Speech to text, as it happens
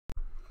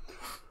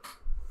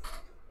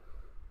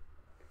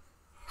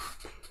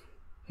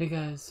Hey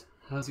guys,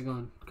 how's it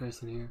going?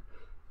 Grayson here.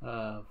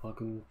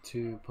 Welcome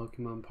to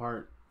Pokemon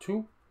Part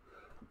 2.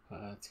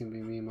 It's gonna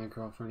be me and my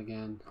girlfriend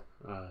again.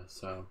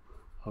 So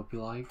hope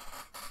you like.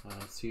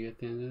 See you at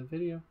the end of the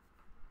video.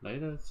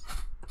 Later.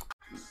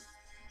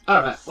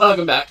 Alright,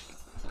 welcome back.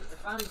 We're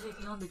finally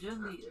taking on the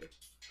gym leader.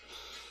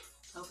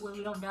 Hopefully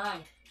we don't die.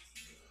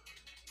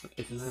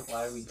 Isn't that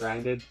why we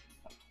grinded?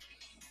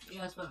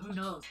 Yes, but who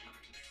knows?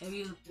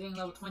 Maybe being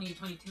level 20 and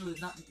 22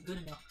 is not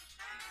good enough.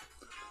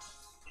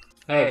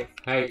 Hey,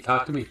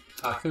 talk to me.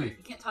 Talk to me.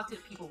 You can't talk to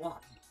the people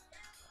walking.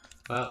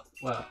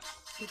 Well.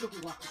 People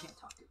who walk you can't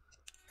talk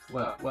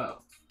to.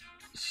 Well.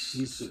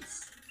 She's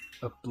just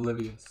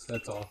oblivious,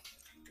 that's all.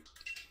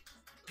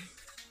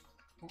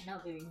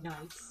 Not very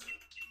nice.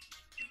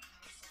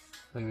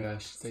 Maybe I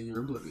should say you're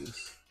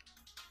oblivious.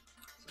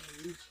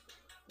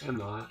 So, I'm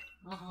not.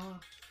 uh-huh.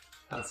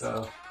 How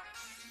so?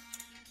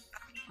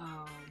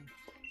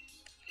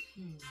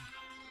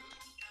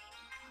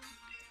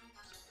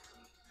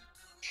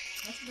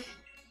 That's a bit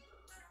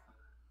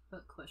of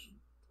a question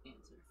to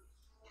answer.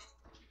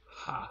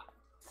 Ha.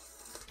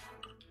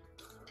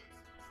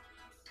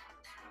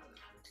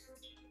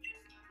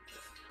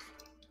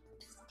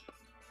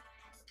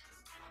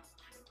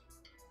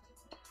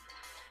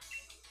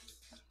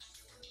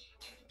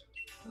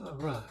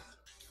 Alright.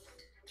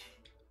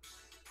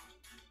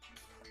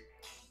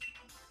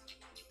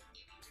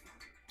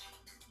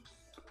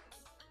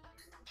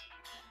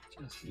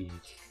 Just eat.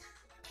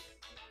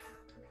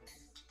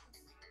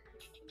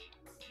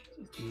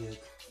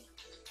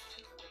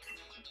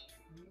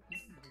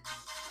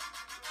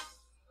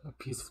 A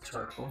piece of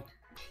charcoal.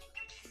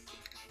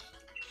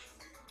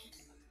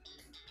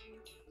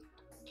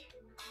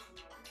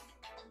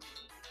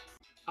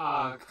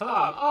 Come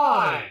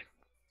on!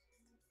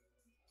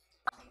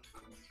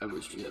 I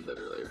wish we had that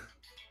earlier.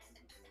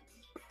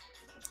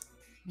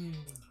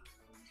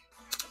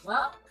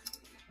 Well,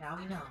 now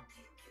we know.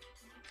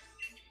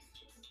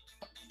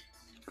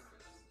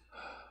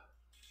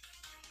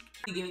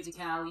 You give it to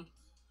Callie.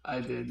 I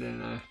did,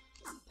 didn't I?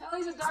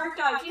 Callie's a dark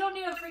type. She don't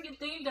need a freaking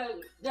thing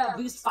that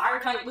boosts fire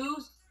type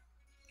moves.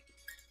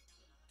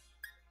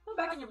 Put it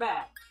back in your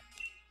bag.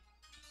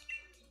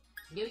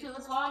 Give it to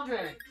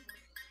Lysandre.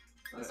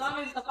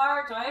 Lysandre's the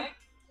fire type.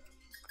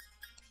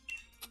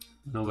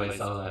 Nobody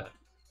saw that.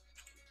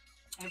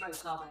 Everybody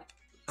saw that.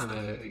 I'm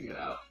editing it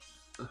out.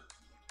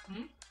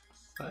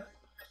 What?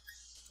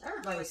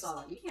 Everybody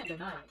saw it. You can't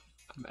deny it.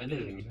 I'm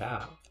editing it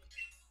out.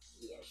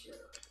 Yeah, sure.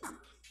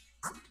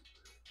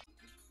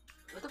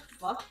 What the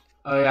fuck?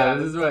 Oh yeah,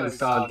 this is what I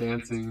saw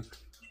dancing.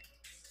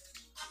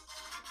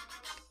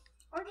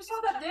 I just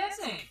saw that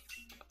dancing.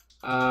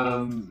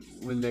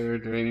 When they were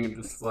draining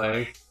the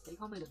sleigh. They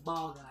call me the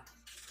ball guy.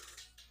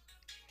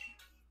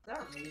 Is that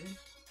a reason?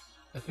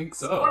 I think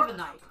so.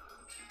 Corviknight.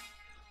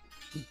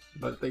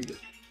 But they get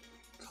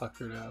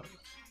tuckered out.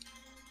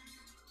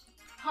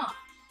 Huh.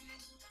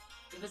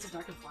 If it's a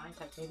dark and flying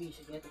type, maybe you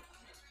should get it.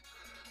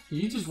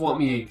 You just want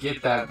me to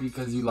get that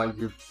because you like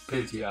your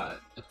Pidgeot.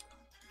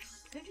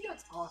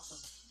 Pidgeot's awesome.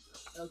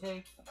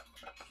 Okay?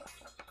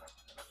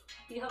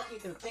 He helped me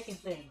through thick and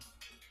thin.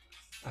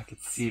 I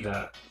could see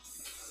that.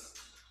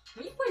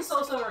 When you play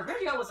Soul Silver,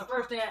 Pidgeot was the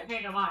first thing that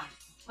came to mind.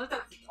 That's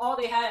all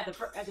they had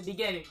at the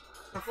beginning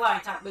for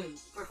flying type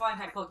moves, for flying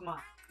type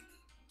Pokemon.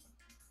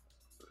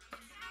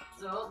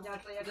 So,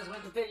 naturally, I just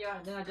went to Pidgeot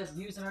and then I just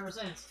used him ever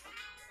since.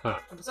 Huh.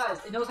 And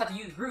besides, it knows how to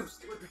use roots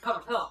to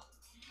recover health.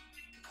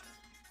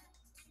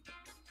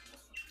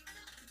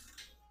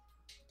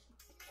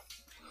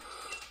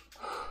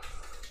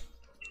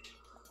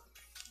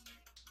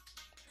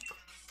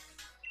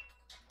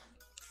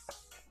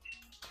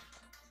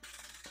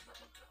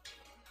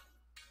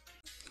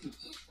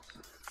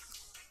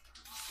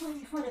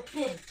 Ready for the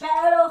big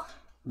battle?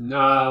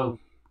 No.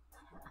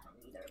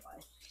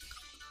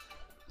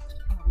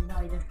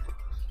 Neither.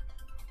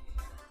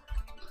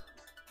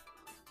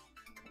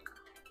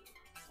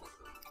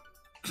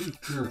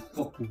 Get your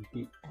fucking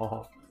feet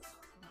off.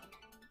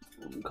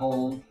 I'm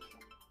cold.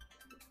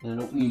 And I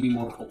don't need to be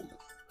more cold.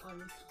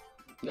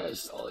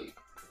 Yes, I'll eat.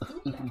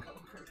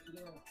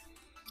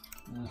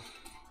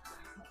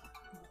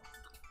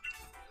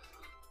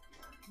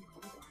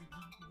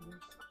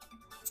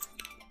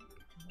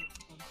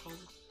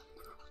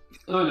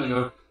 Oh,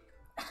 no.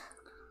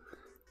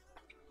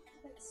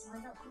 Let's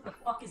find out who the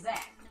fuck is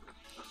that?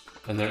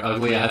 And their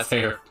ugly ass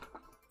hair.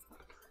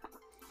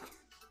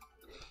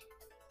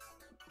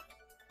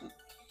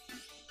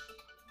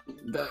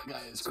 That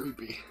guy is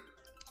creepy.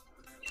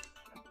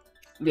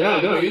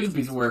 Yeah, no, he is a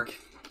piece of work.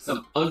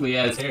 Some ugly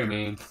ass hair,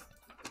 man.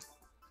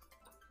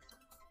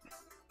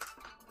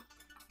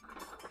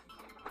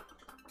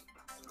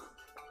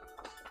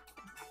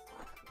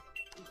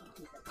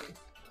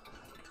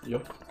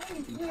 Yep.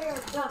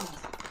 They're dummies.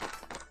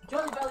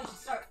 Jelly Belly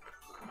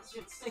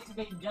should stick to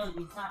making jelly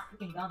beans, not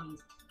freaking gummies.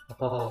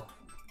 Oh.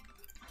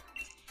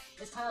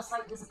 It's kind of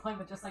slight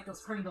disappointment, just like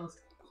those Pringles.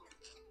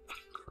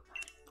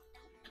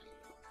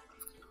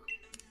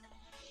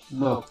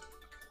 No.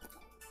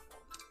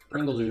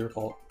 Pringles are your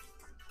fault.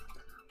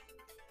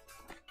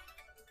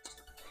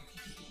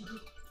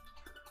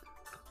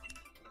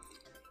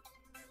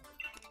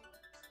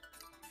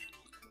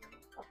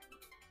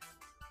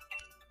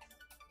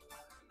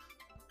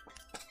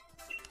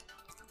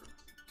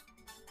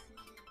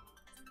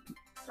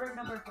 preferred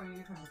number for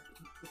your turn,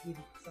 if you'd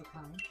be so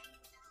kind?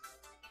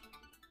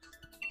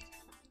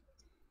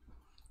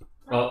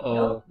 Uh-oh.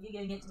 Nope, you're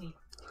gonna get to me.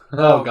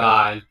 Oh,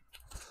 God.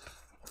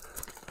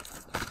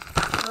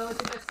 So is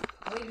it just...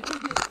 Wait, did you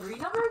do 3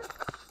 numbers?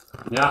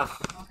 Yeah.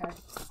 Okay.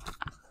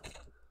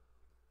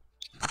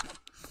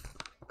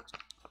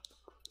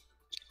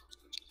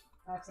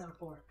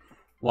 574.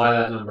 Why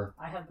that number?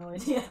 I have no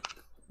idea.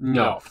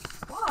 No.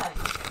 Why?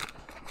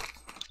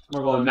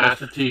 We're going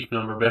Master Chief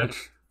number,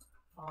 bitch.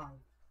 Fine.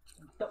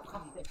 Don't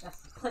call me bitch,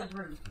 that's plain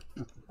rude.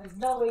 There's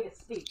no way to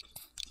speak.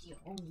 Your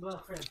own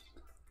girlfriend.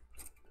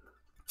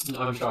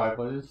 I'm sorry,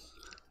 please.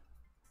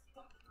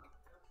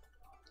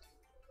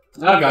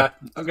 Okay.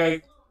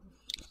 Okay.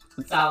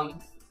 Sally.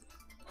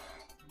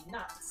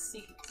 Not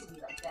speaking to me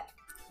like that.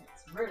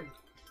 It's rude.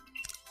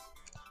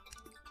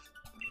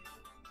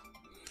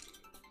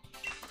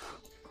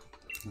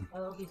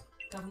 Well, these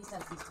gummies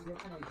have these weird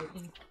kind of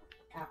dipping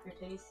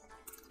aftertaste.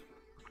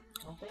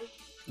 Don't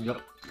they?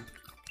 Yep.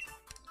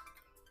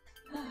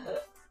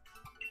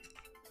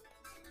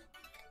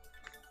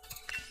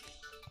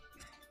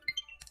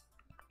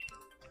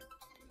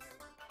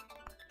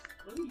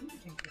 What do you do to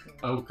change your hair?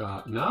 Oh,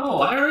 God.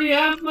 No, I already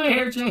have my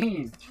hair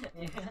changed.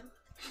 And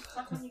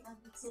sometimes you gotta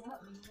mix it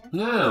up, man.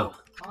 No.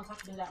 I was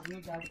talking to that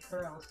weird guy with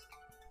curls.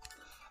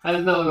 I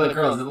did not look like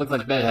curls. It looked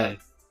like bedhead.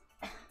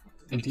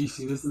 And do you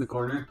see this in the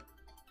corner?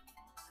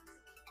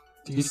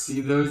 Do you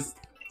see those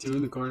two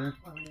in the corner?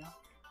 Oh, yeah.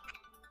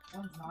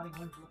 One's nodding,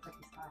 one looks like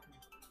he's talking.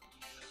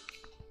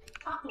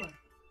 Talk to him.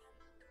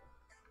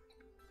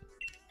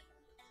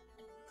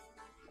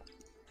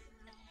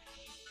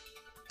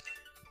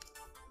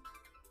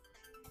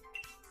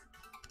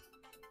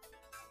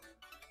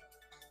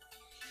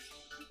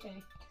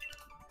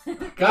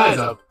 Okay. Guy's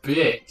a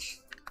bitch.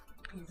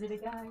 Is it a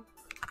guy?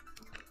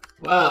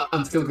 Well,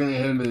 I'm still gonna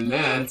hit him in the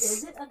nuts.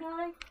 Is it a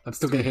guy? I'm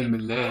still gonna hit him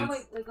in the Oh,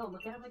 nuts. wait, go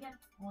look at him again.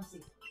 I want to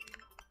see.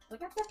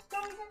 Look at that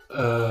guy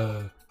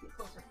again. Get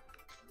closer.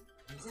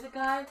 Is it a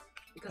guy?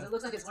 Because it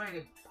looks like it's wearing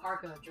a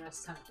parka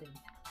dress kind of thing.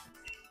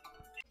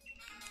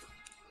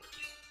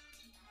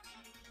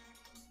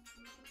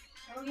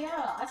 Oh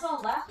yeah, I saw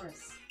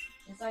Lapras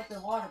inside the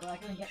water, but I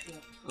couldn't get to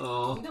it.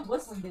 Oh. Even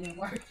whistling didn't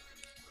work.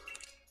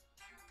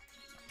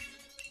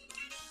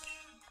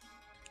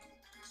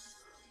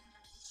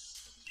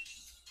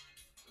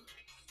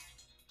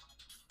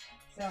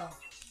 So.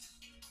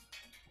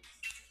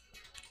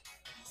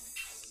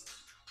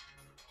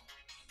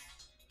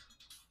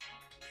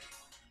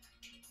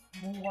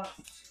 More.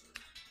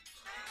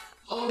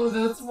 Oh,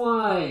 that's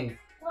why.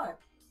 What?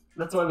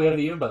 That's why we have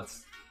the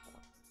earbuds.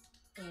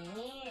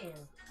 Ew.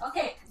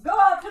 Okay, go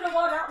out to the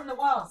water out in the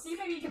wild. See if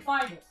maybe you can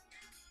find it.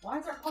 Why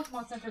is our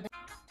Pokemon Center there?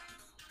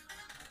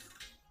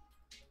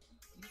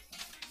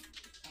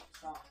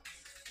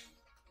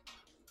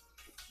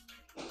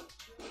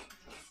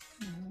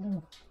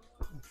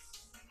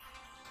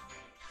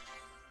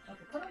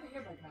 Okay, put on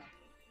your earbud now.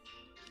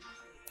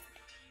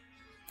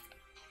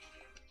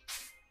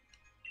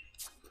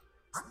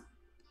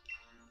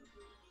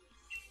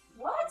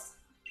 What?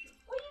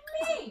 What do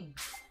you mean?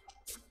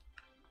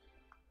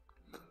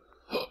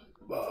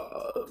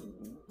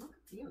 I'm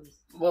confused.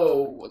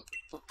 Whoa. What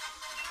the...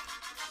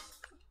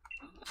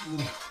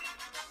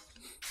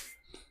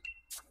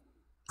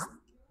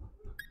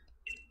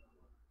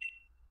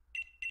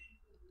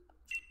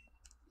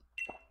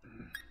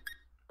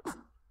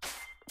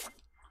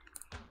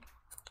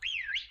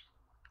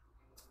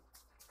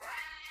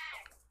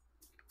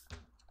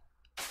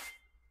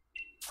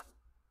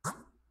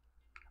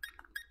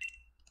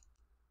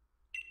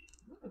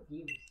 I'm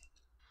confused.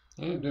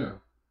 You do.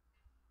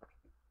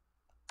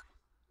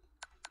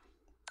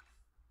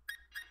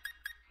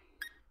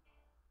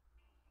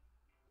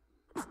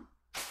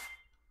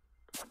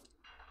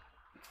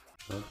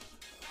 Huh?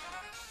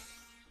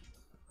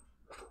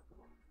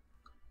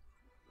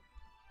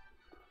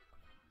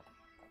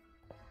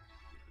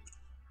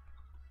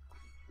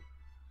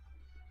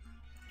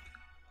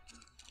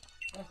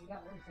 Yes, you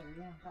got ready, so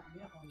you haven't got the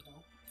earphones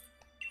though.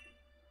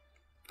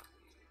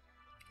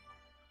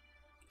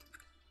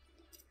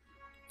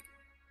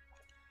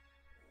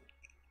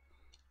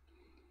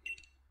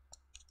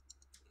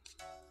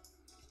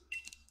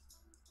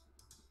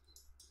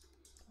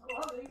 Oh,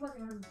 well, you wasn't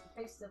going to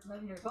face the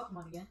legendary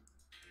Pokemon again.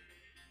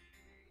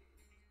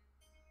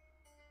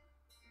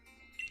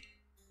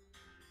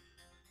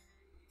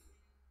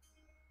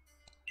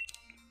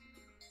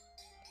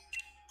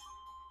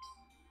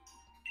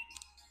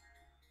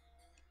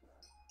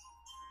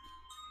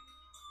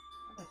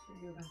 I thought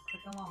you were going to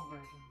click the long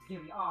version.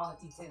 Give me all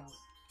the details.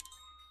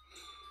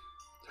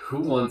 Who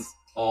wants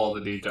all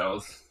the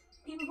details?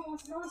 People who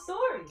want to know the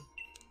story.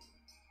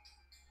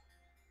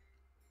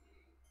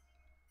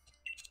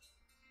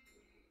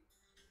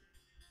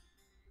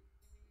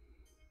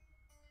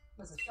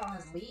 Was as strong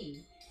as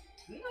Lee.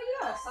 You know you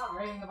gotta stop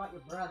raving about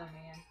your brother,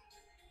 man.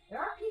 There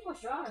are people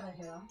stronger than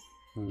him.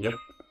 Yep.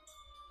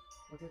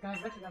 But they're kind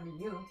of richer than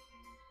you.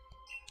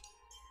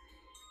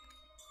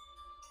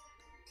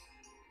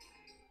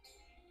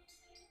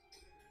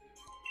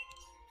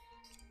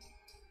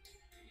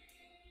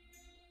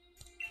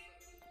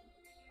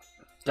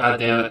 God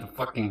damn it, the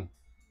fucking...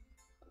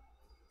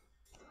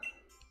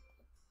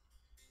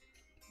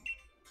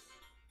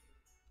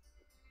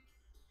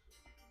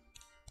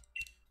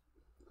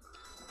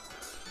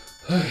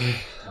 Okay.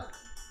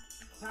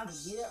 Time to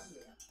get up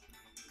there.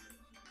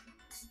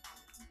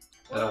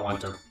 I don't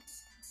want to.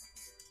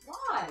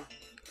 Why?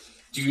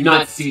 Do you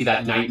not see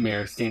that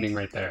nightmare standing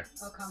right there?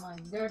 Oh, come on.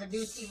 They're the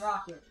new Team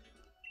Rocket.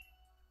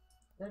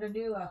 They're the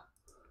new,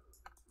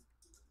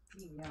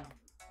 yeah.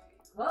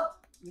 Well,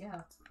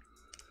 yeah.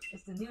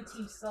 It's the new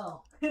Team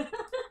Skull. I'm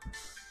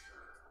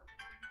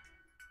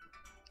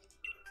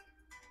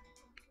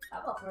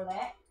up for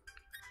that.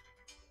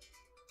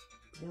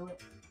 Do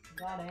it.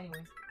 Got it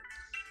anyway.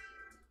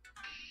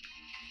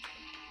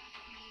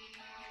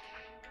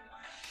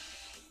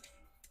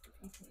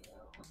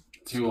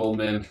 Two old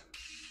men.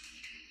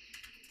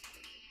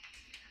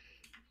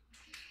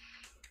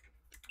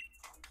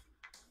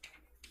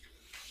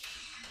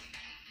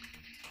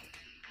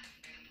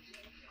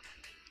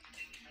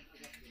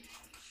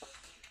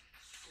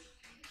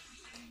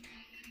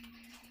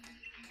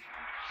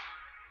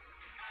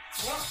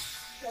 Well,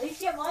 at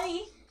least get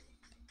money.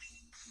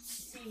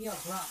 CEO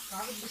Grunt.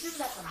 I'm assuming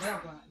that's a male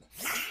grunt.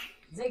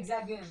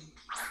 Zigzagoon.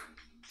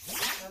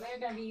 So they're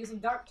gonna be using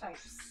dark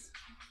types.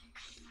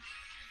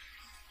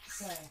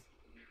 So.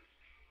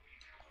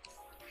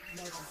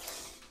 This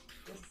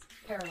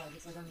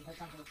paralyzes, so I don't even have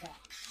time to attack.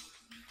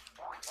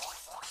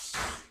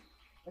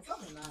 That's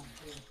something nice,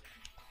 too.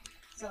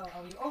 So,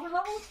 are we over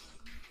leveled?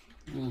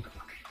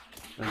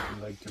 I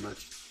don't like too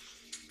much.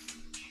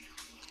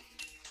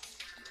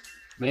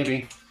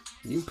 Maybe.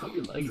 You put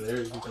your leg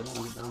there if you don't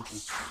want to bouncing.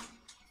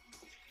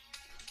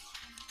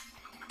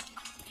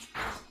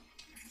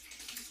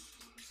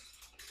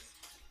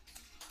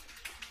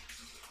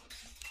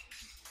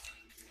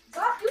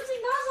 Stop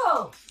using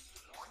Nuzzle!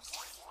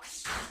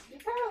 You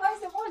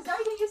paralyzed him once, now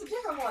you can use a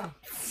different one.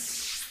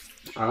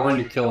 I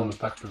wanted to kill him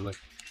effectively.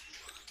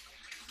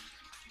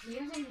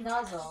 Using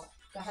Nuzzle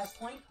that has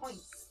 20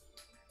 points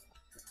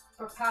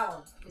for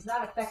power is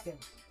not effective.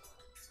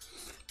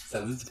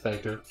 Says it's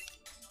effective.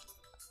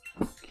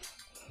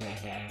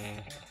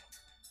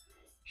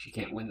 She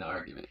can't win the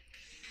argument.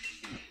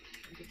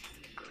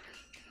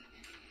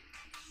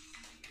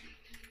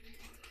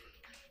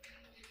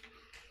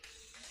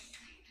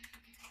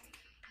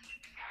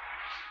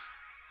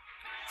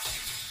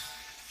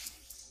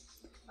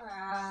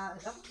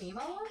 Is that the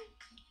female one?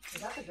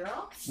 Is that the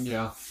girl?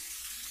 Yeah.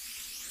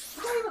 She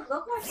don't even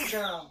look like the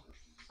girl.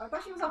 I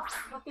thought she was a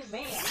fucking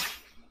man.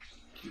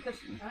 Because,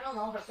 I don't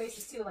know, her face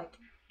is too, like,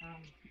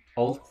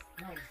 Old?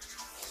 no,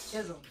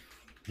 chiseled.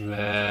 Nah.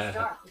 It's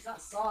dark, it's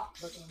not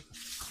soft looking.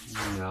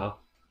 No.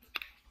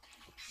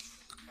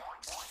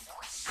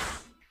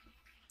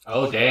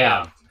 Oh,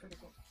 damn.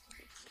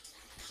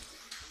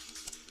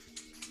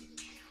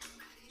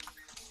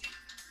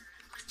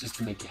 Just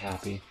to make you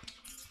happy.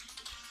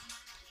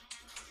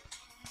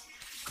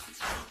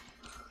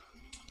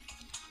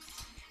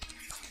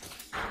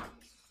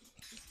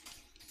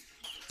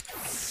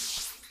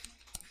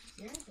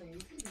 Seriously, you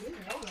keep using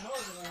it over and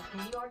over again,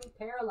 and you already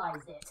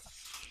paralyzed it.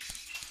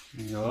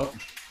 Yup.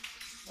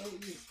 Oh,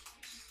 you.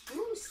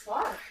 Ooh,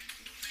 spark.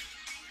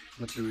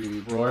 What's your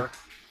roar?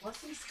 What's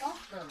these spark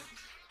though?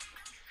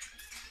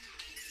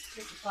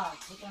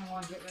 55. Which one I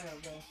want to get rid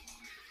of though?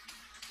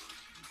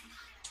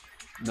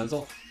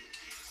 Nuzzle?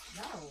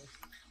 No.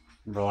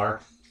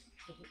 Roar.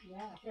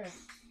 Yeah, sure.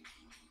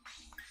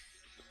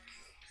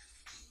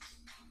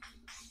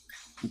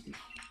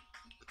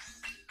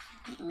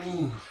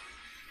 Ooh.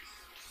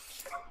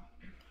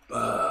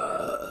 Wow.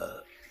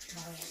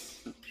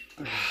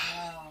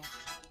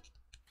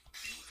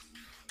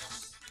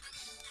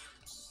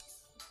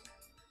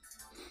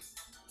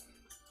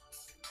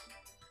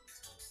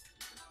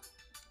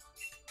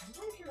 I'm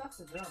pretty sure that's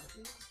the girl, but she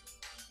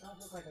doesn't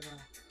look like a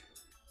girl.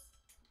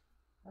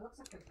 That looks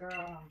like a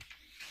girl,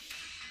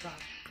 girl.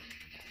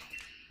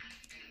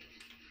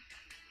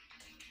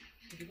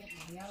 Did you get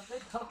money out of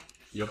it? Oh.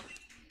 Yep.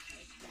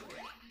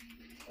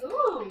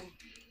 Ooh!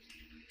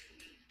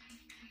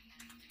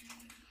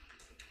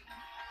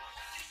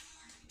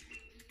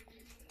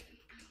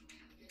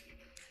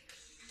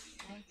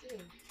 One, two.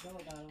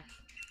 Double battle.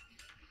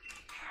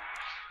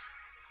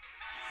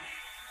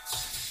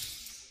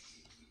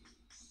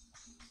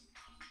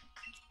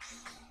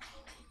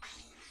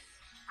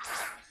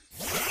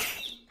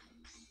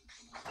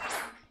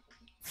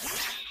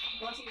 Of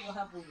course he will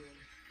have Wooloo. Of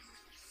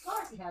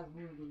course he has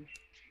Wooloo.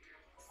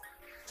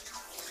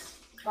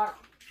 Bark.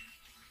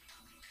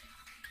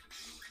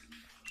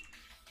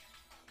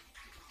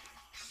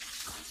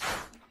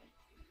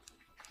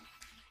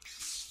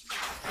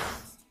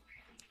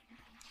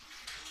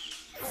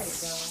 There you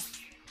go.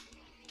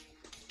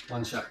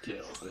 One shot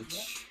kill, bitch.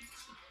 Yep.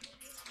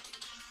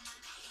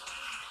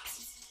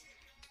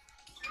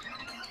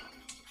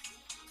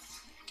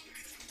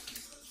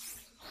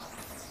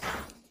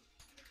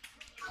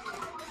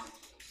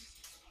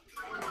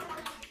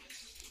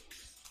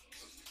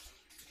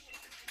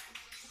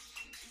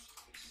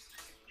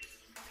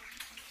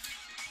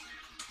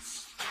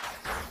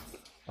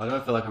 Why do I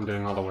feel like I'm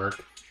doing all the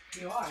work?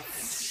 You are.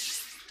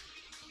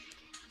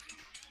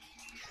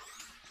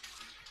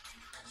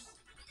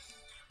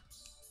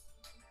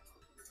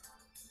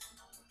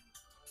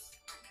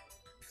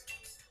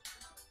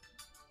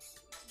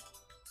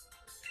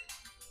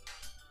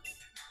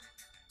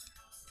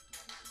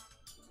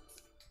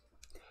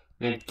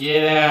 Now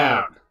get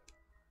out!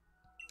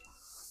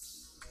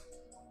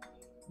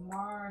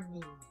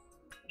 Marnie.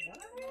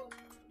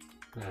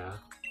 Yeah.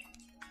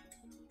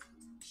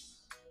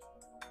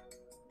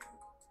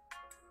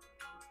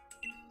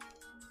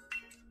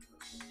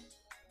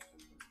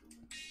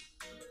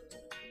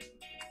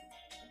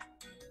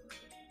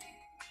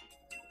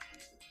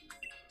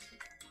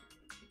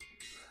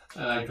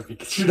 I like the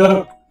Pikachu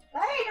though.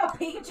 That ain't no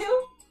Pikachu!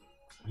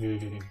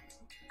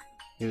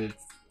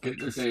 It's get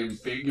the same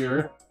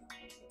figure.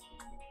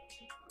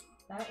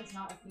 That is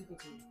not a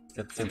Pikachu.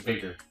 Get the same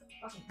figure.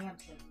 Fucking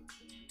hamster.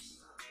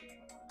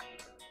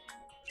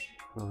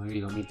 Well, maybe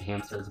you don't need the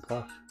hamster as a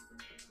plush.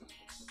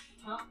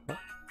 Huh? What?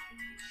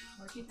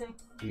 What do you think?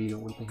 Maybe you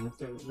don't want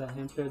that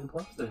hamster as a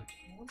plush then.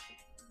 What?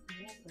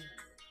 Hamster.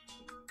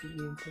 The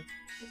hamster.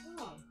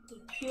 Oh, he's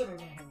cuter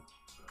than him.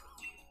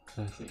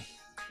 I see.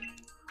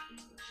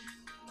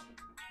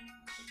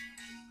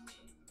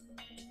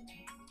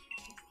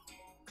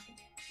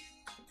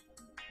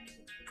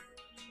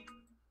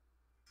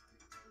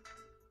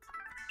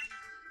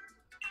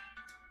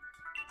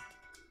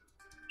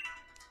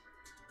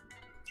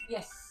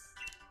 Yes.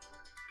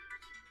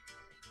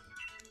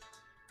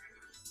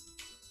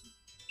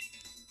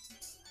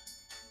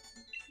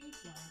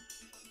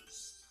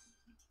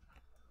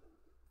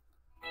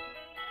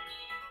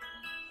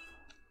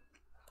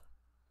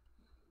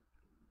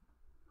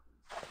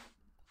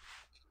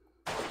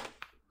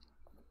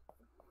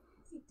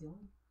 What's he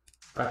doing?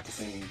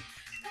 Practicing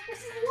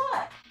Practicing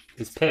what?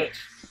 his pitch.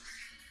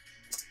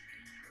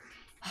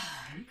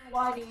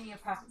 Why do you need to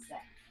practice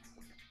that?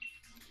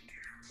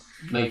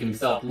 Make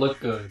himself look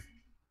good.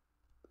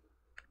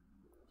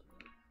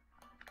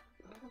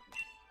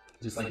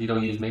 Just like you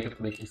don't use makeup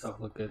to make yourself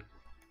look good.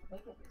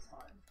 Makeup is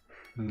hard.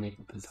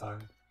 Makeup is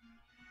hard.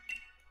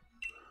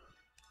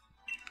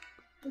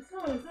 It's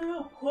not as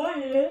real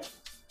quiet.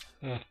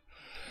 Yeah.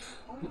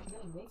 Why are you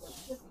doing makeup?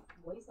 You just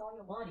waste all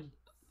your money.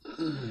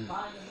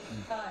 Buying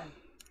it time.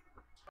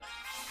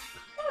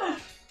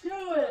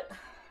 Do it!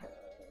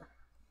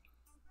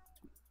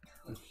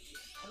 And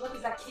look,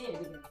 he's that kid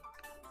again.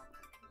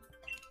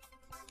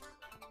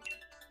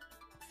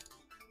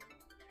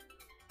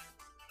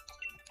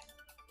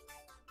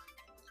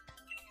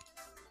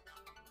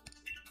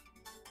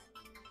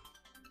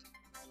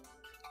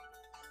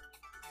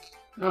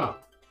 Oh.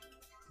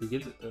 He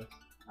gives it to us.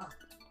 Oh.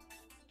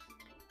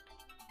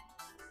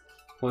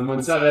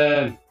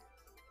 117!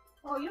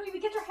 Oh, you don't even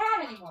get your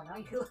hat anymore. Now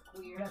you look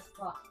weird as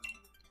fuck.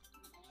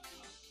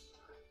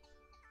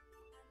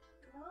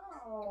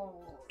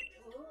 No.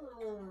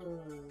 Ooh.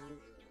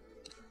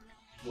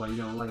 Why you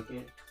don't like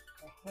it?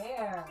 The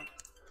hair.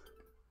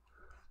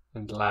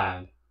 I'm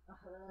glad.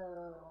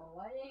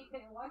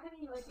 Why couldn't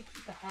you like to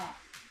keep the hat?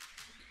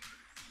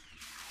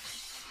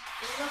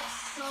 It looks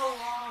so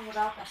long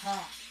without the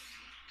hat.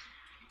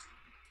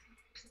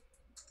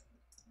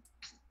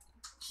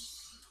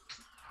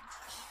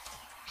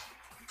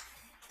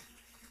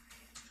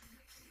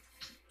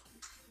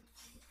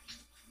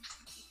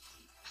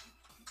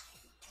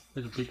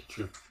 There's a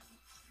Pikachu.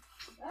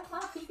 That's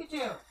not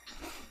Pikachu.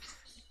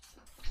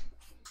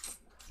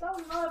 That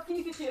was not a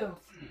Pikachu.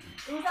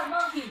 It was that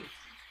monkey.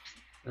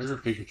 There's a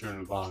Pikachu in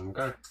the bottom,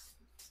 okay?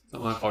 It's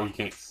not my fault you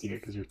can't see it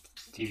because your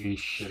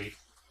TV's shitty.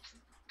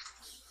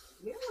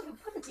 You don't even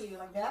put the TV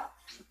like that.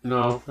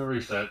 No, it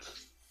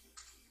resets.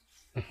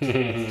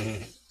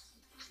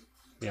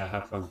 Yeah,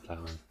 have fun with that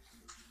one.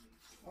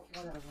 Oh,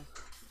 whatever.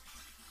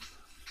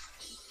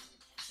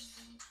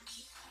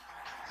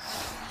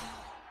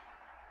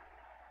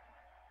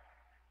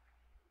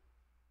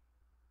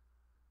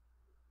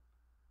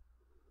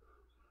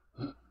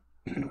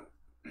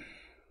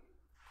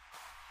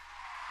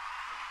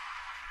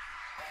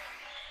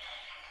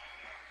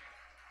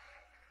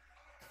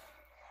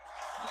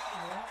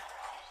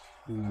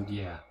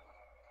 Yeah.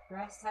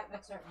 Grass type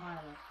expert Milo.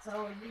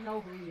 So you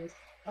know who he is.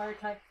 Fire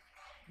type.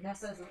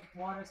 Nessa's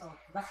water, so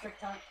electric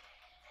type.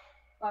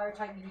 Fire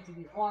type, you need to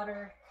use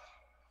water.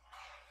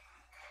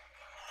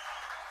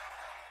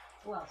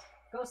 Who else?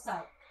 Ghost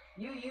type.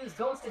 You use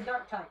ghost and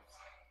dark types.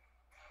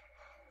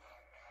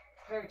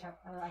 Fairy type.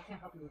 I can't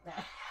help you with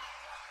that.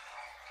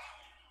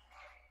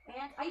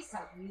 And ice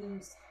type. You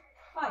use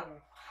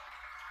fire.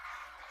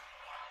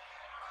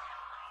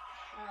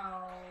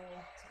 Oh,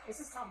 this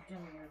is top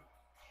junior.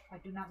 I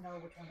do not know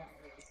which one that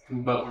is.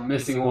 But we're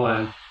missing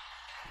one.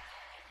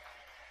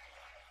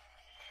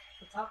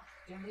 The top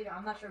gym leader,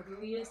 I'm not sure who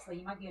he is, but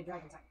he might be a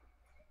dragon type.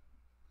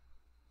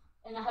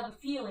 And I have a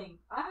feeling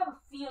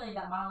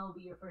that Milo will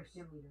be your first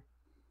gym leader.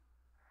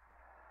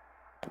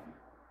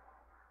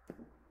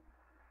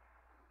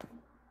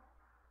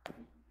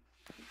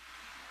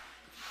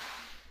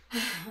 I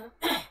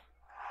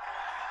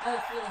have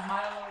a feeling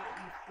Milo will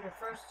be your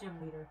first gym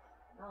leader.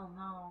 Oh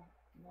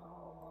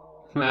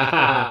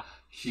no.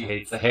 She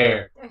hates the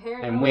hair. Their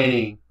hair. I'm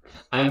winning.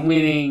 I'm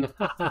winning.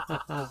 Well,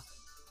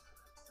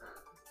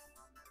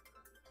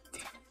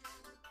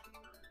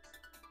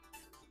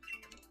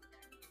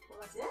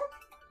 that's it?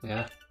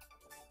 Yeah.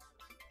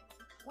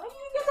 Why didn't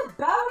you get the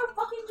battle of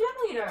fucking gym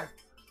leader?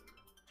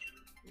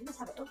 You must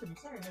have it open in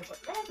center here, but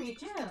every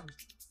gym.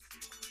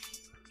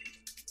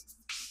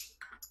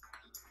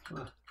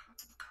 Huh.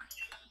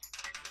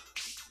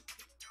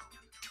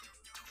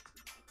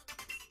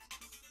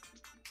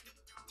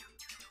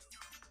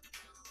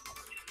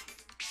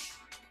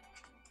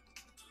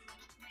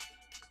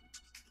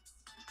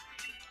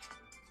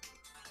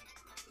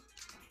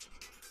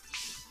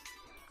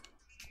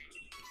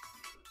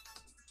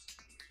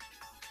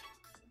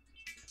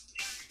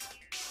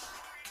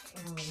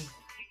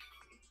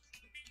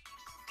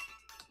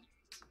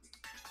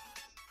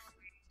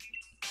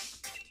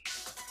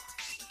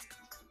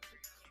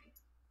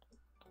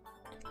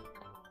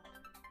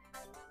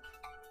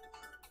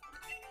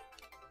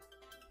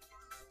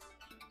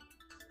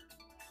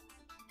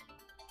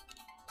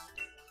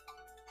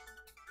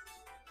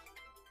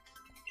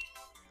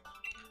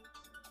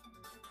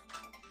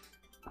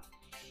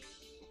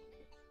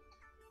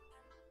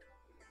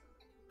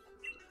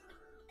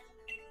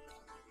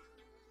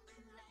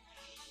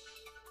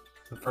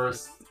 The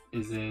first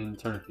is in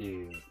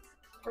Turffield.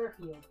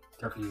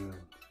 Turffield.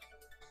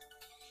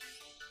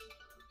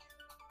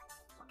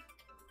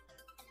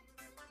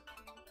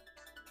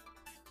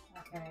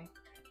 Okay.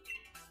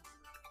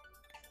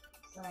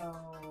 So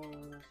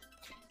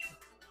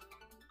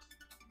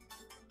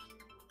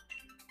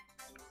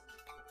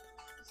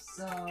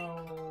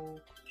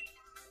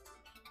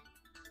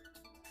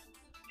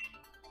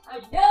I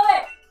knew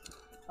it!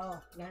 Oh,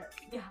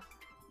 yeah.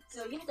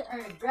 So you have to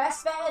earn a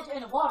grass badge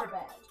and a water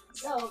badge.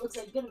 So it looks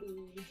like you're gonna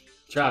be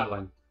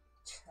Traveling.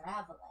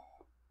 traveling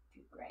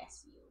through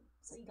Grassfield.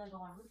 So you gotta go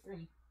on Route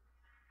 3.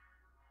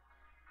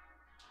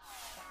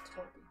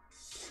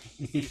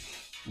 Toby.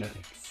 No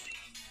thanks.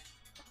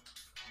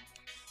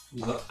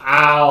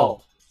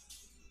 Ow!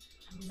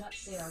 Do not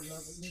say I love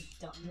it. You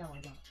don't. No,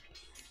 I don't.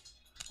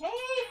 Hey,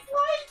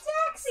 flying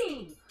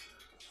taxi!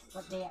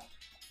 What they at?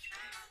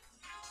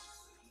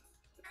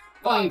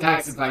 Flying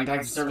taxi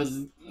service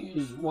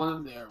is one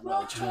of their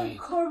well-trained.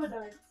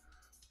 Carbonite.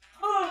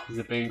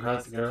 Zipping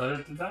across the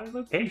earlier desired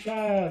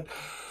location.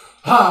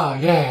 Ah,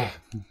 yeah.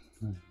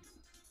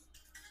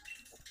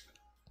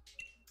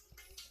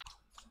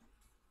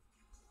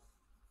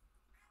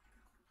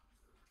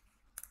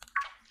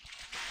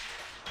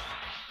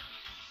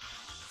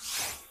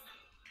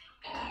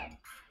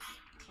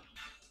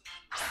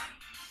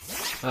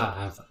 Ah,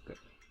 that's not good.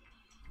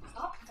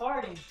 Stop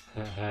farting.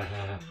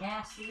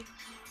 Nasty.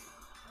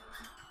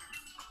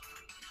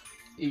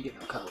 You get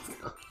no cuddles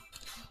now.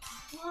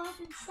 Well,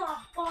 then stop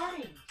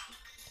farting.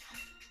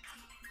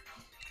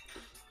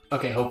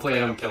 Okay, hopefully I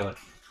don't kill it.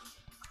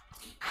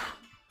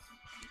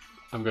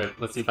 I'm good.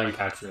 Let's see if I can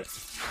capture it.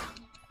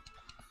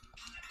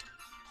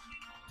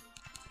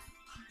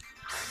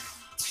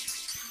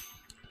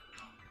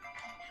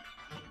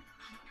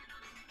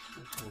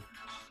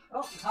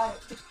 Oh, got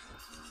it.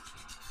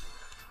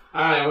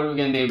 Alright, what are we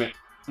gonna name it?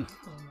 I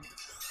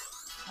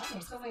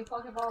made so many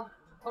Pokemon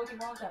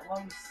that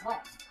while you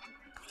slept.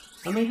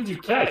 How many did you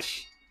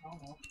catch? I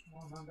don't know. I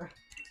don't remember.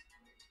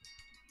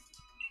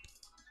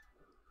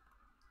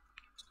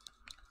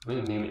 I'm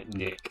gonna name it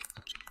Nick.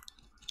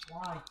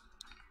 Why?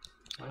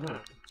 Why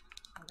not?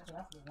 I guess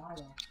that's the why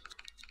though.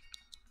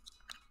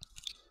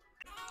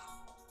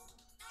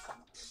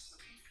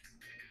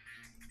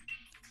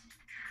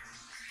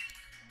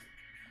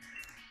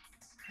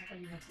 I thought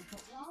you meant to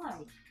put why.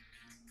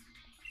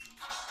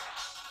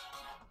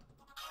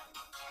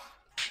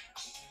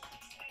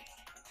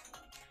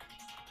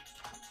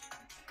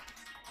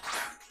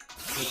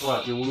 Guess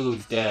what? Your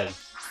Lulu's dead.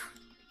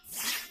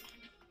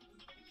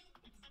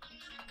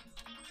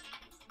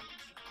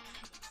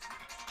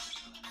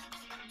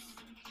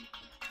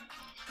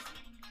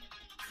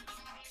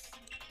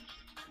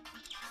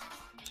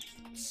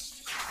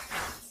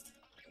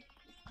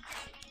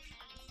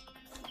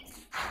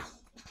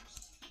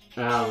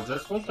 Ow, was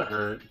that supposed to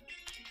hurt?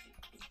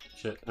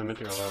 Shit, I meant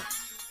to go up.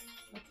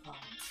 That's fine.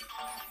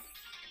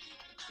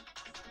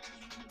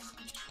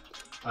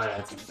 Alright,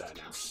 I think die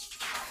now.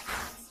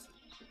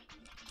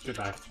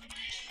 Goodbye.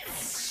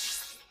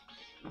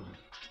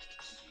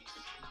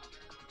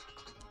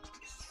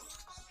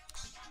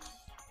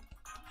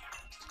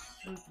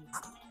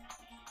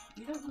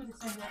 You know who to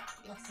send that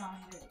song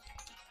with.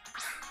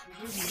 You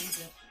really need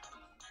it.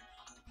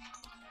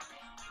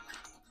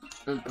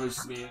 It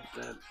pushed me at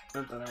that.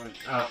 I thought I went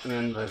up and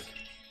then, but.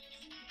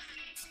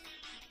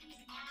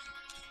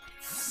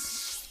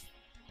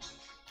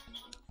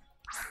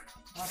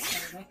 Watch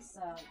the next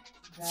battle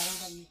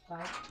that you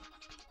fight.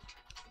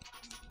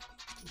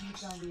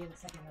 He's gonna be in the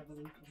second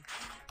evolution.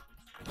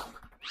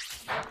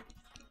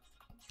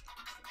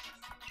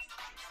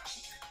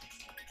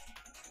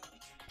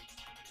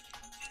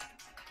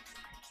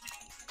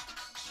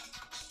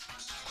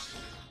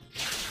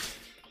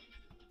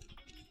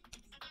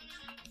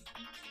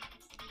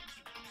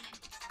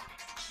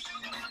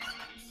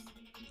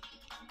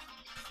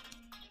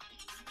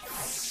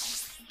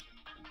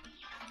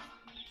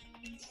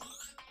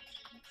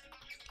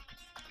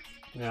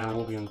 Yeah,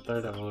 we'll be in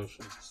third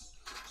evolution.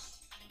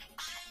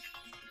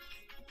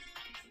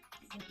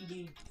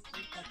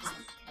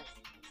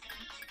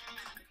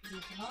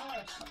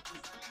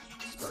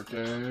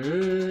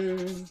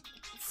 Starting.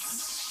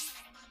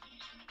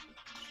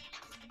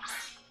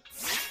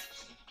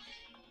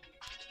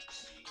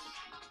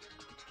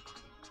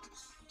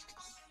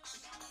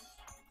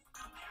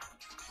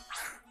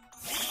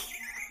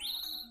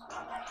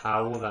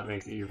 How will that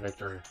make it your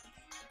victory?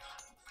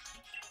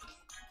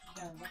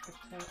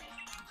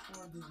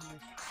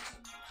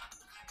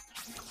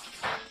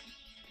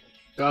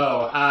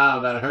 Go! Ow,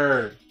 that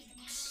hurt!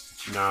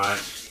 Not.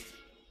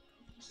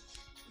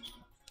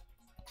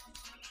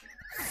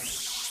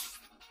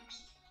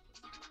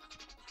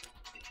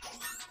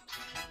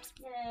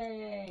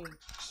 Yay!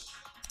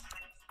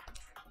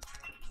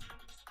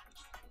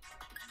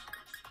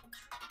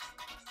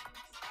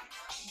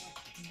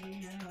 Do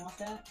you really want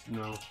that?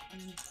 No.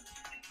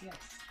 Yes.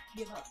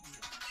 Give up.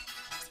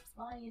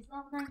 Bonnie is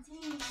level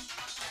 19.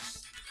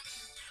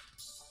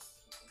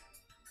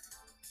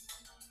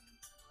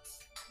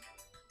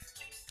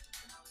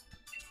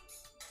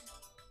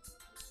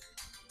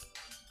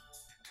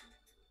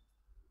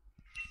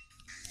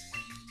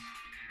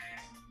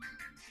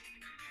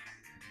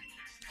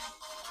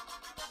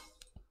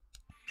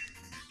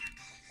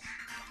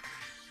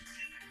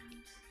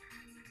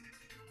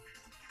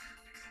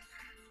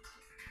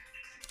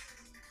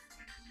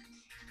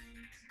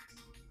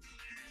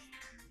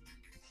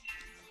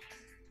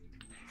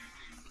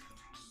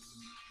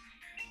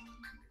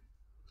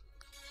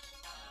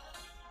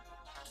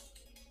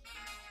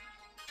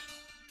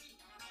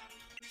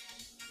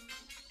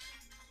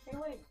 Hey,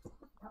 wait.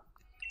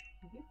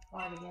 Did you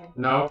fart again?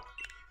 No.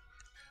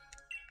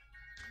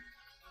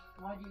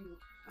 Why do you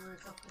wear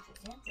so quick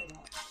to answer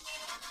that?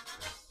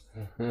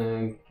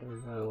 We're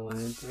gonna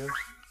learn to.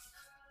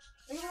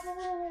 Hey,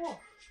 whoa.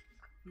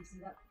 You see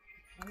that?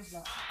 What is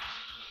that?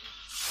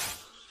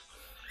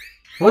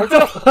 What the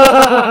fuck?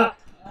 I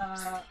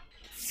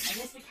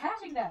guess you're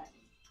catching that.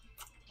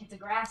 It's a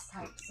grass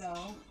type,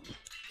 so.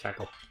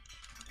 Tackle.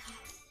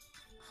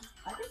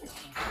 I think it's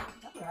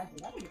that's what I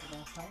did. I think it's a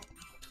grass type.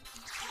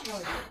 I don't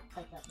really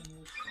like that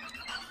move.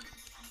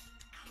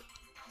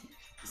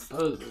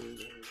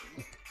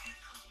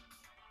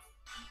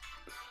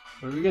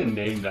 What are we gonna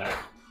name that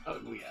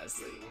ugly ass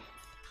thing?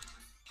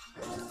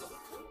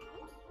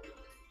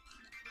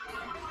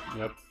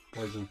 Yep,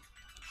 poison.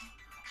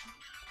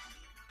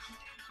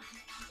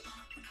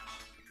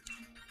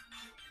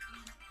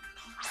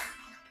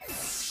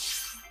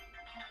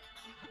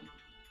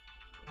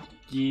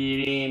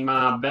 Get in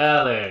my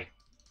belly.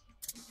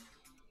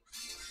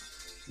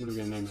 What are we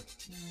gonna name it?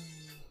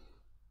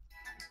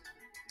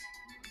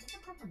 What's the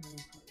proper name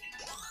for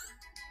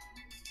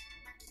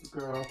it?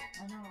 Girl.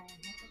 I know.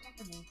 What's the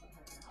proper name for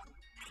her?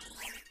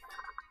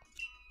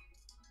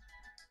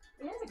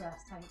 It is a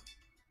grass type.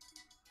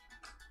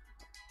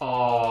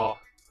 Oh.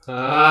 I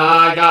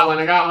got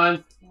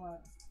one. What?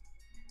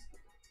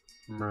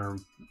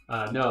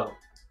 No.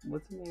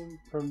 What's the name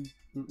from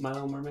My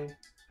Little Mermaid?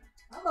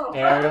 Hello,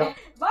 Ariel.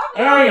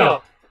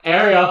 Ariel.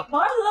 Ariel.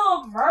 My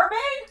Little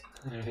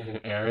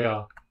Mermaid?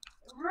 Ariel.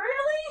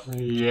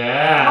 Really?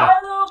 Yeah. My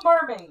Little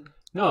Mermaid.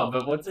 No,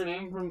 but what's the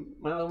name from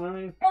My Little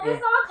Mermaid? And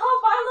it's not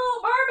called My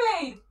Little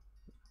Mermaid.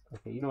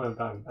 Okay, you know what I'm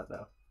talking about,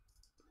 though.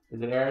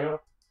 Is it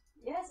Ariel?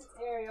 Yes, it's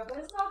Ariel, but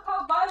it's not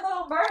called My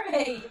Little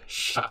Mermaid.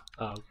 Shut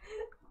up.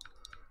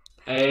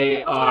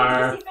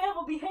 A-R... Disney fan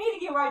will be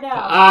hating you right now.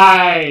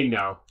 I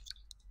know.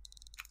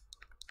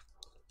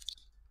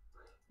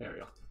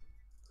 Ariel.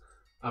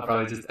 I'll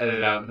probably just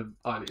edit out the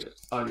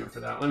audio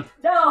for that one.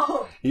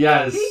 No.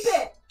 Yes. Keep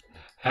it.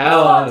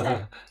 Hell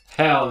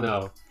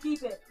no.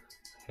 Keep it.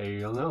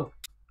 Hell no.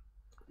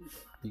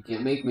 You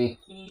can't make me.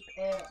 Keep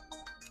it.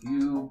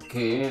 You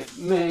can't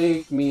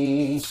make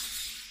me.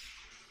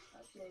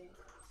 Okay.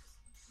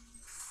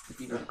 If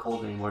you don't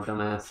cold anymore,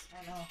 dumbass.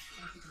 I know. I'm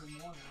thinking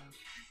more now.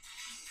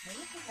 Maybe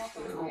we should walk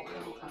on the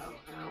cold tile.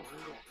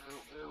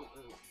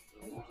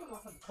 Maybe we should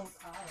walk on the cold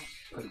tile.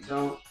 But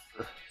don't.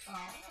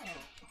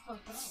 Oh,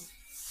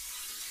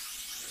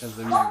 Because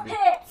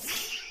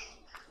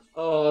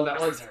oh, that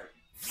was hurt.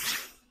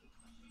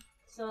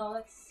 So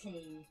let's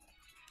see.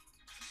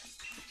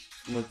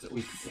 What's it?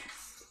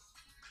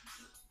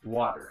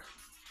 Water.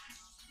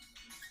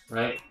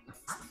 Right?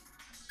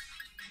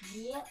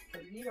 Yep,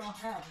 but you don't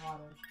have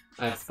water.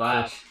 I have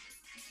splash.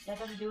 That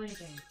doesn't do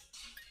anything.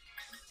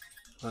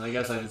 Well, I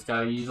guess I just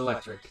gotta use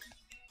electric.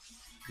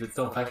 Is it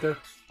still effective?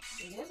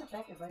 It is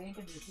effective, but it ain't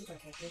gonna be super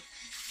effective.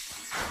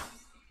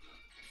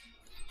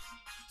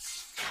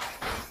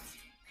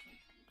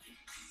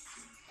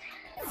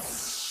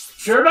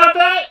 Sure about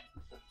that?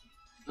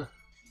 Did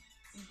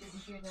you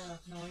hear the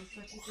noise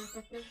for super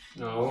effective?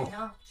 No.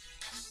 No?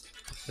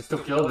 I still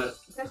killed it.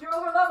 Because you're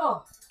over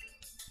level!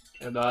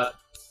 I'm not.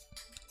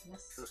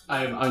 Yes.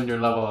 I'm under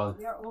level.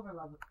 We are over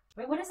level.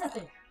 Wait, what is that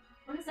thing?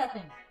 What is that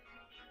thing?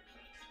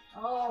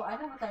 Oh, I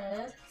know what that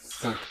is.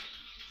 Skunk.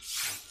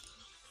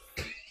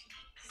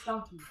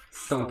 Stunky.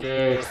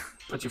 Stunky.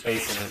 Put your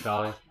face in it,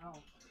 Dolly.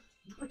 No.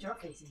 You put your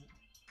face in it.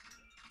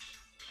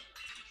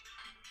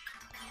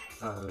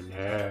 Oh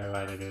no,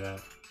 why did I do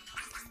that?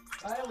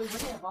 Why are we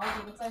looking at Bobby?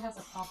 It looks like it has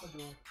a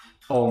pompadour.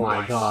 Oh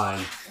my god.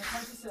 It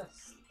turns into a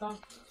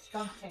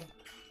skunk tank.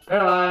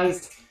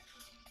 Paralyzed!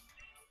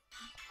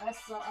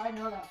 I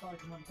know that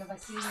Pokemon because I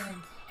seen it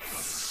in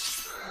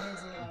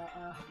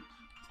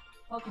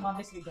Pokemon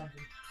Mystery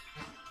Dungeon.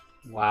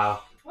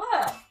 Wow.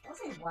 What? Don't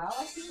say wow,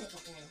 I've seen it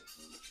before.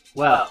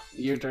 Well,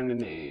 your turn to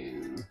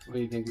name. What do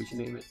you think we should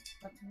name it?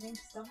 But the name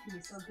Stumpy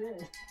is so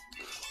good.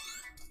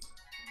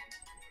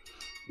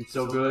 It's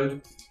so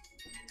good.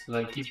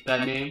 Like, keep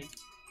that name.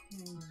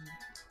 Chili.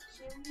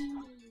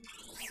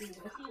 Dude,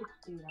 what do you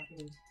do that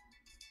dude?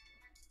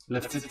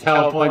 Lift its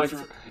tail points.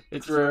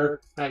 It's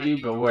rare at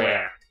you,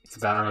 beware. It's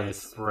about ready to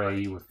spray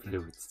you with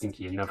fluid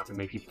stinky enough to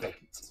make you faint.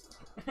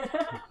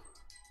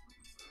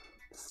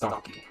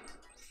 Stonky.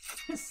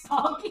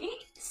 Stonky?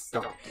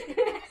 Stonky.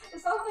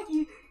 It sounds like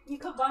you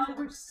combine the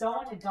word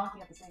stone and donkey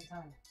at the same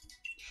time.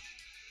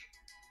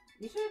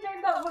 You should have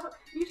named that one.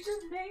 You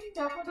should have named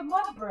that for the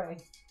mud bray.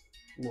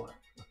 What?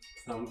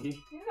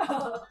 Stonky?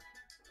 Yeah.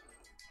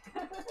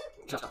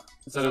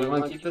 So do we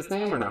want to keep this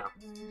name or no?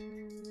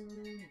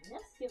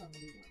 Let's give him a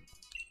new one.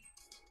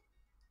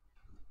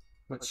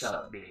 What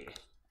shall it be?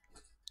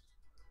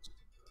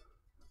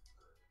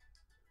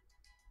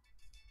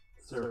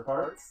 Serve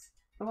parts?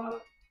 Come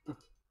on.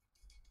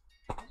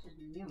 That should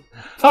be you.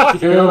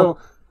 Fuck you! Ooh,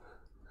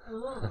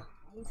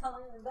 you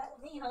telling that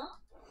to me, huh?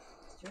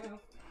 It's true.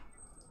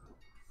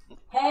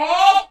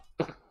 Hey!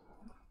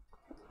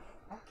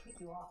 I'll kick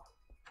you off.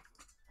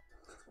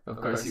 Of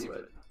course you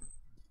would.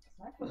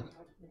 My foot is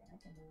right there. I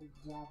can really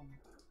jab him.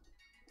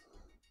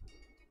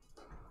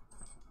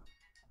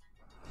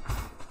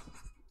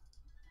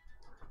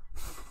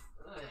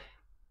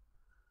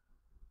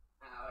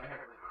 Ow, I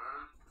hurt my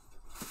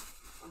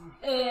arm.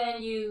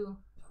 And you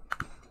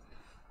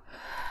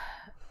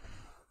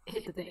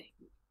hit the thing.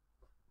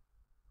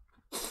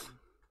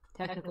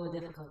 Technical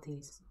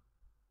difficulties.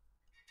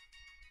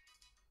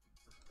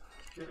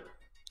 Sure.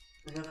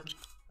 Damn.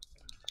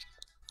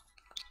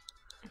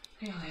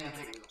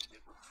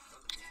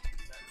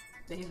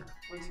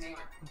 What's your name?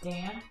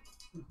 Dan?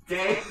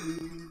 Dan.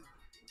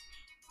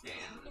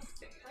 Dan.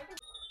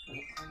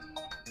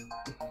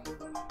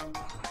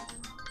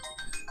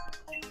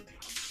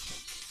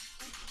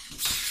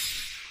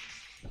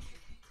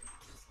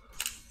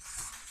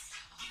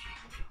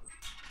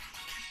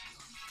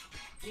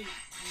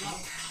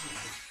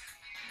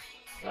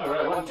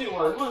 Alright, 1, 2,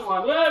 1, 1,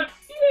 1. Yay!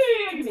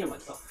 I can hear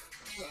myself.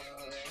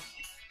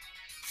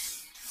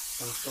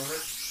 Still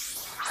hurt?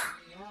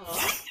 Yeah.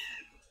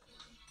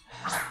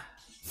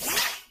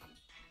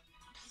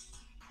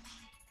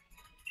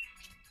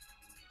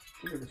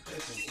 You're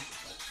mistaken.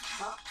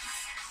 Huh?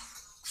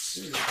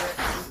 You're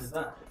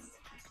mistaken.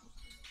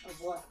 Of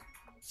what?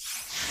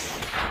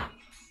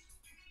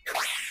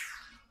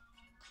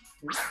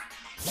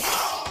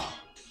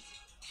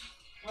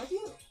 Why'd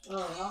you? Oh, I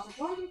was like,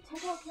 why did you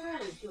take out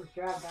Culinary? She was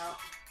dragged out.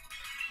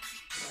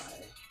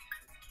 Right.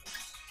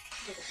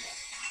 Look at that.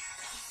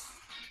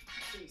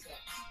 Please,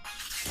 that.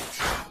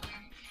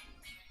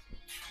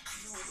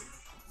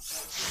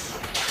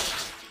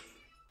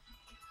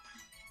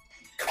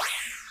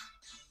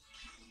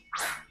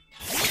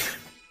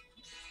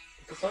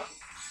 What's up?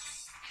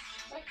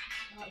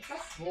 It's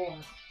like swole.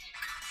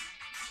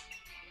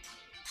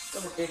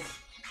 Double kick.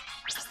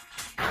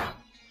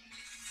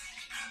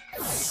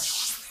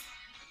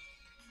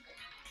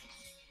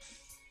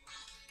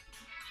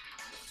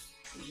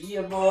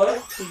 Yeah, boy.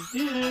 We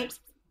did it.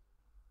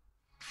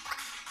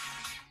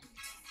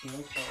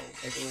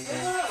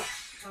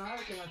 Oh, I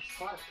can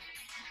spark.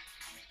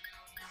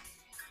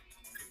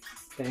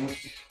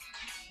 Thanks.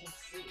 Let's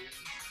see.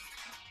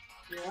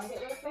 You want to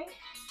get rid of paint?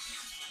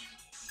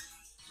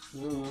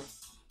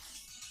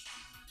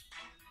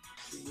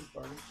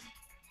 Spark.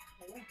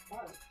 I want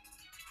spark.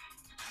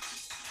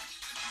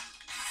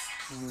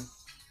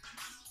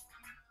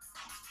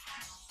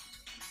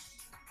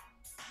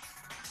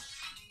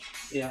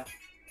 Yeah.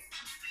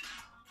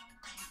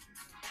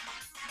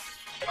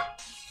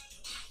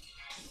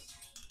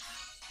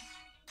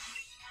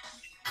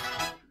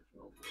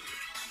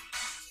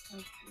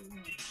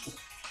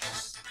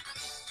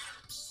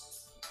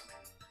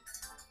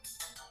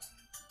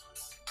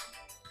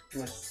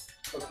 My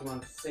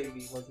Pokemon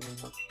Sadie wasn't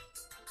enough.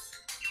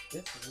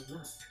 This one is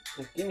not.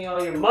 Now give me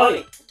all your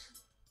money!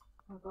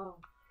 I'll go.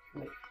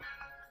 Wait.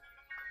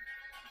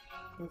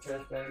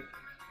 Trash bag.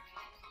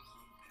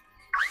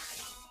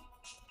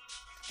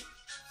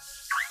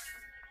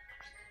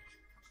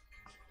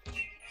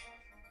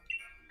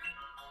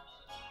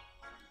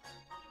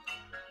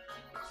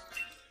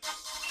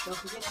 Don't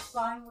forget to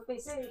find what they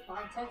say.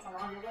 Find tents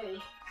along your way.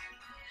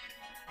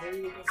 Maybe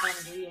you can find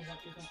ingredients that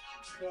you can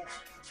get.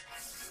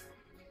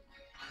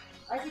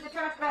 I see the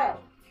trash bag.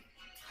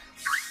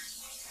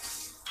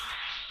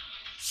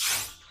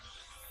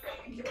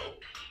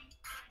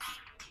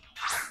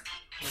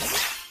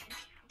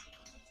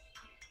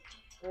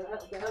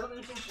 The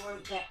evolution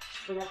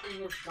for that thing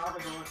is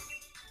Garbodor.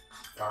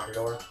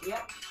 Garbodor?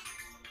 Yep.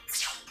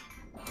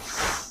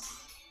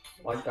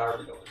 What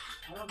Garbodor?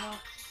 I don't know.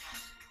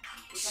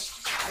 It's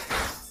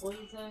like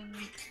poison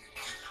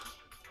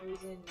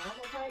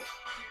normal type?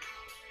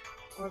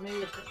 Or maybe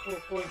it's just full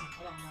of poison,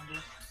 I don't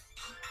remember.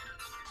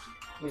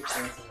 Makes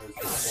sense if it's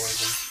not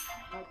poison.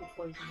 Might be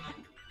poison.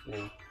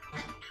 Yeah.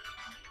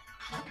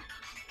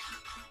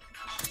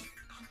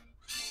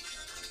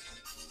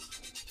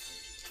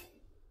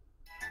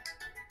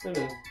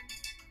 Okay.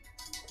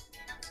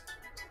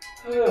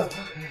 Oh,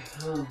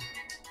 okay.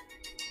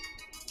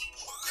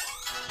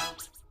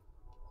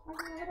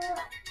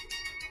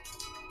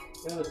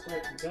 Go,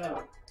 start to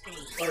go.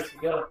 Start to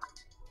go.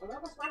 Are that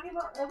the Sparky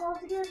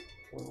evolved again?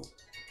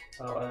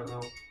 Oh, I don't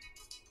know.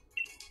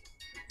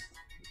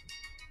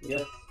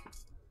 Yes.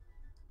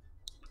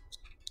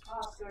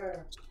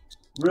 Oscar.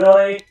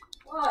 Really?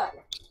 What?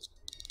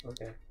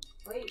 Okay.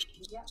 Wait,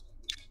 yeah.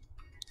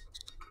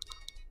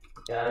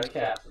 Gotta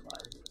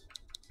capitalize it.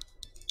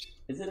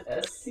 Is it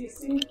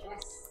SCC?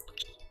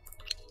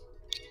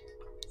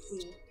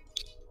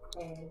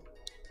 S-C-A-R.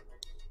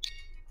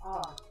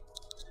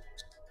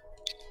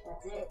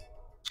 That's it.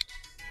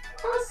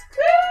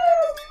 Oscar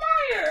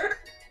Mayer!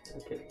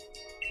 I'm kidding.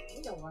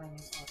 You know why I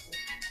named Oscar.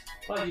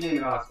 Why'd you name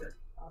it Oscar?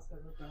 Oscar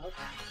looked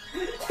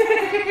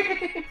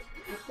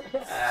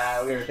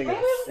We were thinking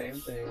the same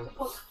thing.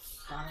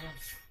 Donovan,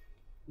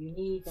 you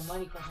need the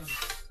money from him.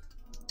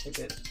 Take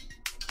it.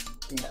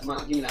 Give me that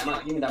money, give me that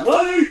money, give me that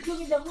money! Give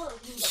me the money,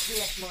 give me the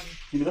PS money.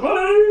 Give me the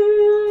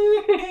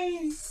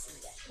money!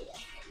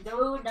 No,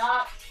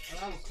 not. Or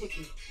I will kick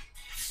you.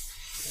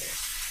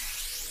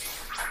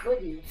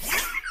 Would you?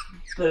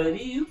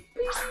 Buddy.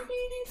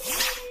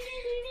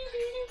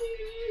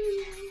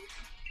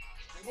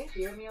 Can they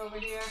hear me over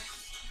here?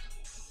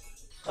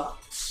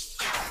 Stop.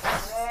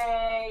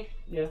 Hey!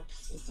 Yeah,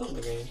 it's still in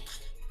the game.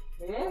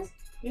 It is?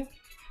 Yeah.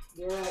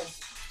 Good.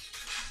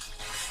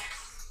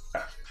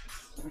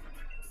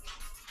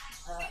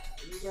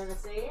 You gonna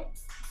say it?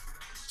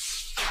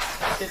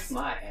 Kiss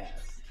my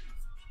ass.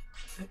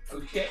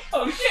 Oh shit,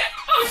 oh shit,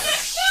 oh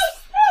shit,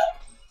 no,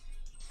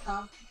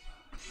 Come.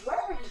 Where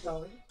are you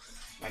going?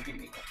 no! Give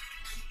me that.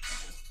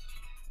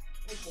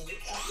 Okay,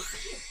 I'll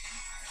get you.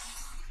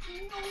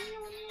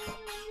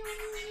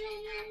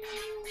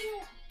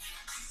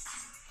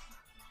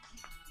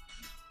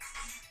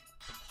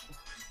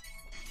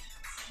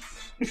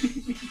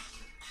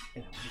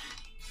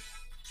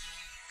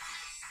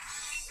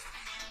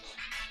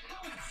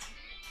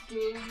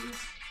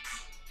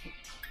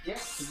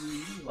 Yes,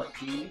 we like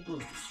to eat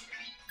blues.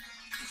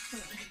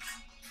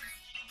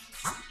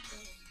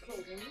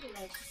 Okay, then you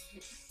like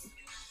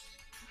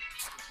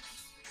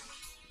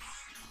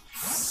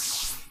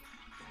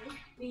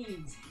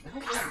beans. Too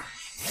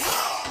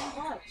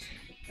much.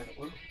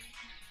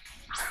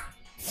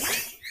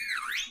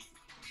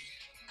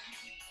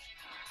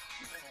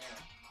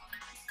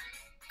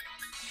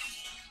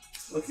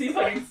 Let's see if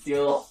I can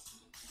steal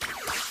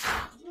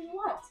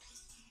What?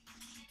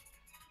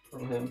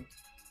 from him.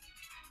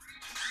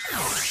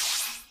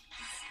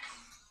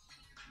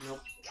 Nope.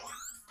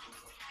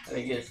 I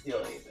didn't get to steal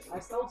anything. I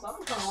stole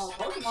something from all the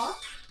Pokemon.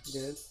 You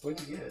did?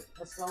 What'd you get?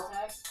 A spell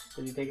tag.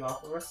 Did you take it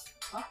off for us?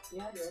 Huh?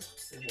 Yeah, I did.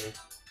 Okay.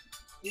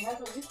 He has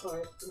no use for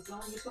it. It's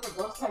only used for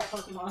ghost type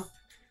Pokemon.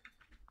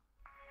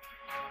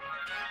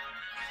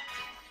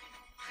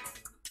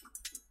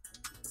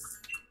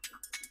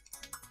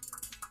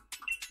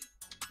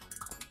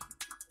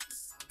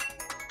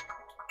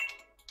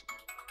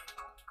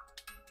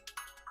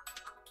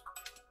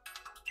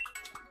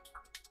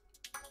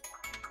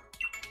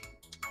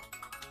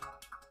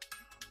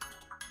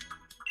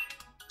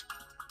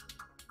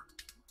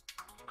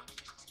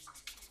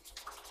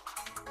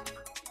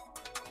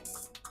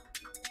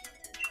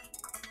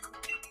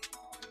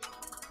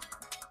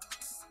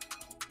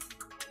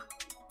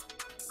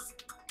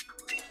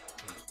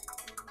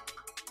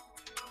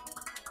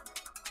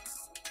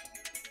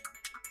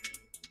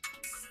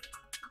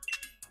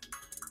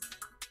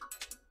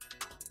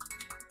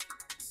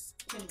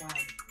 Chinwag.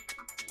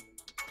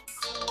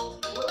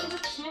 What is a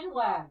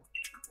Chinwag?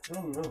 I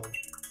don't know.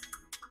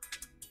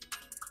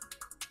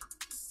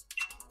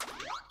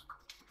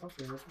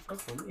 Okay, that's a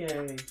Pokemon.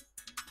 Yay.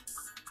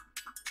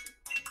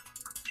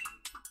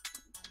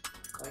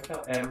 I like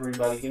how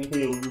everybody can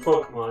heal your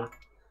Pokemon.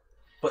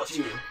 But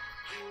you.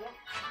 Yep.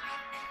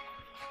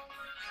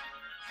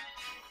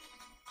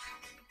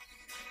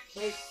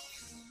 Wait.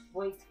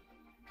 Wait.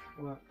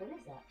 What? What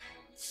is that?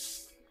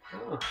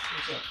 Oh,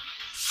 what's up?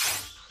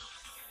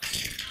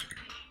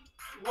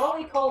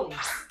 Roly-Poly.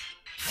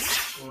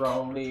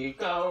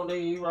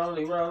 Roly-Poly,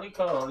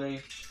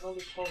 roly-roly-poly.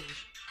 Roly-Poly.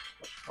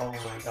 Oh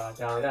my god,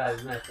 Dolly, that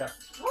is messed up.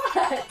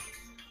 What?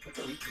 What's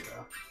a weak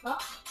though? Huh?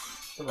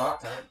 It's a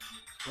rock type.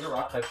 What a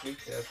rock type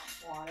weak to?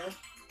 Water.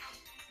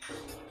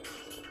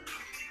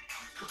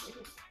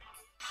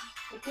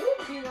 It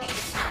could be like... I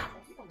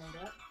think I know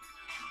that.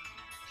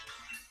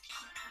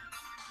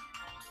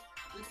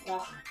 It's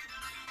awesome.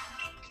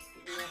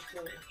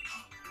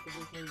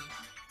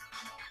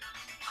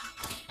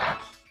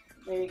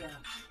 There you go.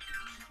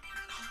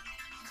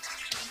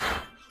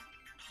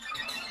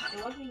 So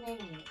what are you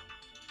naming it?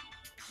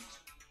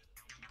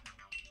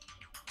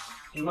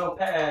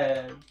 Moped.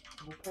 Okay.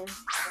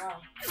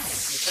 Wow.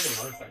 It's like a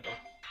motorcycle.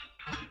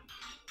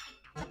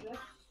 Okay.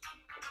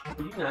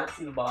 Did you not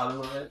see the bottom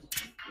of it?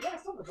 Yeah,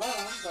 it's still the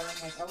bottom, but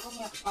I'm like, I was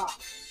only at the top.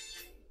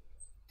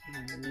 I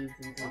don't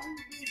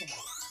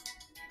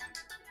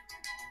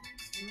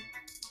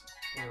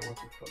know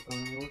what's your foot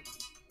going on.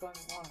 Going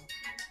on.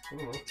 Oh.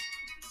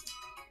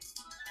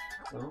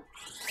 No.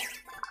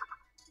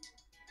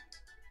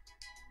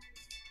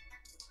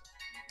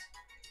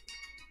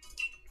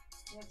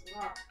 Yeah, it's a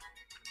rock.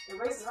 It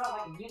races around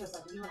like a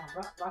unicycle, even on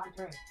rocky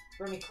terrain.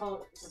 Burning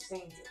cold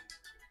sustains it.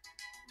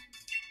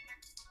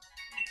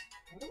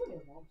 I wonder what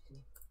it evolves to.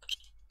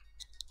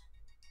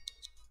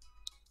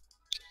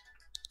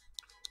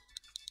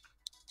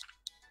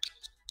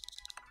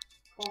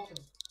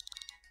 Colton.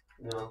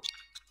 No.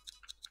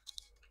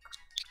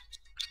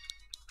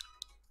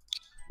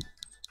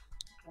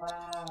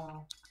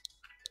 Wow.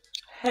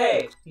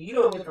 Hey, you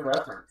don't get the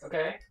reference,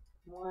 okay?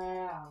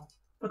 Wow.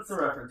 What's the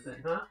reference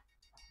in, huh? I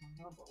don't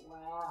know, but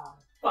wow.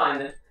 Fine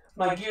then.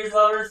 My Gears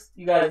lovers,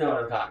 you guys know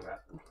what I'm talking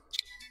about.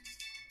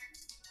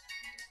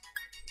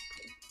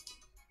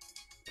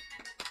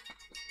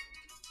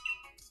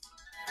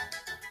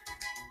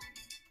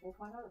 We'll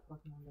find out if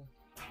Pokemon do.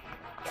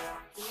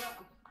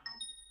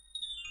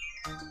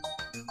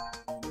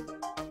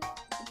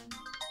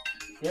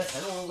 Yes, I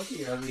don't want to look at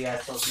your ugly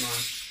ass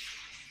Pokemon.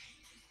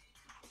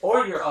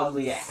 Or your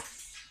ugly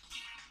ass.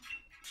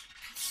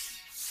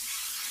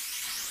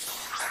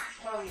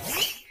 Oh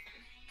yeah.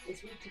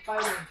 It's weak to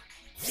fighting.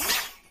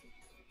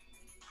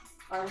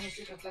 Fighting is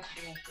super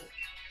effective against it.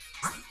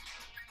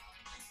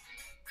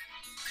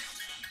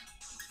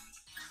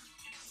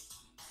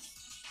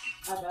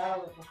 I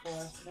battled it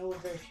before, and it was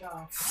very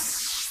strong.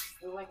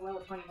 It was like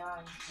level 29,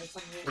 or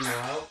 28.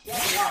 No. Yeah,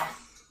 it lost.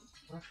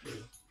 Let's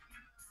see.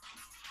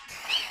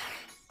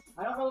 I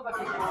don't know if I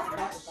could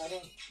catch it, but I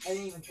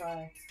didn't even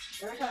try.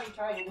 Every time you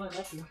tried, it wouldn't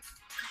let you.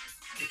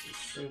 This is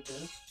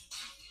stupid.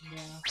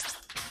 Yeah.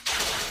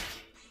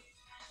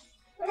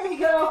 There you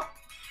go!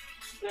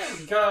 There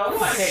we go.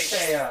 One hit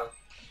KO.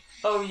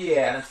 Oh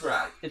yeah, that's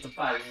right. It's a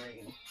fighting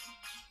ring.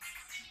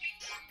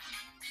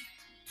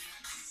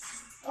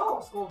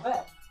 Oh, school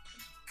vet.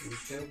 You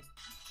too?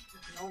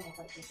 Normal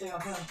type to stay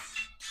on him.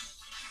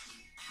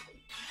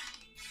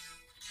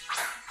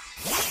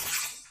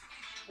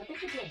 I think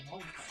you're doing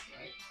normal type,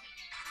 right?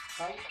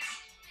 Right?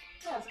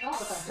 Yeah, it's normal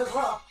type as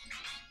well.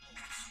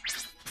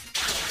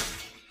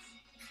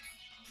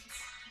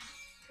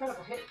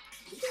 Critical hit.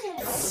 You can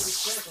get all these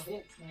critical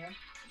hits, man.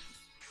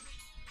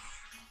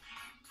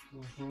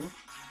 Mm-hmm.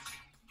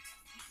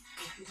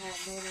 If you have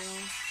another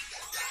one.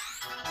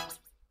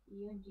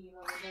 UNG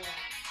over there.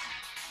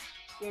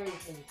 Scary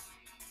face.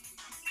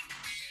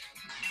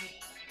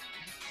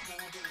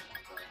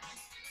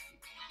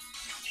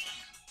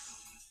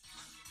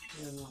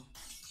 Yeah, no.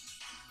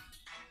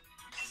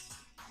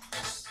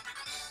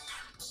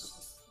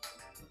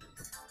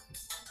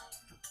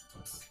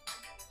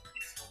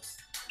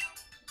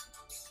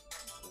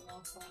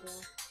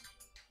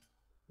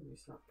 Maybe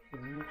stop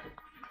hitting it.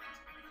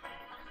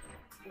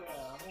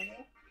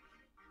 Yeah.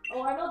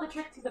 Oh, I know the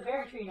trick to the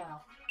berry tree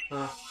now.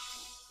 Huh.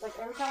 Like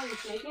every time you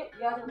shake it,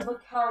 you have to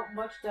look how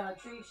much the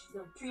tree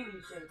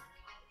leaves shake.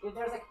 If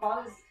there's like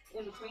pauses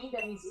in between,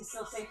 that means it's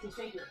still safe to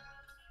shake it.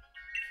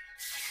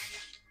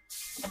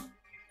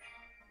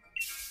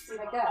 See,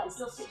 like that, it's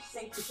still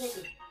safe to shake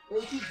it.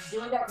 If you keep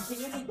doing that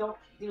continuously, don't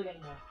do it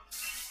anymore.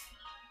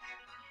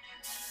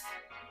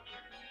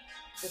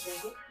 Just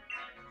shake it.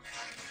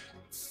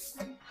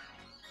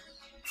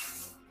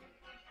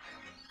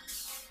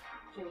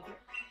 Shake it.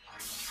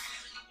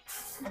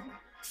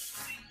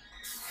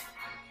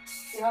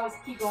 See how it's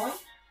keep going?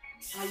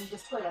 Now you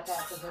just play like that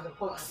because there's a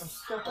Pokemon from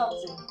Stir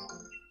Cups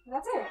and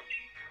that's it.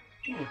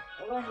 Hmm.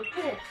 I learned the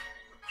trick.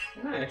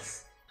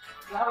 Nice.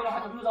 Now we don't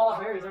have to lose all our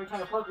berries every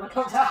time a Pokemon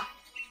comes out.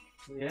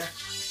 Yeah.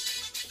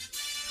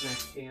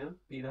 Nice can.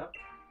 Beat up.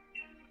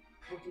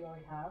 Which you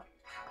already have.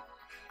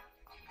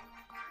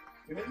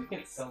 You bet you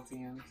can't sell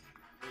TMs.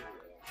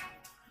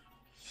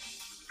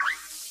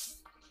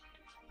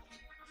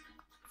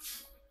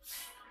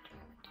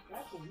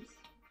 That please.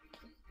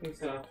 I think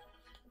so.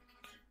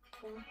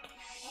 Oh,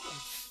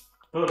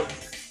 Boom.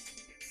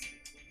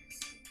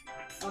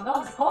 oh no,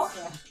 it's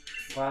Pulsar.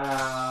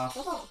 Wow.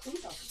 What about the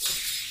police officer?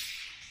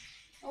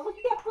 Oh, look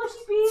at that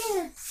bushy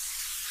beard!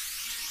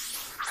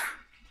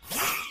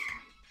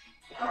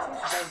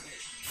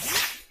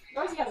 Of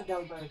course he has a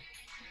belly bird.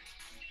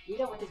 You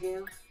know what to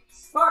do.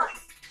 Spark!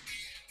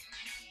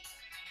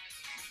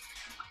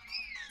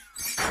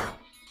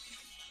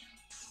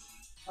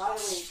 By the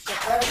way, the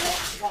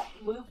present, that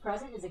move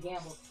present is a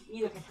gamble. It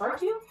either can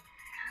hurt you,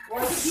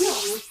 or it can heal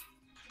you.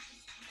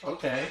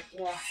 Okay.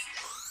 Yeah,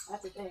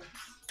 that's the thing.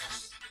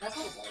 That's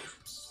what it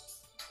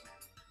does.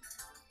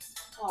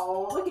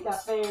 Oh, look at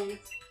that face.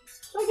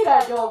 Look at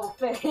that adorable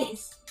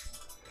face.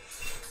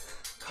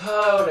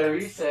 Oh, whatever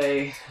you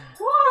say.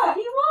 What?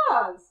 He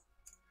was!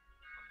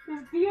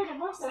 His beard and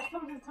mustache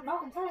comes into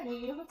mouth entirely.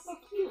 He looks so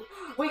cute.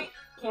 Wait,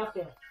 camp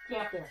there.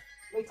 Camp there.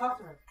 Wait, talk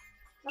to her.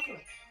 Talk to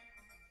her.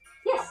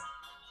 Yes!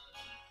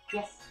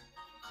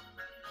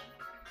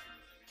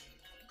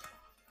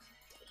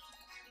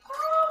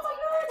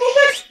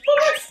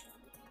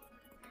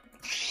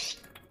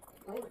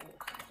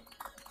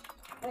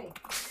 Hey.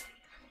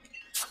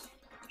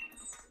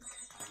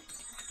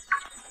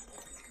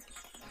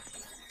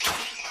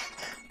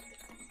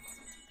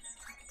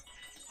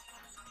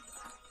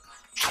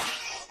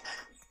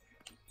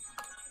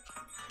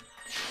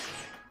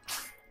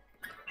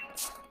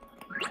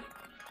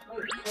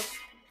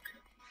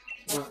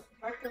 What?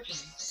 Start cooking.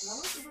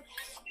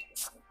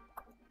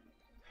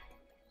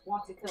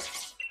 Want to cook?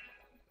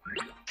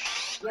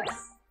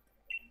 Yes.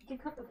 You can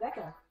cook with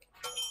Becca.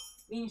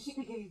 Meaning she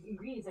could give you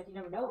ingredients that you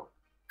never know.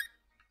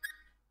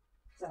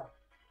 So.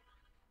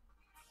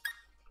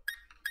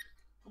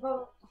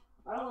 Well,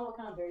 I don't know what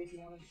kind of berries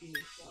you want to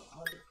use, so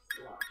I'll just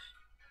watch.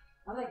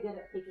 I'm like good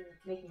at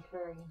making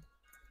curry.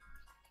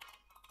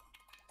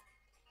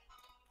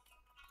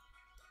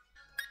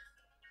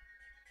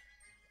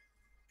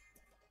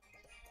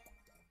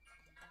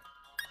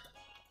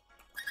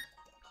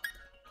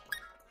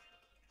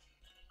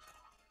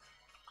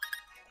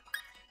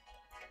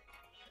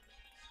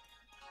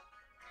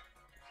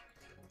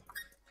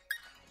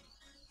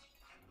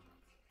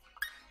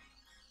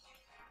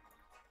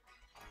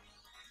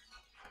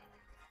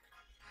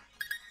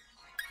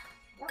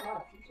 Got a lot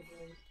of pizza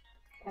berries.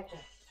 Ketchup.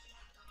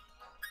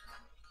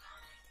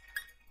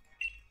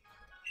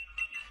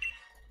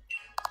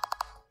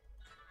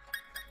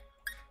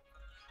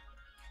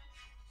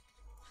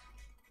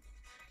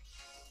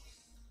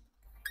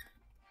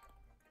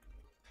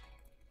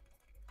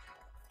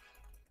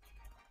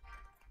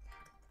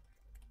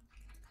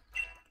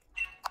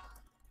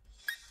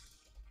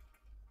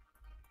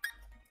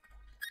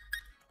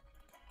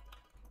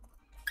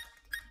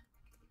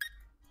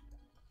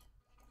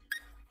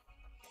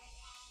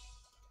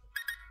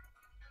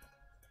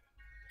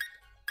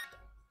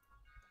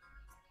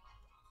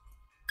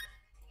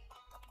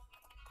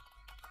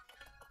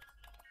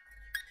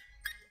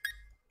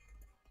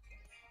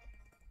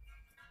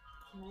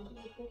 Can I do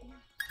the cooking?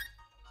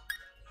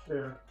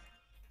 Sure.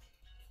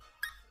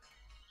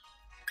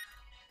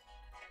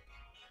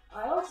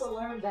 I also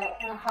learned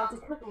that how to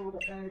cook a little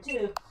bit better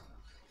too.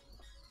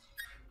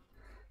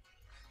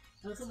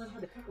 I also learned how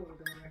to cook a little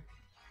bit better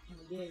in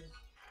the game.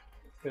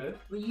 Good.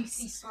 When you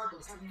see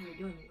sparkles, that means you're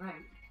doing it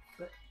right.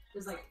 But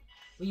it's like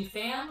when you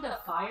fan the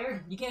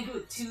fire, you can't do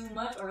it too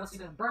much or else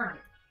you're gonna burn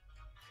it.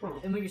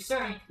 Oh. And when you're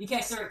stirring, you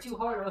can't stir it too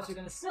hard or else you're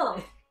gonna spill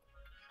it.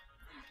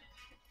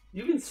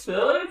 You can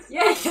spill it?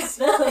 Yeah, you can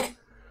spill it.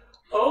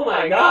 Oh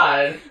my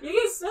god. You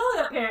can spill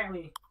it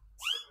apparently.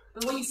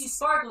 But when you see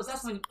sparkles,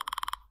 that's when.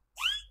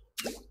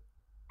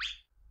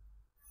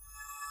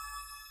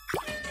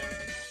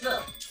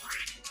 Look.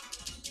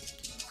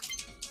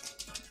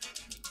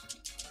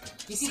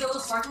 You see the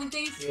little sparkling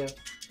things? Yeah.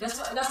 That's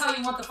how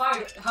you want the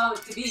fire, how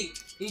it to be.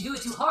 If you do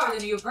it too hard,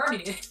 then you're burning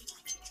it.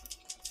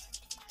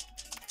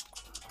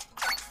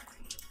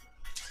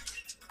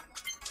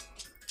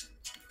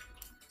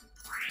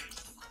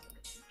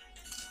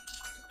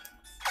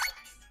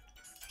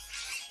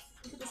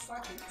 Look at the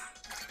sparklings.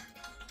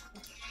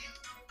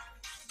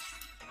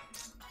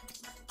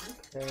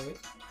 Okay.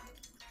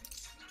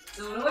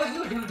 So the way we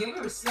were doing it,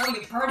 we were smelling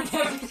it burning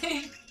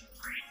everything.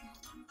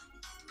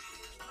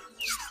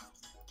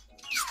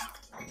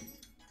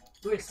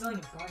 We were smelling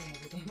it burning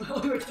everything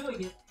while we were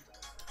doing it.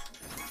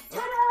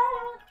 Ta-da!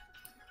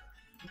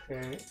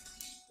 Okay.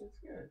 That's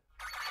good.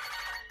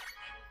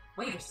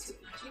 Wait, she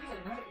has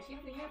another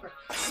hamper.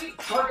 Sweet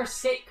burger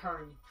steak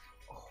curry.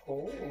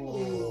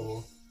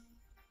 Oh.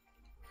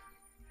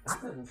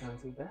 That doesn't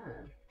sound too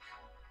bad.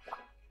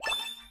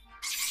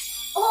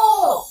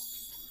 Oh!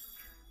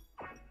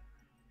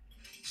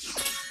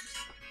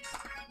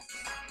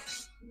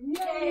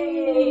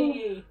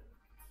 Yay!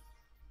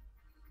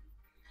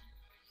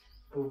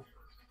 Ooh.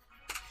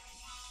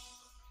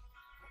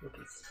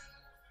 Cookies.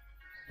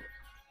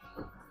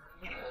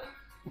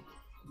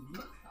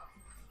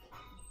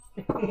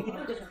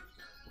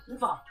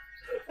 Move on.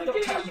 I'm Don't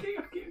kidding, touch I'm kidding,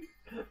 I'm kidding.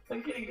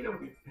 I'm kidding, get over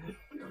here.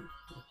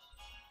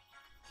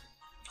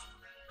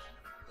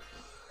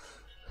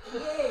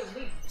 Yay,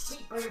 leave.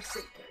 Sweet burger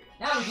steak curry.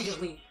 Now we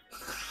can leave.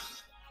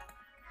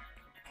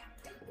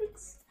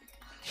 Thanks.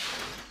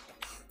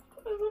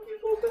 I love you,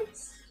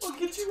 Vulpix. I'll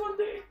get you one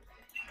day.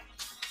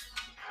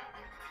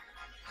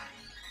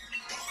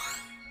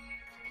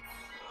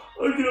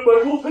 I'm gonna buy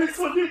Vulpix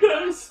one day,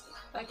 guys.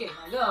 Okay,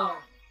 now go.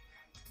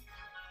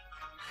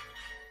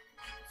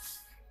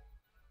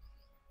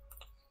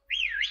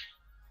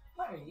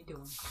 What are you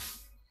doing?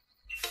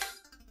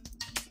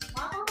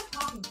 Why am I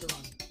talking to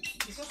him?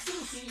 He's just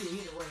gonna see you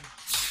either way.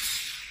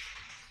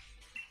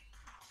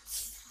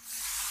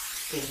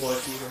 Good boy,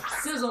 Peter.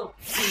 Sizzle!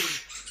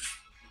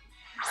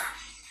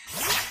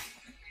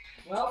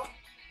 Well,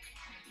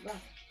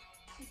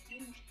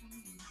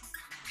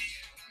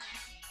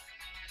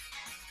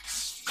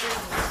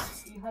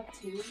 you have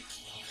two.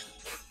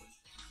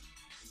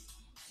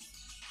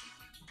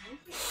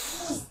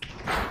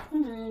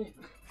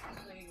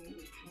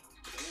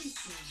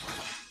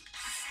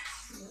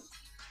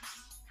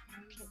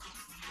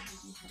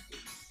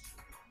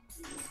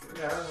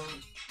 Yeah.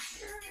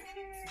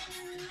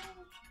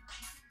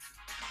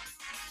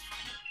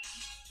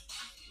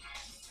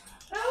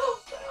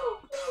 Help!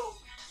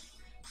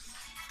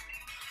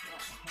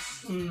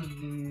 Oh,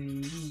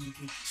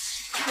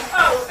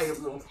 I got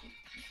rolled.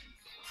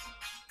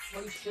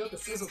 Well, you killed the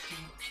Sizzle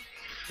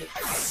King.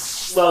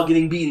 Well,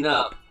 getting beaten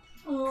up.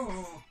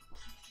 Oh.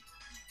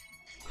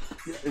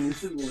 Yeah, and you're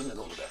sitting in the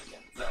middle of that again.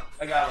 So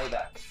I gotta lay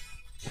back.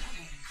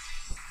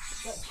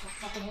 That's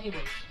fucking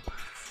anyway.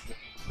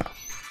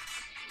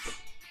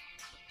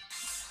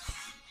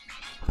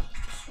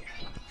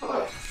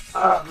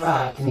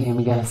 Alright, can you hear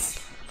me, guys?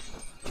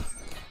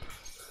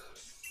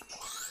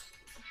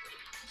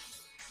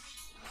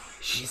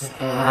 She's an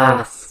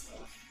ass.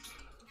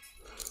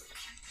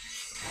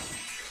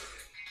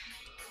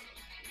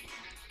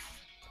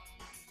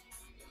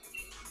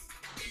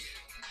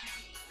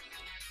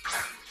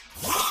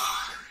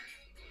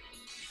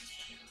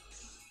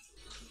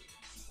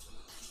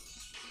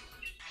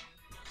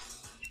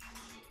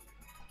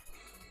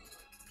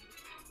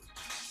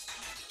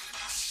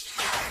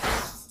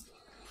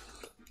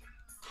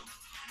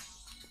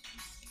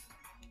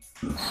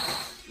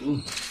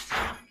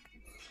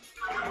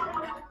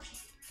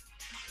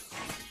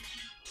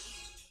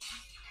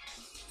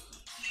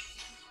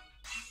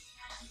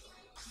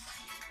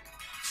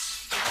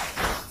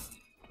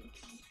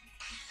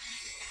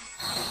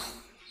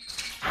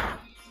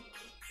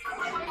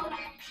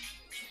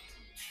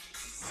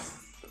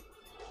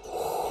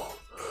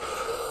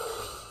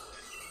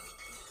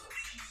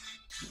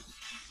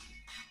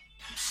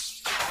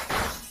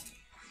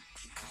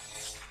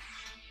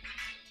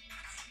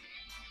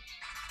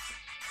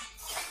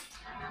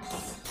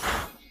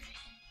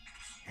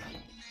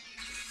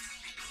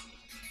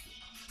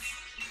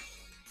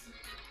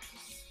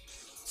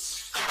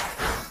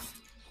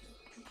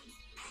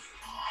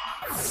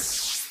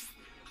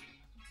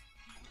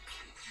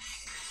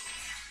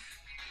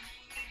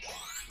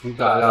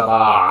 Got a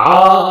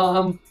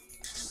bomb.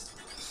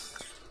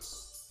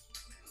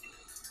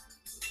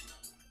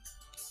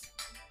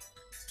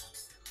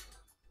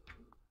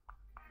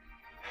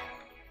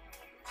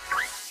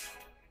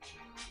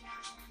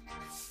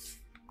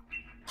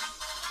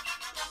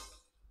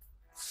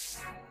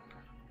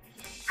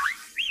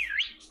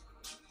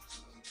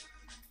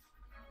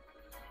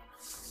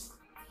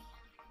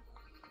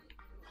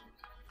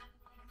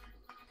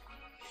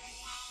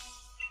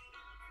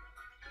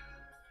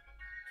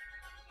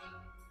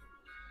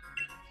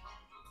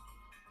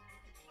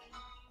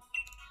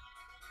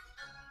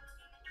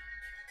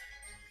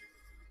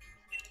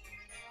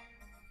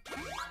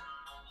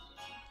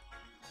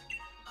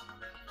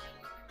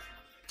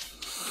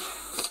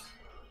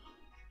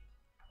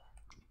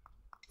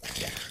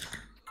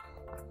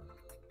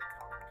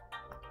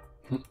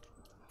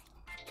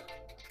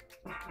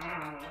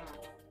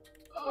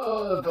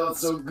 Oh, that felt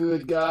so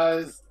good,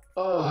 guys.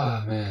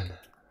 Oh, man.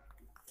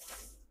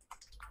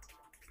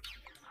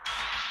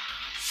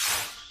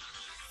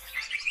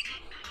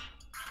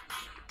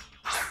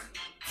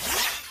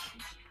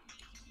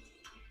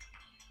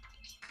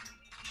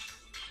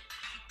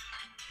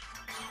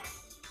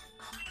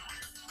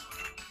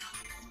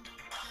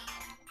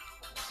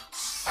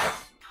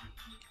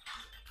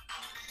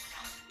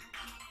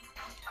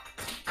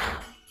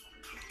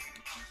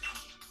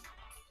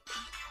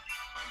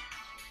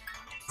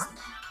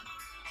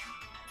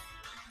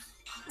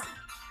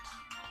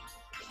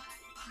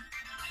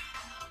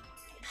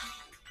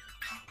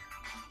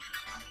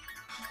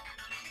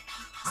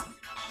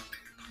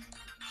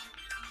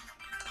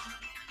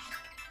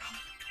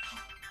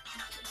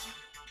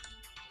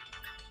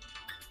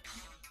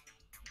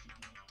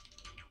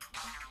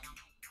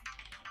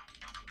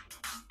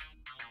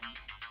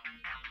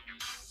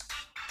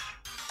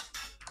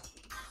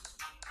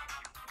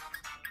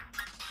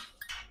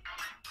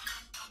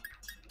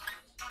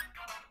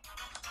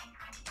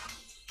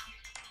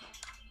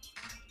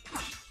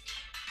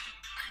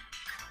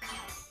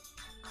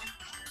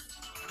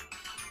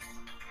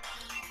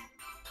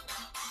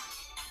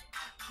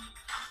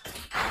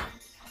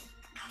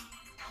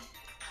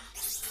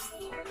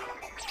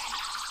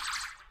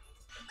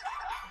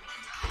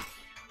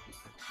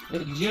 Hey,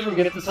 did you ever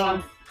get it this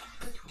time?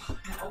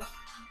 No.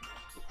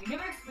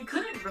 We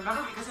couldn't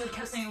remember because it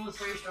kept saying it was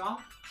very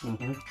strong.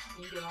 Mm-hmm.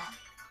 You get off.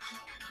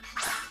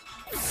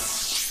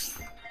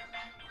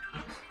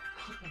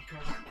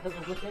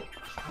 Doesn't look it.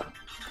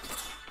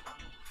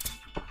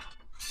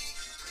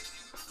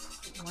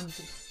 One,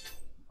 two.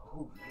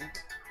 Oh, man.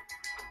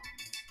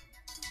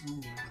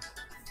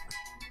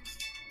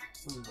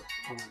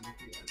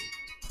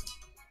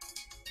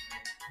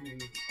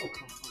 Oh,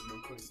 come on, no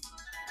play.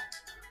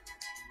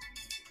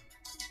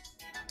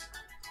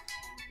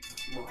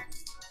 Come on.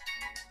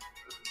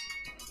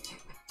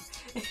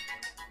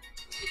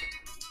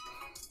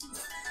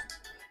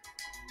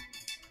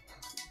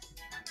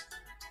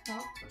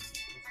 Oh.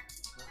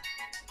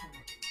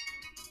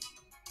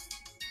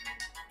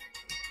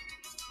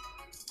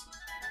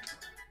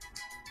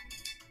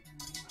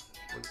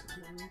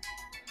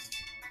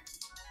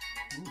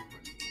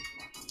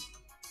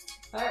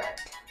 Alright.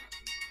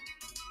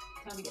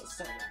 Time to get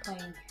started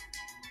playing.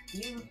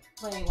 You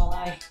play while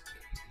I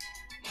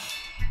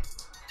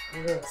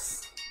do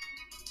this.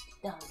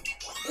 Done.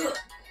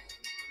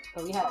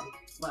 But we have.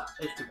 Wow,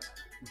 it's too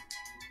bad.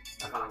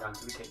 I finally got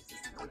into the cave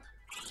system.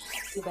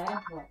 Too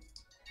bad. What?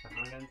 I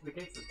finally got into the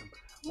cave system.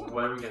 Yeah.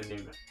 What are we gonna name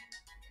it?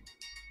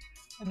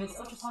 Amidst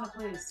ultrasonic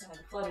waves and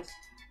flooded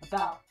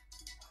about,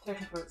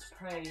 searching for its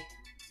prey.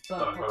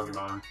 But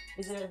Pokemon.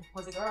 Was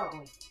it girl or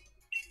boy?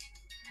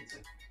 It's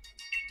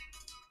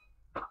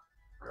a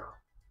girl.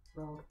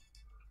 Rogue.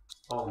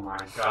 Oh my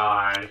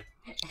god.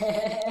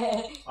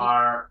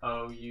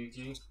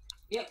 R-O-U-G?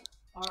 Yep.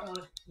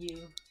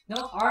 R-O-U.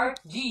 No,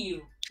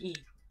 R-G-U-E.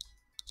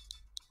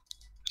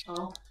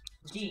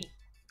 O-G.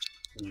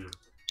 U.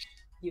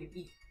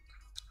 U-E.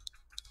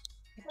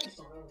 I thought you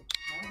still Rogue,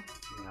 right?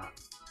 Yeah.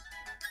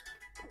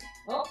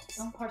 Oh,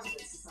 some parts of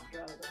this is not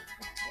Rogue, but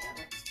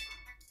whatever.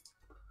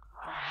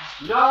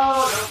 No!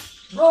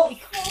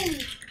 Roly Coly!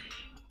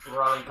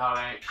 Rolly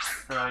Collie.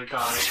 Rolly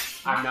Collie.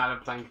 I'm not a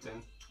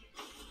plankton.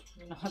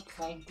 You're not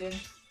plankton.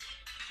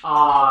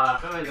 Aw,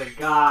 if it was a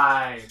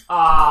guy.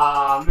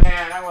 Aw,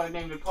 man, I would have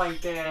named it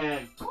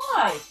Plankton.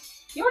 Why?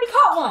 You already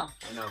caught one!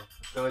 I know.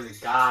 If it was a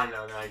guy,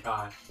 though, that I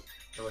caught,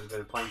 it would have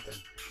been Plankton.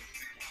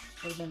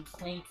 Would have been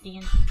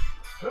plankton.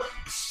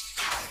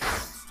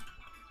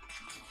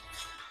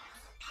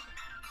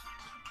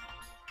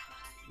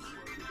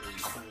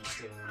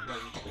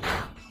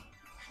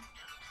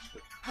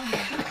 I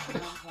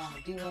don't want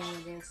to do any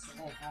of this, I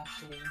have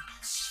to.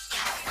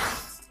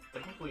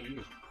 Technically, you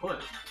could put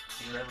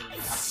whatever you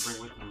have to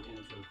bring with you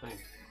into the thing.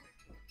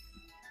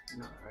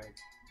 No, right?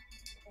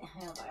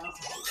 Yeah, but I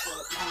also have to put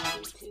it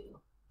down too.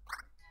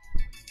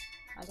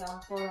 I gotta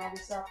pour all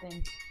this up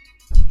and,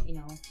 you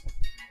know.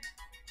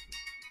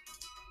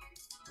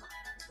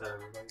 Is that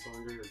everybody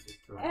going to do or just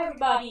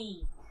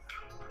Everybody!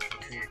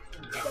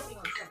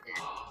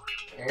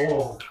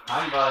 Oh,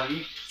 hi, buddy.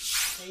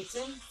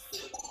 Jason,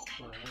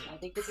 I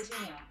think this is you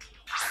now.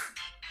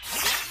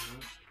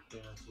 Yeah,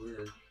 that's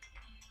weird.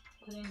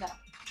 Put it in that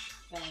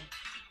bag.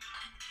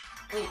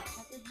 Wait, I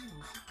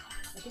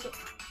think it.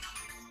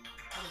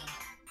 I don't know.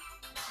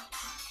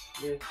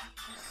 Yeah.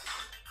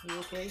 You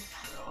okay?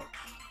 No.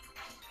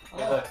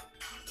 Oh,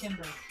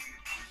 timber.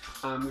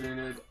 I'm in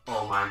it.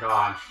 Oh my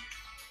god.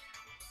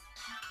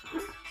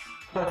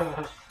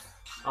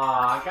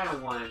 I kind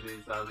of want to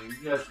do something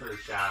just for a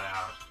shout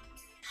out.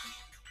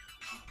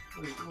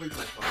 Where's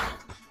my phone?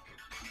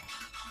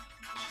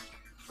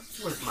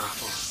 Where's my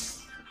phone?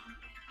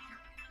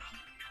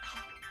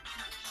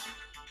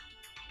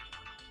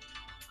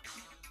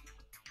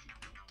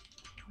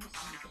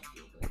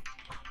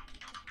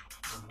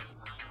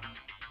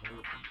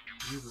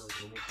 You really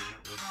do make it.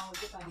 No,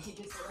 if I need to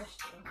use the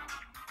restroom.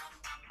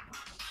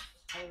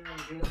 I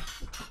really do.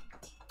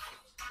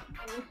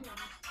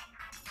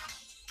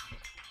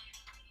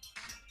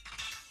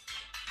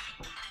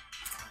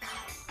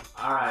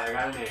 Alright, I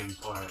got a name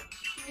for it.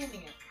 What's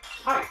naming it?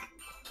 Pike.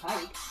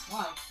 Pike?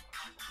 Why?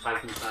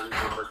 Pike and Son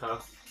Roberto.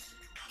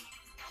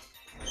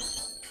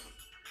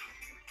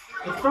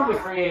 It's from the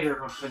creator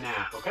of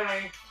FNAF, okay?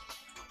 Okay.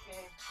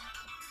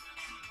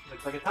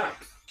 Looks like a type.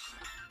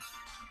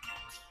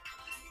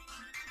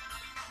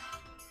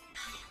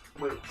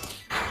 Wait,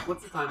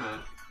 what's the time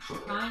at?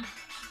 Time?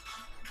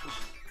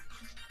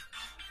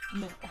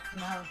 An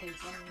hour and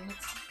 37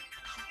 minutes.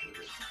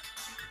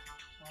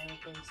 Hour and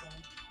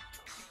 37.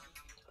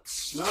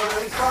 No,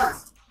 ready, start!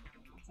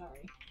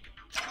 Sorry.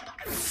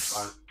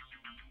 Start.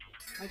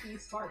 Why do you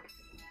spark?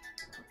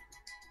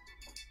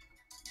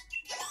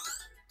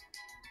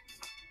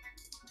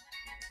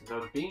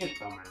 So being a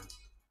dumbass.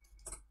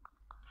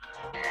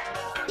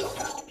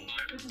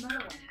 There's another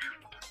one.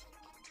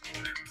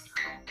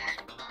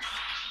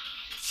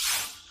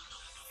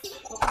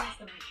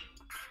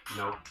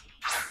 Nope.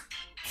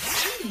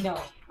 How do you know?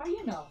 How do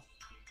you know?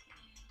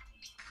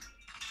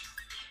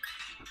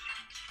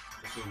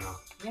 You know.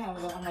 Yeah,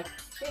 well, I'm like,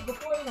 hey,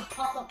 before it even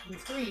popped up on the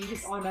screen, you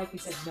just automatically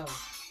said no.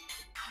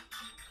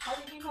 How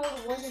did you know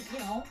it wasn't, you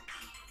know?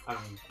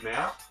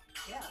 Male?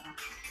 Yeah.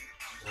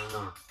 I don't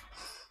know.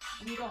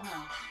 You don't know. I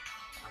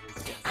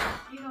just guess.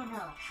 You don't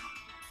know.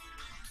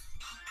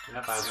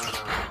 Yep, I don't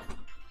know.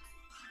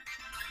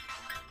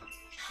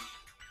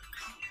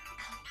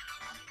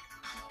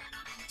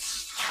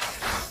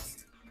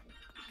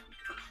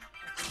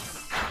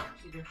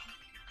 Cheater.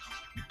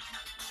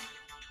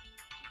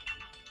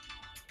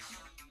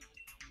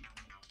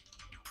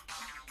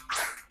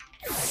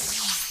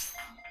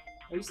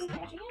 Are you still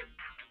catching it?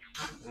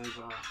 And,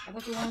 I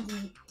thought you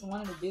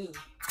wanted to do.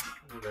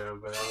 no,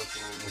 but that was a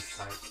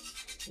mistype.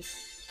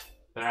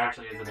 There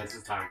actually is a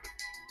Mrs. Tyke.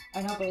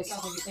 I know, but it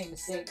sounds like you're saying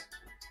mistake.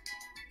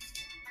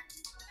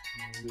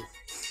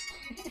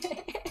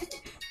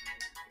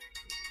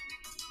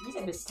 You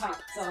said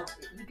mistype, so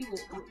you people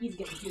will easily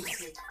get confused and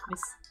say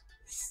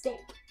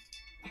mistake.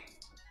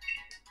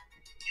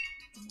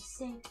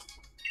 Mistake.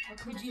 How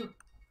could you?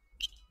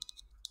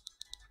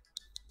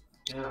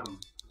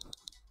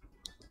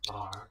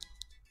 R.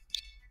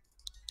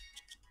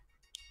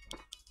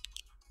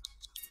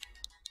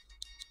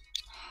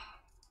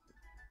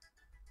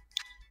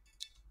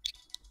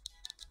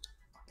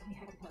 We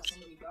have to have so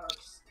many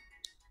darks.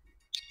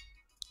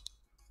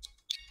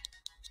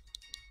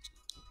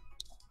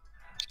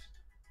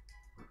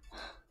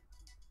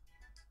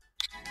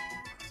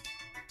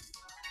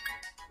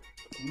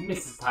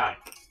 Mrs.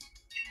 Tyke.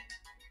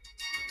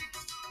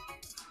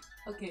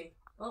 Okay.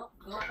 Well,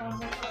 go for more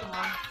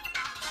Pokemon.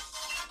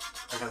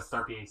 I got a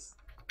star piece.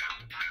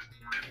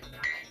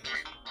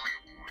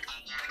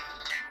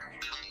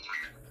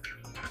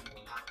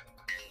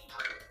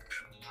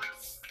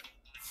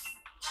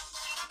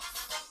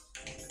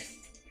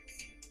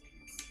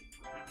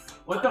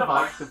 What the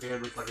fuck? The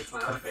beard looks like a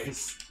smiley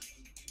face.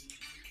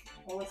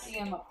 Well, let's see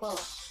him up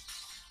close.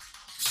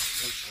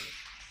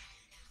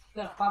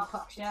 Got a 5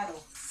 o'clock shadow.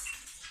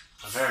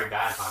 A very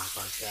bad 5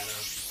 o'clock shadow.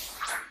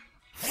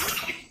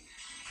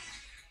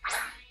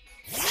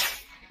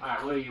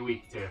 Alright, what are you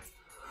weak to?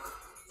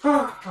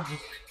 Spark.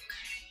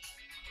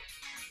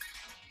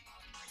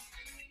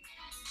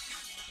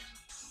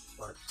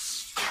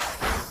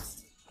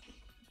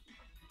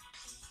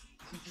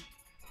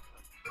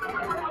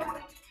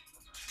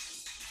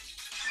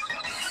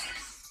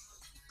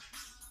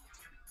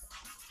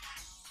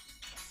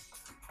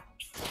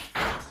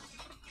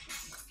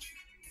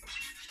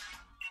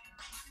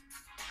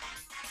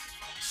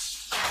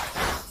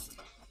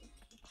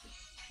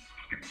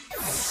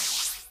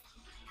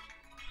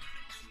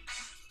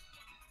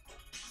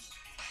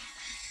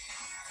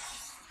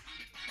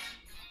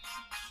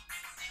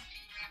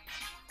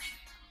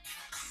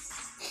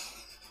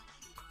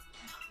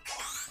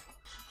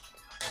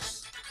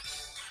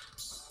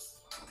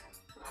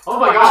 Oh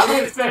my god, look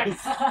at his face!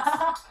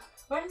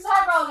 Where's his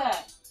eyebrows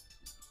at?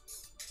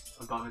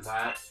 Above his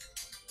hat.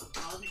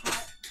 Above his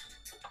hat?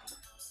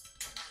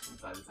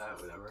 Inside his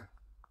hat, whatever.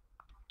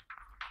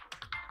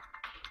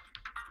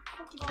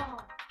 Pokeball.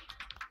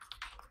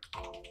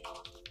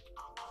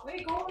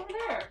 Wait, go over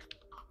there.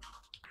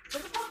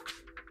 What the fuck?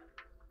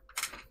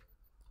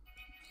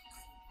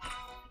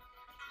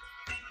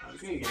 I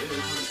was gonna get it, I just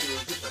wanted to see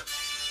what it did.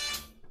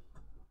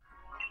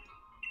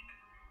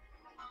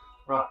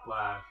 Rough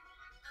Blast.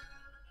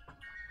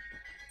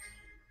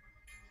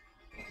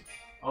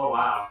 Oh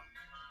wow.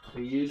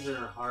 The user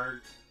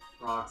hard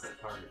rocks at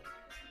target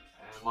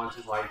and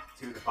launches like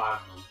 2 to 5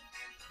 of them.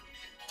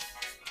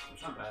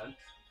 That's not bad.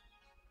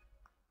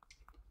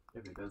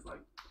 If it does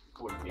like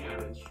 40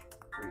 damage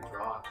for each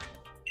rock.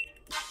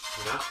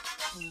 You know?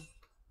 Mm.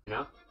 You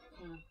know?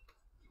 Mm.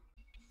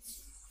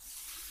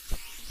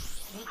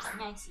 Makes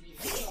nice of you.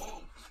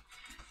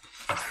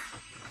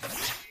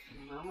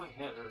 Now my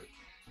head hurts.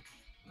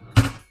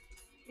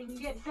 You can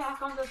get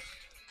back on the...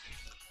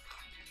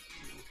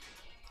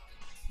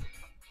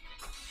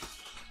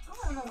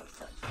 I don't know what to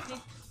tell you.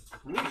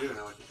 You do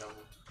know what you're telling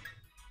me.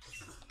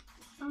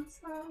 I'm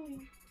sorry.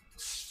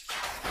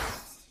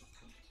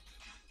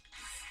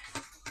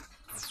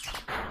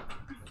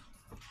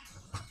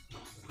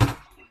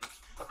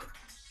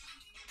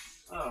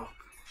 Oh,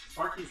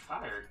 Sparky's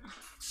tired.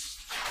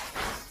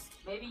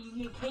 Maybe you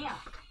need camp.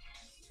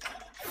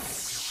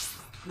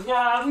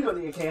 Yeah, we don't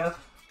need a camp.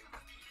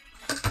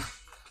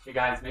 Hey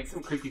guys, make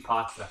some creepy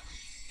pasta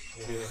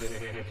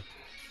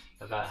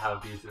about how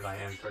abusive I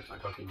am towards my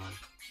Pokemon.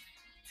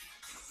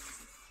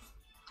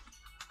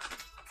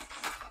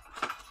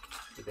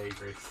 The day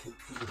breaks.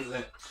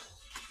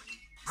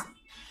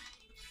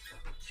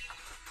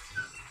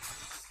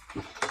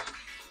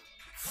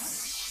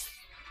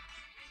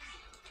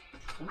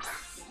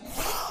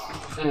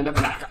 And a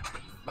back up.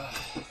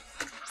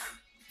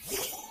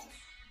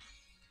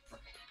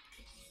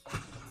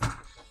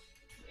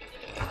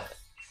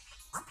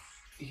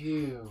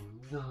 Ew,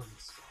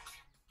 nuns.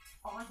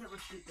 Oh, I never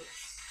did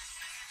this.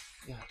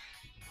 Yeah.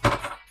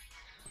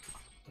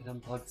 It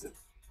unplugs it.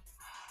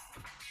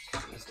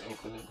 Just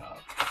open it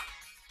up.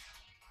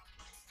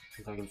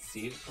 If I can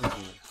see it from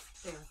here.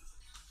 There.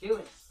 Do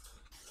it.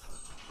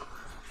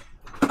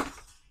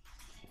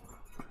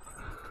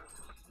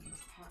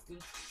 Happy.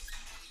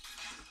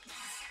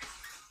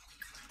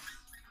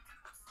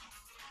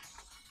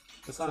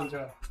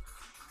 Cassandra.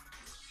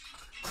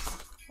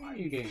 Why are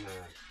you getting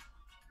mad?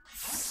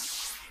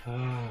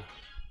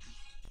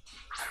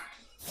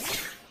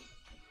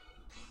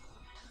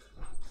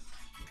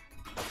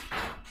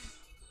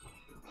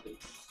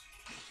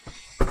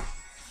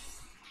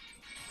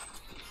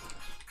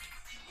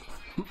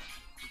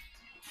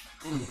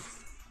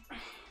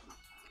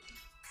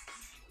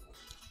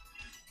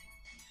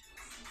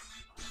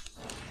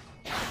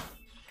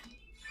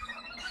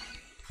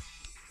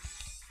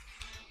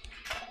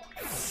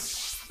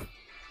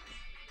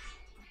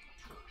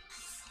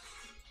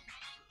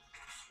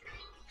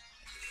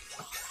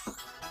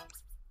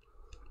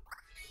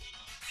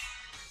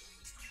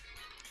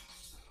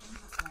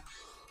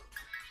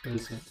 What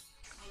is it?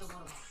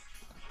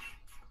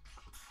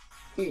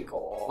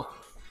 Eagle.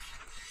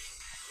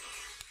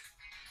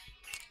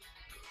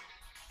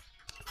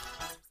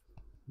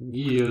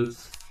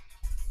 Yes.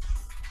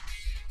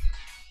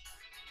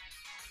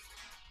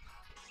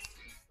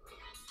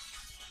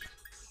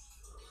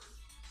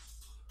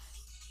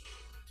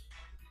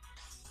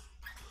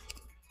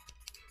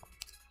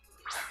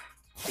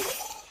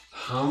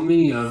 How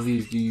many of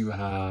these do you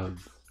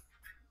have?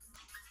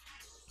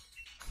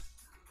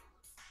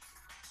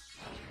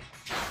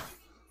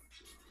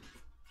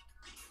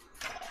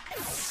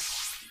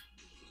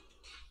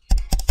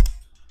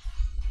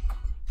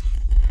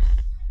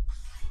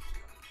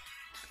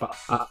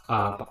 Ba,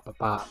 ba,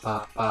 ba,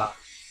 ba, ba.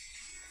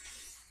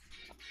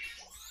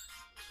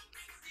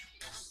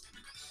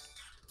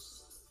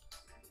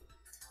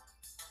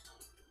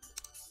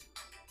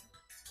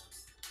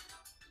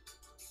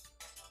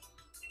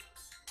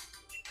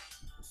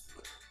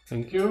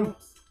 Thank you.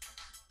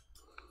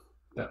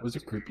 That was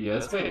a creepy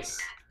ass face.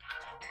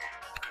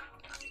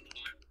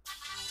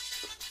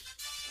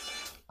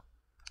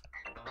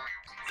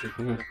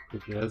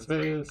 Creepy ass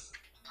face.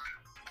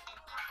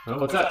 Oh,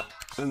 what's that?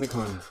 In the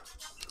corner.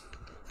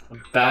 A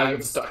bag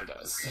of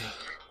stardust.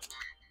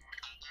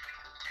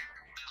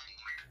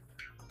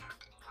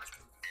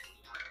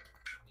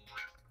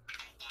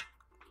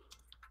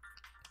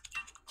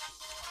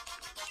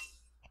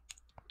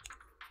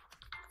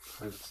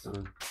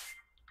 Heartstone.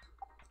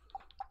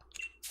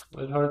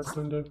 What did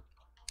Heartstone do?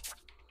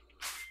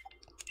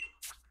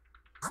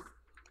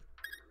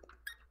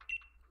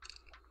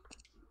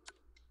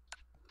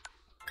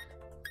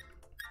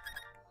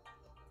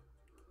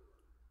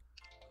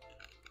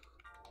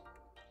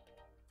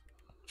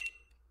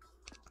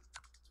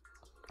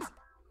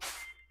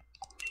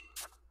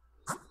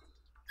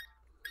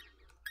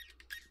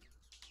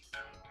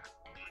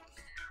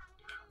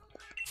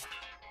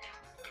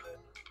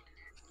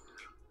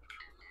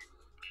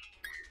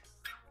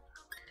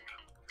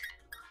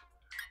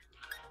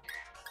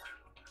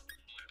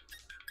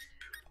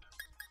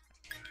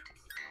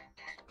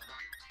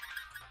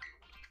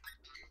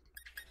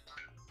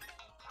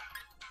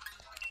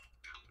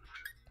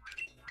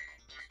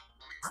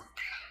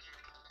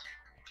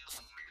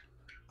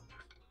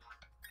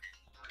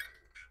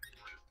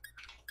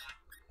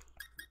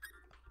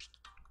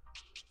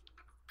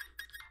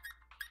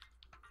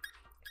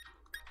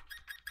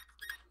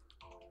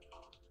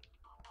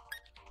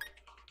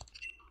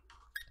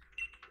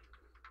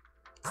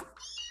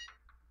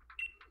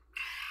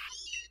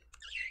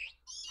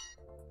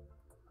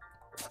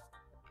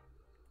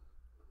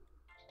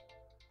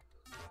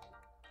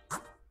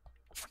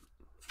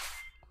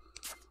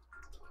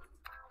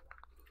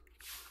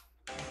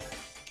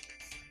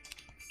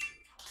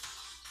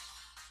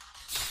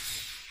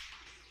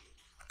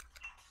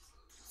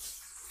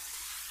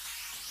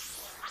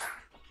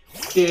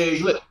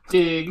 Diglett,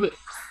 Diglett.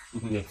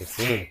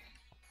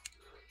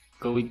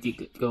 Go with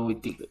Diglett, go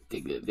with Diglett,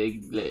 Diglett,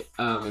 Diglett.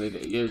 I'm gonna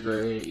take your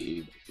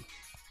grave.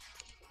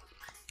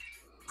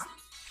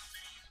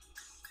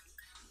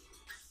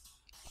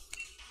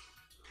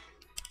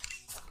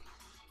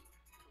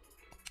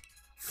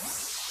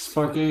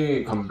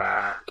 Sparky, come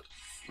back.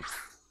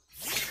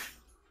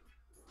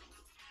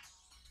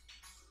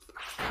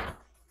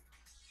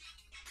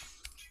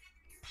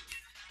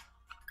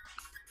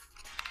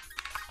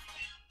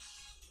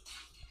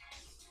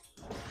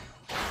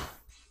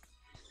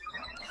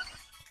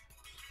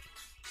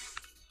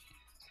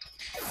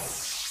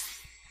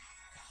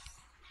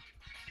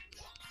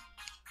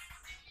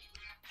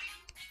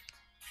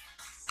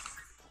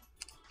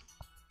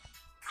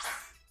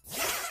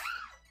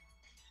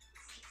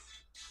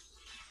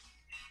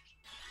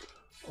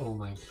 Oh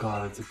my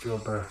god, it's a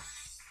trooper.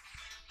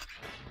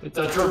 It's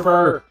a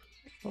trooper!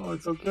 Oh,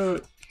 it's so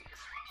cute.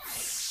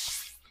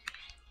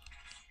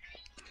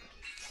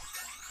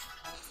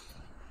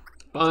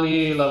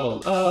 Bonnie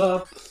leveled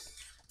up.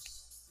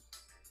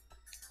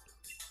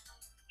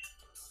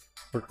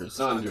 Worker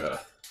Sandra.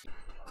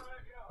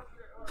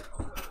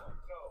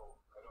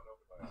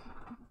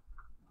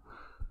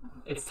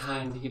 It's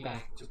time to get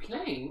back to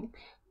playing,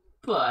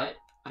 but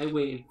I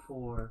waited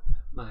for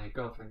my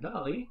girlfriend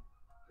Dolly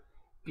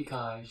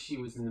because she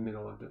was in the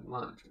middle of doing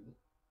laundry.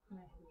 I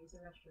have to use the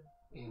restroom.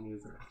 And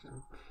use the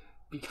restroom.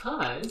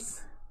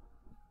 Because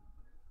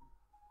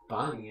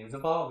Bonnie is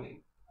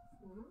evolving.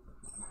 Mm-hmm.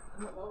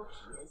 I don't know if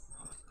she is.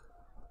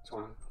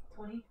 20.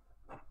 20?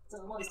 So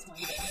it was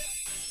 20 then.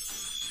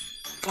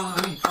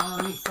 Bonnie,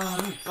 Bonnie,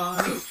 Bonnie,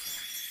 Bonnie.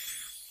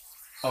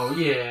 Oh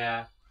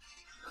yeah.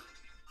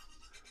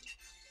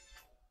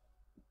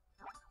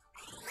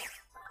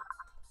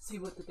 See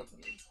what the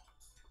thing is.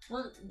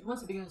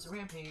 Once it begins to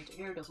rampage,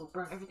 Gyarados will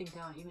burn everything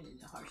down, even in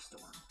a harsh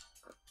storm.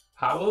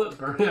 How will it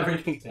burn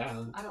everything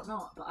down? I don't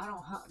know, but I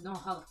don't know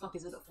how the fuck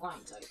is it a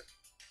flying type.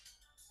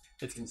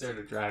 It's considered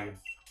a dragon.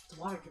 It's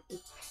a water.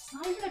 It's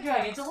not even a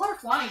dragon. It's a water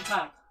flying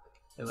type.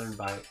 They learned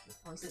by it.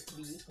 At least it can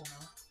be useful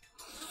now.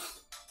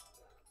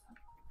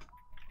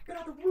 Get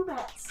out the blue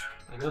bats.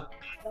 I know.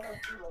 I don't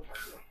have two over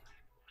here.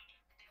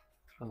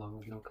 Along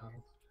with no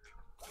cuddles.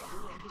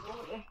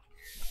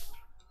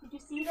 Did you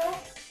see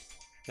that?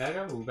 Yeah, I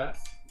got a move back.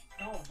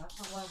 No, that's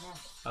not what I meant.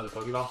 Oh, the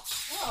Pokeball?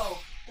 No,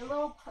 the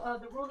little,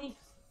 the roly,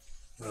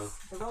 Oh.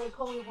 the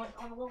roly-poly went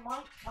on a little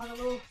on a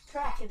little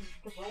track and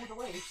just rolled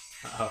away.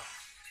 Uh-oh.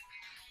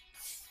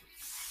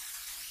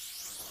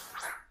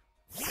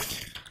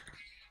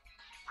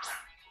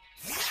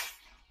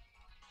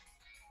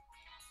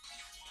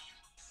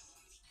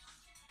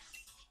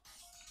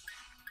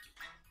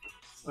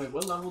 Wait,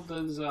 what level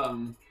does,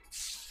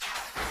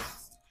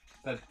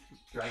 that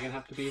dragon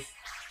have to be?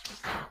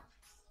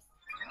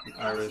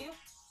 Or,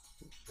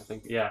 I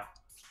think, yeah.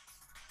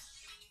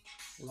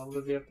 What level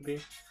does he have to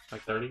be?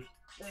 Like 30?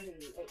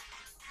 38.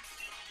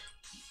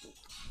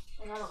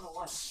 And I don't know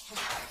what.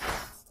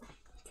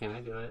 Can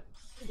I do it?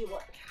 Do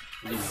what?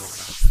 You know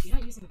what? You're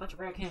not using a bunch of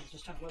rare cans,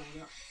 just trying to level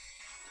it up.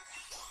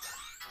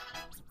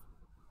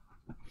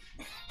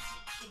 If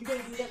you're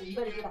gonna do that, you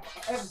better do that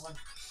for everyone.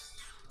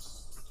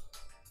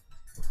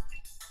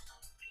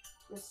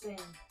 Just saying.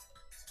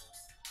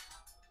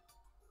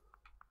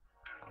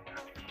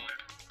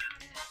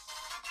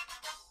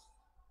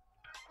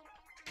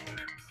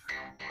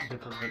 They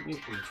prevent me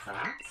from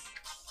tracks?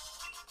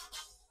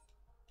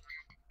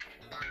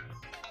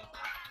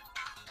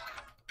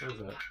 What is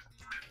that?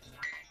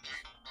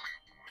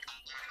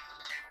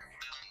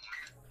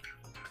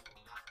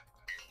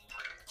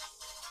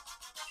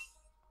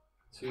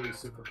 Two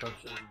super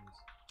potions.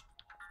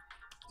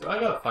 Do I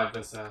gotta fight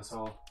this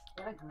asshole?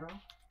 That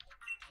girl.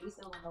 We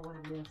still don't know what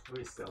it is.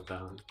 We still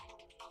don't.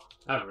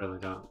 I really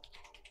don't.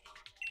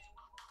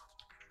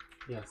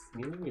 Yes,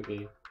 leave me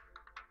be.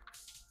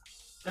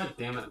 God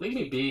damn it, leave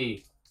me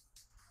be!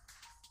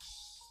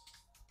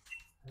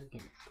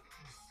 Okay.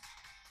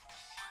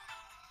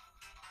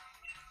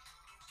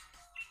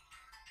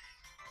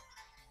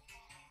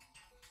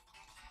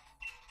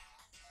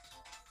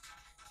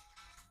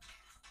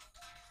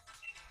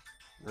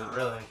 Not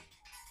really.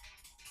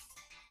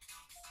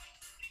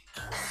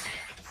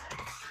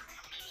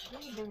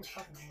 What are you doing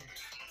fucking here?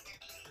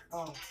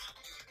 Oh.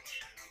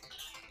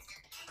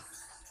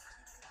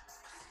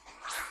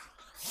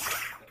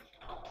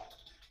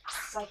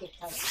 Psychic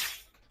type.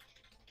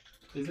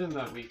 Isn't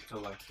that weak to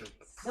electric?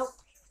 Nope.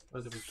 What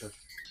is it weak to?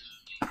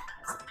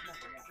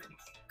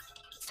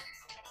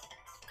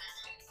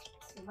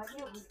 It might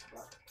be a weak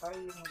spot. Why are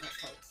you using that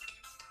type?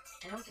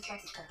 I know it's a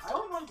psychic type. I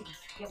always wanted to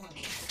get one of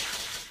these.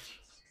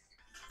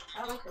 I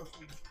like those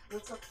things. It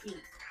looks so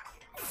cute.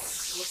 It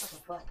looks like a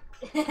butt.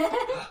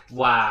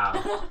 Wow.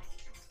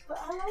 But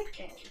I like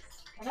those.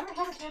 I never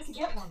had a chance to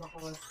get one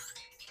before.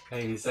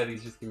 Hey, he said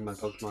he's just giving my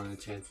Pokemon a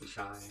chance to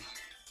shine.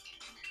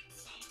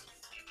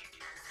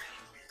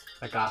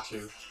 I got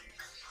you.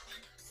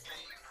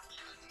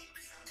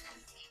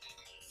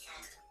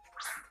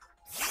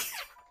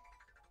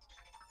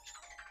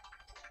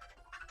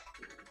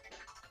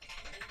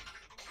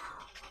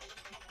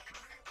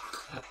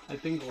 I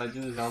think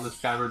Legend is on the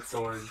Skyward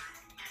Sword.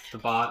 The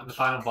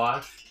final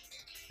boss,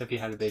 if he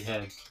had a big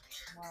head.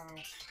 Wow.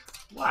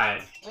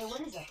 Why? Wait,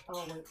 what is that?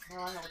 Oh, wait. No,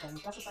 I know what that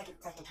is. That's a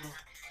psychic type of blue.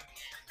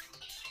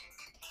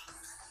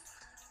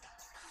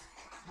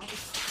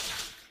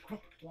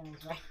 Yeah,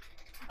 that's right.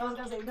 I was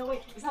gonna say, no,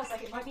 wait, it's not a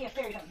psychic. It might be a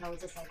fairy type. No,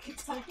 it's a psychic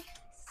type.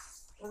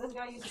 So this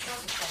guy uses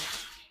psychic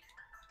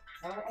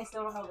type. I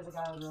still don't know if it's a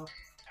guy or a girl.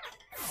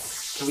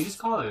 Can we just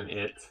call it an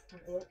it? An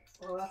it?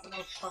 Well, that's the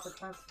most proper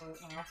term for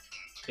it now.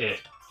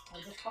 It. I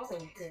just called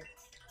it an it.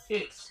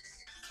 It.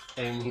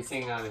 And he's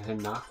singing out of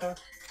Hinata?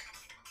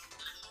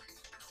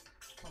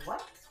 A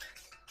what?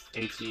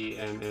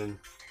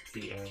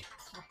 H-E-N-N-T-A.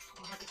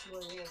 I'll have to see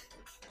what it is.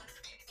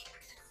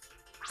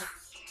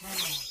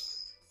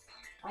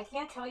 I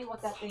can't tell you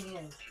what that thing is. I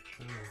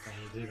don't know if I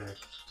can do that.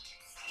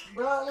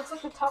 Bro, it looks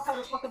like the top half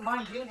of fucking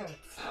Mine Jr. It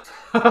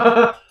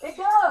It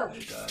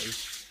does!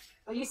 does.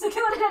 But you still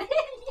doing it.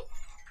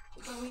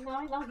 So we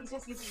know he's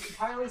just using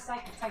entirely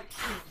psychic type 2.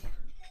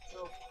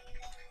 So.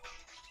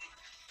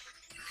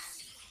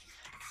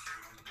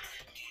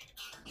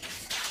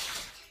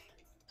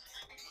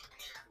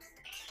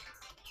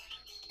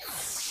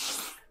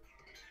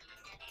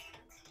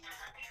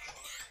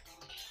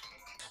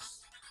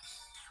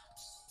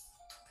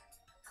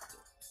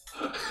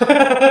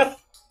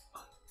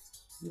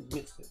 You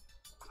missed it.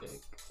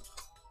 Dick.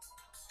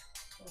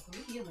 So if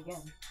we heal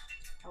again,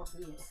 I'll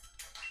see it.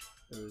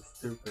 It was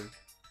stupid.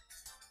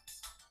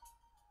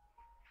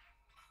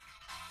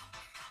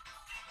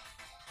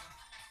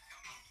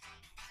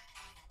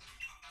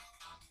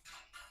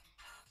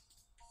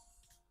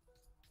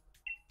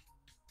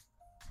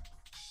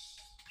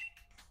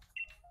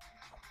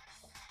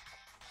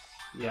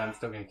 Yeah, I'm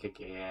still gonna kick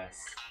your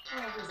ass.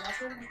 Oh, is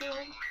that what he's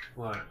doing?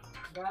 What?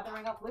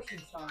 Gathering up wishing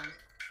stars.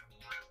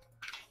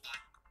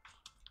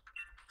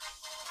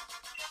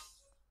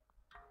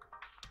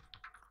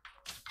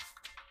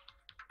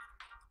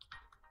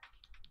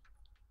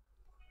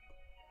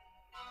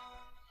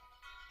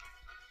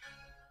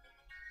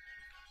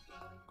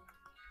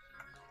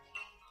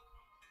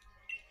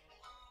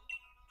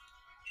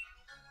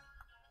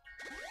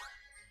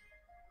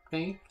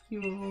 Thank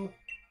you.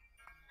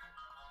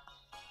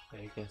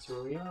 I guess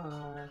where we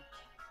are.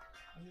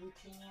 You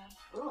can.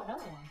 Ooh,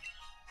 another one.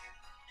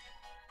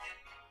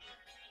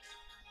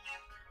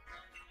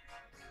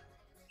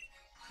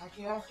 Aren't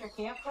you at your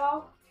camp,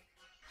 though?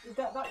 Is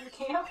that not your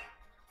camp?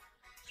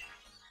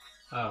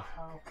 Oh.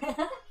 Oh. See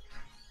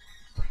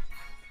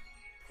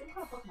what kind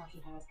of Pokemon she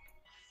has.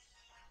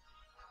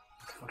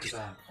 What the fuck is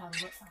that? What,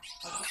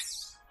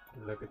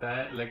 Look at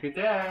that. Look at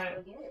that.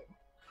 Look at it.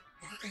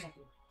 It's looking at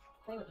you.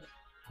 Play with it.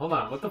 Hold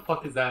on. What the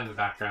fuck is that in the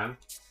background?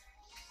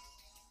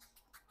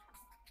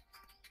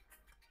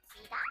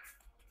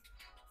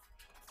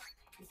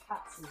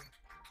 Katsu.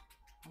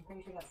 I'm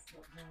pretty sure that's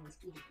what her name is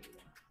Eevee.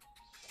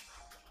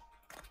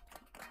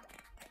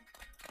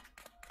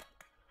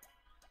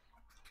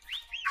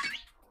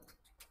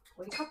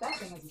 Well, you cut that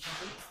thing as you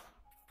think.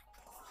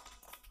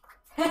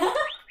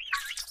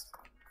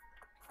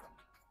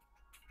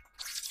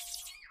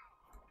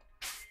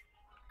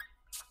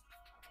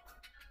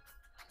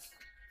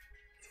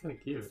 It's kind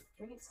of cute.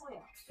 Bring its toy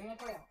out. Bring a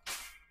toy out.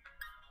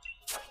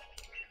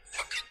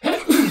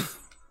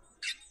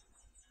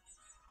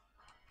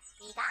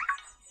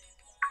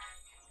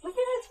 Look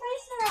at its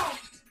face now!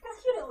 Look how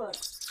cute it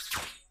looks.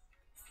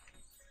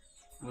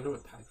 I wonder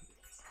what type it is.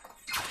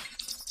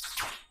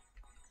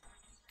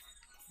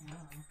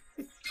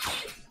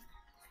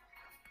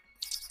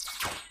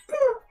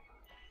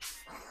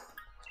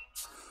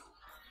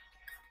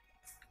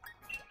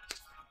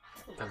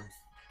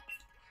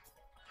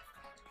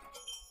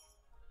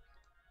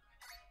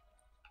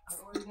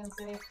 What were you gonna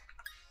say?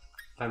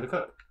 Time to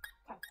cook.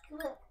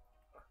 Look.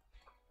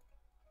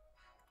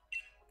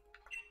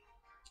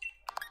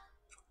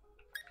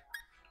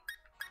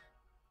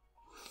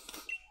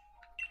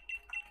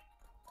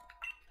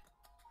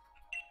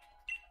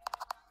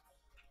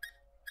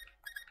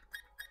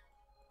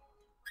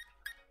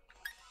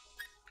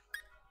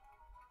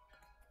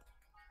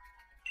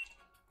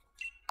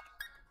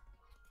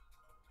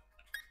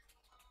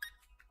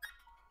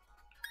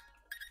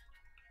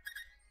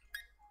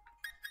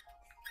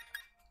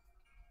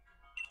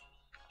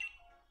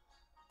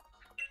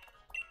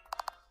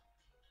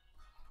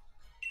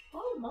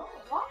 Oh no,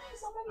 why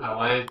is so many? I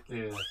wanted to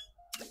do this.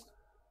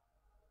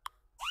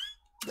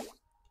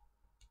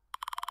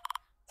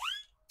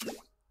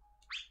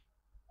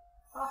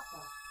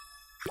 Awesome.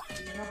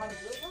 Do you know how to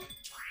do it though?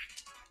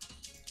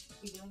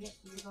 Keep doing it.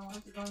 Keep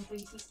going until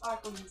you see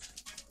sparkles.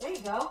 There you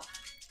go.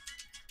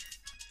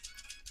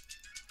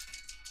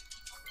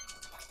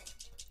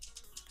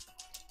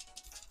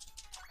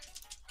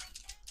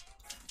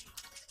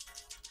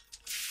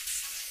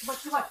 But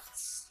too much.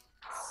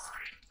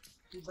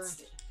 You burned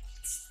it.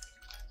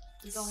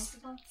 Keep going,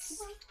 keep going, keep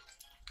going.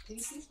 Till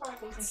you see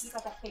sparkles and keep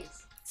up that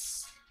pace.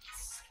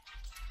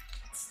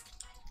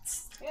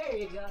 There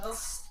you go.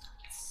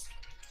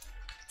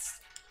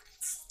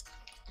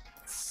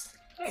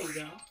 There you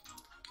go.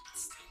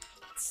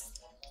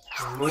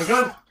 Oh my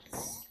god!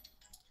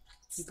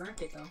 You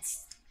burnt it though. I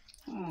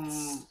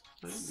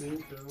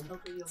think so.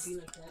 Hopefully you'll be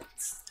like that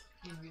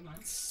in real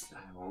life. I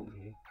won't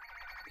be.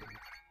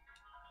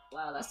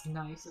 Wow, that's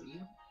nice of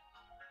you.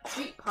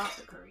 Sweet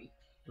pasta curry.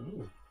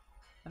 Ooh.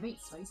 I made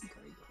spicy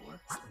curry before.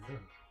 Yeah.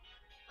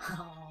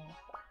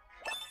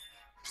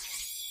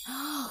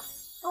 Oh.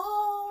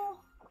 Oh.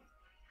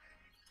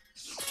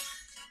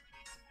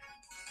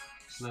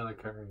 Another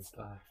curry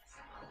pie.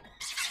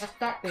 That's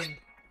that thing.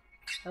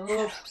 That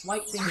little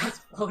white thing that's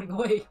floating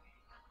away.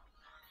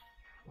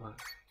 What?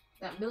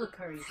 That milk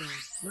curry thing.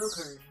 Milk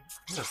curry.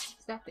 Yeah.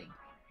 It's that thing.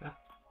 Yeah.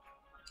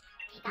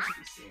 This should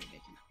be staring at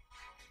you.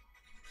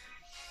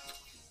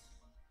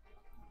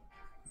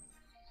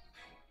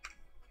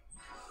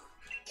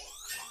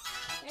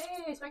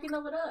 Hey, Spanky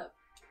leveled up.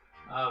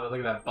 Oh, but look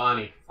at that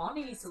Bonnie.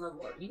 Bonnie needs to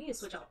level up. You need to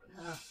switch up.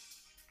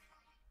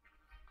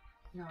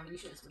 No, you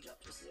shouldn't switch up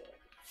just yet.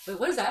 Wait,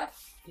 what is that?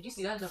 Did you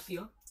see that in the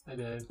field? I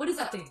did. What is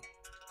that thing?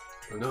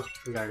 Oh no,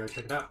 we gotta go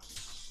check it out.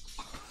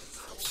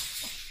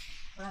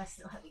 But I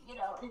still have to get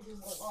out and do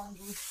more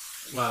laundry.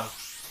 Wow.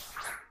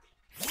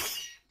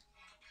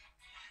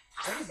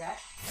 What is that?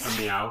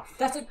 A meow.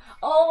 That's a—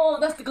 oh,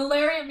 that's the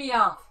Galarian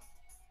meow.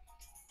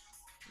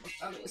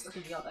 Most ugliest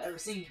looking meow I've ever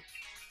seen.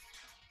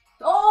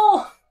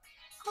 Oh!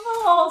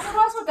 Oh, so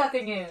that's what that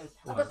thing is.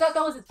 I thought that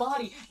was its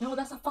body. No,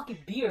 that's a fucking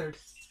beard.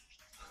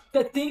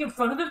 That thing in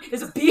front of him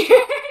is a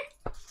beard.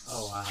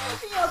 Oh wow.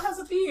 Yeah, it has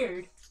a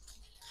beard.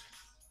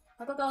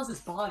 I thought that was his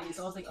body,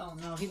 so I was like, oh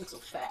no, he looks so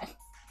fat.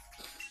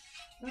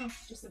 No,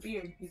 just a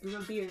beard. He's a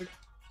little beard.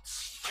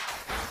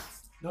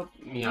 Nope.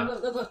 Meow.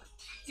 Look, look, look.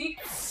 See?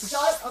 You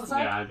saw it on the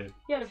side? Yeah, I did.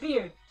 He had a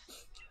beard.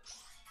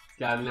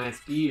 Got a nice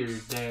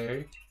beard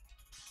there.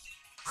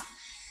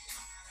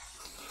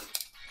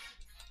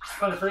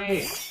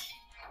 Butterfree!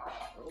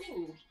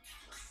 Ooh.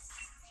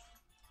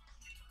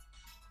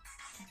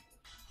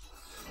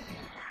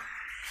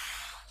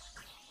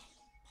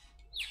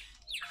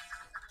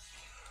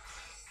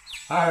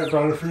 Alright,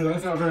 Butterfree,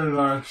 that's not very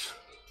nice.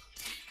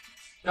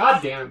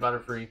 God damn it,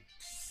 Butterfree.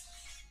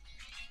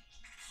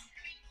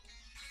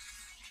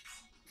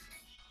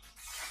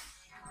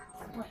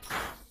 What?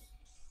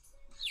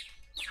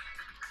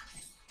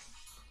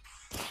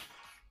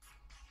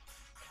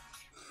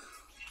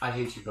 I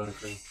hate you,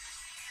 Butterfree.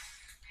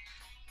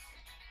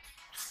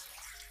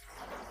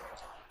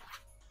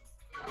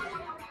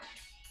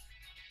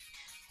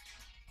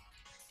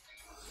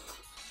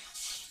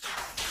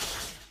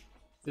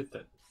 Did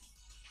that.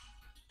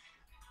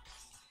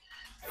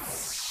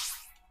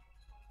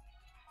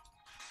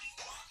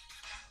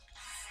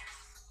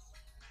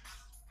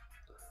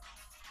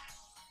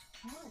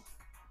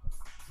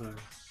 What?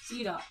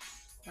 Seedot.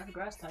 Not the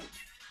grass type.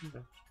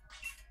 Okay.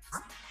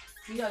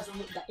 Seedot's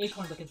that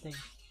acorn looking thing.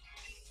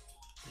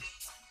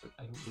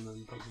 I don't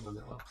remember Pokemon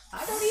that well.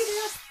 I don't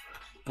either.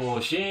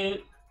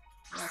 Bullshit!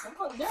 Yes, I'm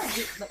Pokemon.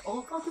 Yeah, like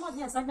old Pokemon.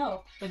 Yes, I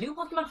know. The new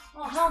Pokemon.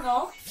 Oh hell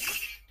no.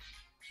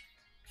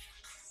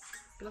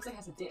 It looks like it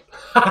has a dip.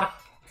 But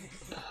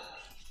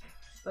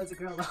it's a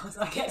girl though,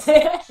 so I can't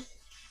say it.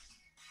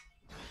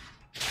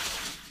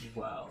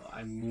 Well,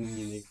 I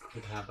mean, it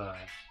could have a...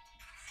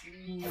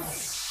 You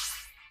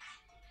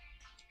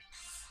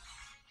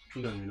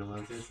don't even know what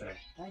I was gonna say.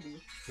 I do.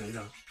 No, you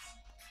don't.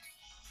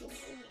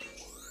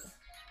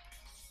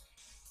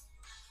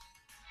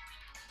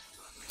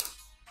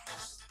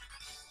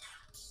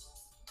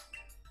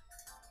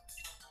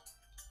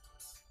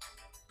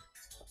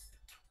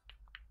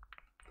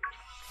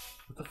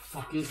 What the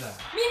fuck is that?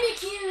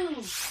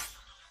 Mimikyu!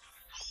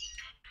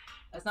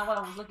 That's not what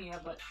I was looking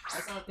at, but I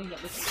saw a thing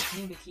that looks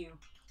like Mimikyu.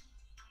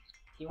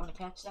 You want to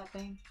catch that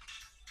thing?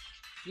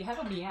 You have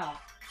a Meow,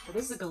 but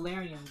this is a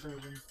Galarian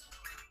version.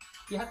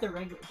 You have the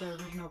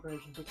original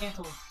version, the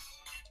Canto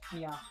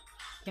Meow.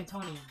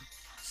 Cantonian.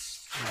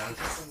 Yeah,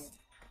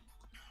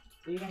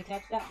 Are you gonna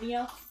catch that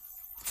Meow?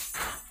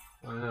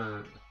 why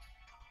not?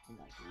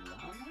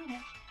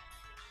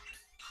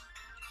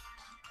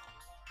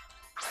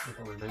 There's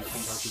only 19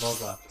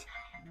 Pokeballs left.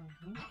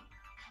 Mm-hmm.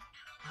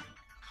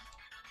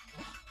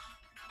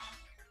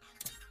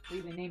 What are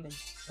you naming?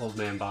 Old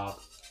Man Bob.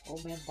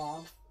 Old Man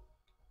Bob?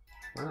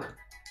 Huh.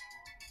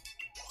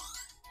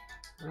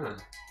 Huh.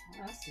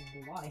 I'm asking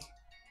you why.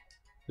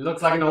 He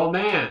looks like an old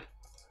man!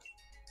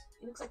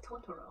 He looks like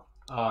Totoro.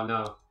 Oh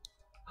no.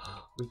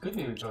 We could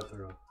name it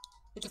Totoro.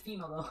 It's a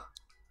female though.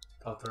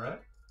 Totoro?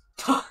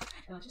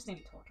 No, just name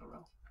it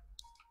Totoro.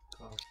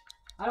 Oh.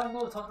 I don't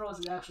know if Totoro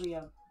is actually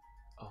a...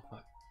 Oh,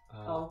 what?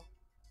 O.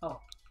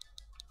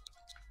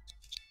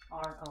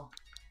 R-O.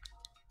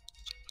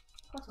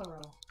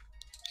 Totoro.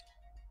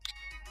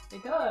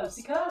 It does.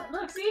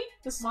 Look, see?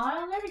 The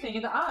smile and everything,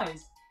 and the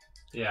eyes.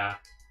 Yeah.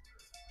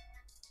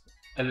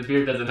 And the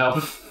beard doesn't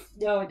help.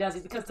 No, it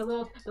doesn't, because the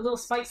little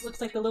spikes looks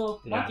like the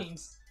little Yeah.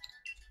 markings.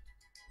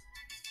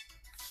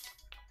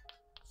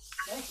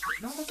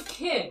 No, that's a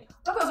kid.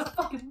 That was a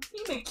fucking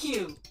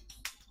Mimikyu.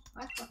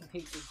 I fucking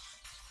hate you.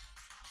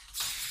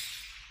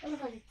 That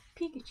looks like a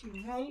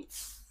Pikachu, right?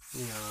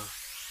 Yeah.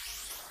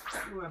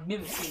 You were a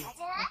Mimikyu.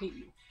 I hate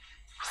you.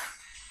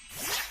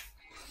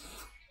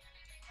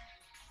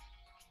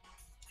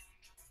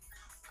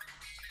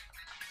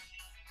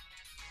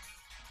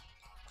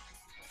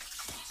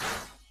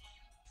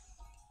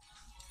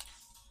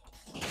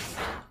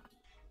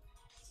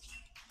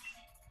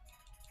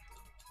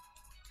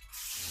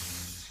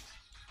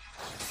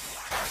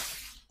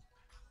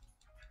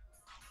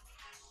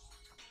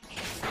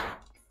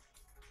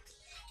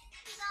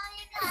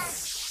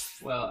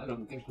 Well, I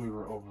don't think we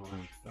were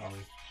overranked, Dolly.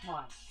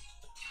 Why?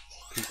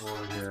 People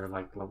over here are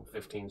like level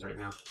 15s right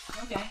now.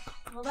 Okay.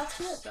 Well, that's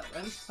good though.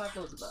 At least 5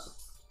 levels above.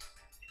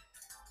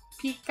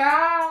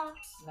 Pika!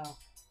 No.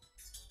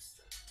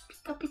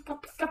 Pika, pika,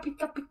 pika,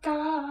 pika, pika!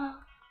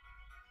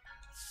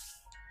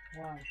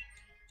 Why?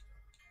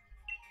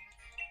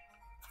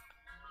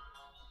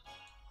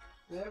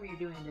 Whatever you're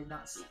doing did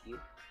not suit you.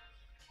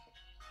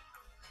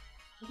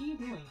 What are you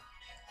doing?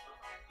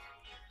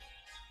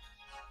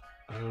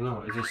 I don't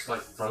know, it just like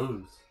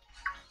froze.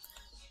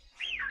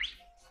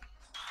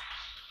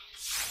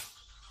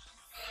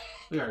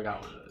 We already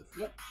got one of those.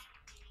 Yep.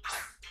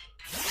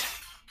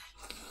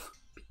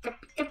 Pika,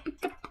 pika,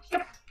 pika,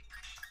 pika.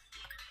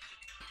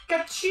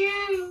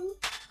 Pikachu!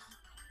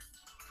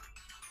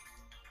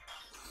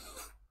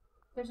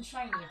 There's a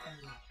shiny in front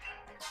of you.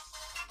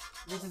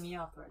 There's a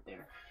Meowth right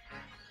there.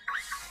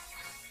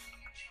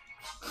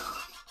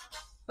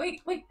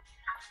 Wait! What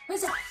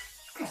is that?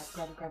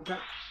 Grab it.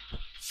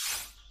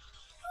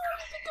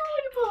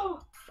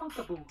 Oh,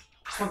 Punkaboo!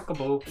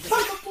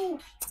 Punkaboo!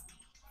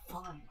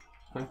 Fine.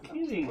 I'm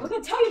kidding. We're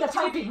gonna tell you the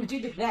typing when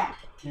you did that.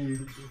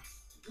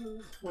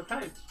 What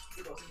type?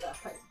 It goes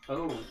grass type.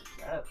 Oh,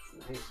 that's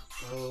nice.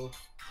 So,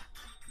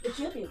 It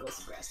should be a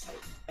ghost grass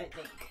type, I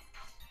think.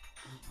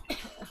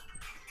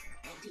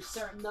 I'm too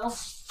certain though.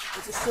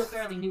 This is still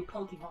fairly new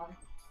Pokemon.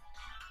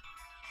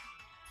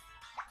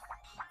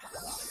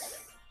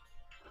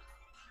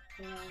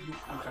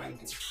 I'm trying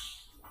to.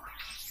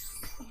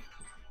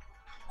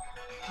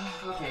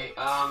 Okay,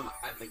 I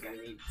think I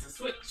need to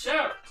switch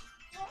out.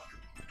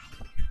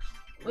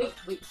 Wait.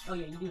 Oh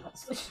yeah, you do have to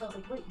switch. I was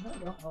like, wait, no, you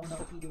don't. Oh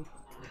no, you do.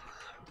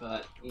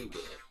 But you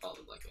get it,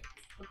 probably like it.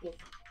 Okay.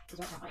 Is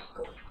that how you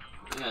go?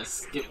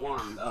 Yes, get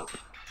warmed up.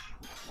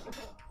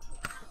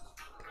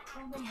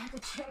 I'm gonna have to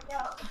check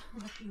out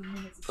in a few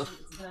minutes to see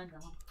if it's done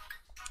now.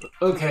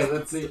 Okay,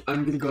 let's see.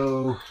 I'm gonna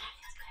go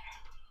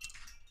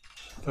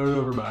turn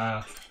over my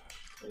ass.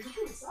 Did you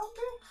do the sound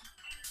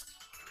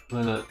there?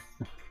 Why not?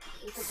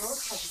 It's a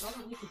ghost type. It's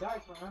only weak to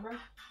dark, remember?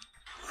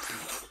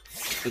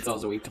 It's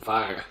also weak to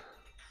fire.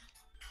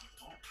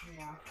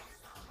 Yeah.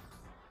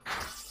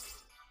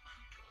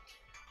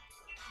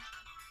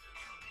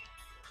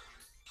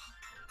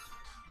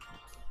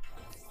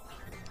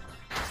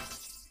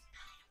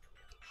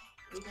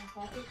 Are you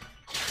gonna catch it?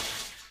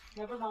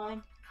 Never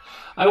mind.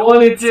 I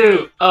wanted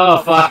to!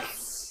 Oh, fuck.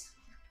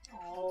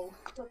 Oh,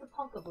 it's a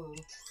Punkaboo.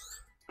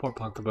 Poor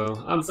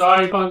Punkaboo. I'm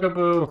sorry,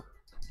 Punkaboo.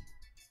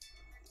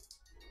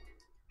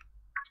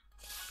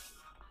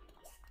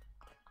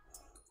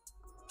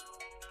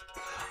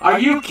 Are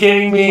you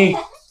kidding me?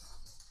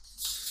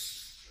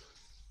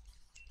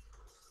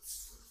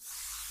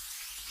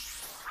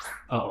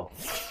 Uh-oh.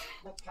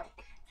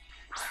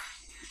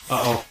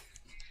 Uh-oh.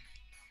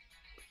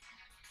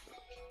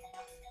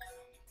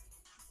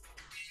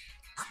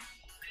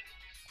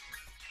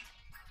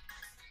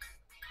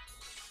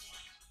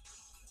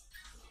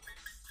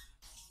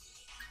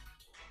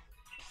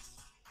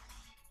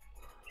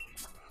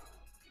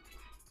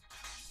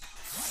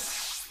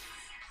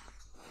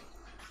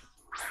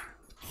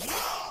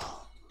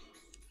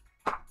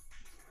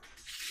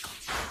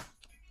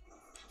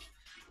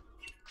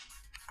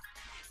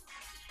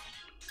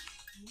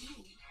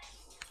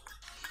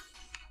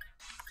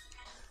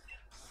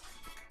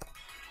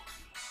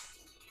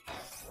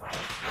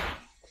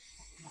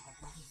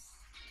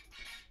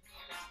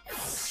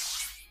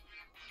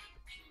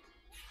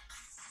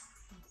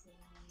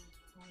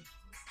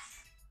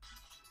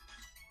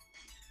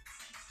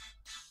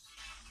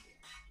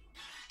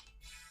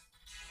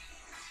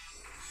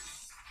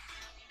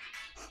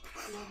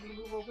 You want me to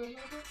move over a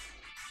little bit?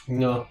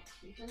 No.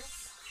 You sure? I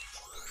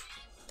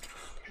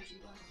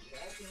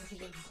think he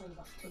doesn't say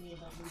about me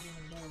about moving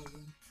the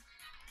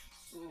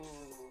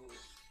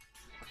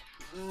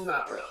nose.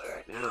 Not really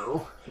right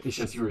now. It's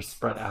just you were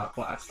spread out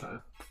last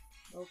time.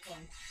 Okay.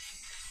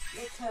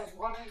 Let's have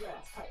water and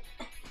grass type.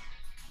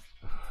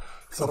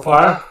 So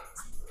far?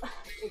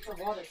 It's a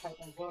water type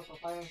as well, so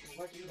fire can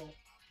work either.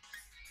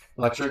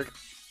 Electric?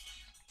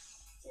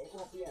 It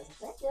won't be as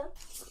effective,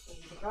 but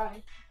you can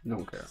try.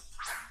 Don't care.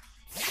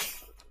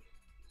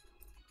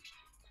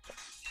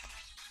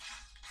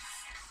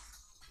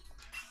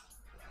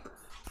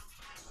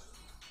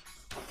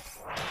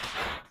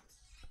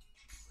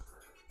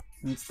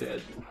 It's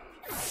dead.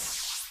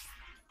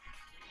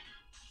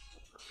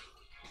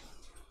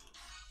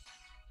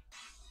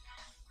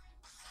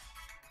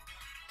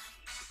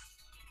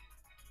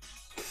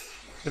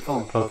 If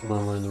all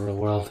Pokemon were in the real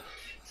world.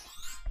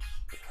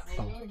 I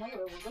don't really know what it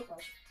would look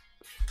like.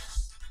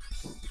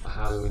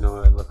 How do we know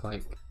what it look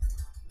like?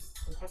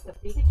 Detective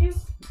Pikachu?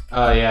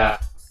 Oh yeah.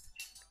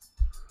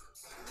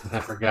 I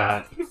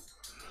forgot. Get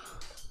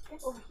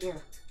over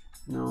here.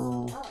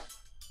 No. Up.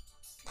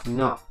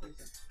 No.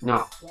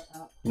 No. Get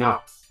up.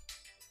 No.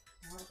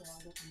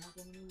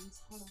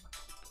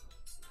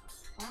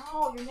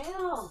 Ow, your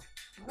nails!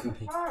 They're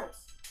sharp!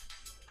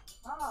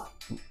 Stop!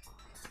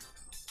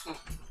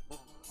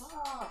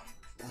 Stop!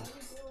 What are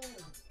you doing?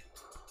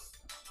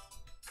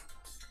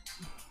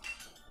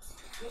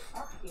 Get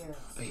up here.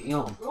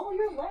 Damn. Roll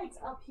your legs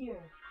up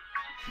here.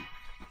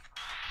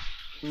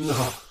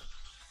 No.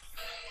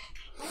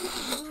 I need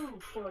to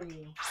move for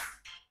you.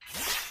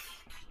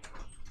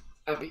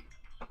 Abby,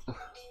 Oh,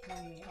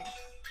 yeah.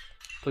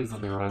 please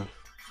let me run.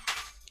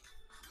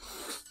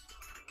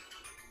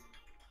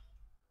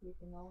 You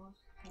can almost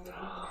have it.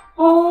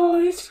 Oh,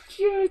 it's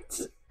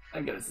cute. I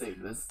gotta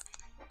save this.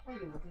 What are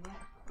you looking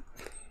at?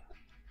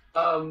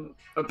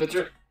 A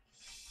picture.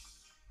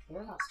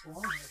 You're not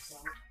swallowing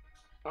yourself.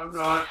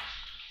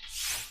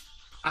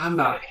 I'm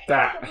not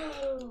that.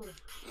 Ooh.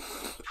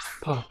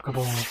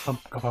 Pokeball,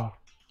 Pokeball.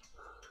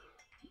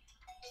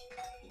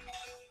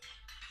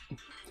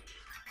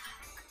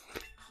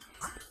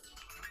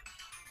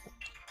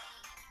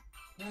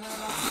 No.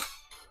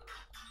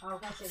 I was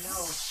gonna say no.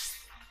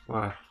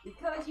 Why?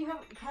 Because you have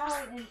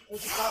Howling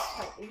is a dark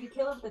type. If you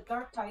kill it with the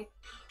dark type,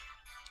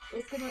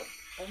 it's gonna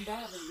end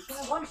badly. It's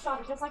gonna one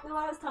shot it just like the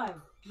last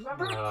time.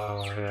 Remember?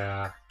 Oh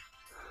yeah.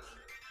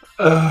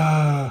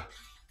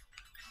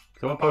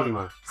 So what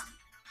Pokemon?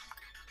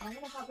 I'm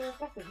gonna not very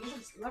effective.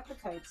 Using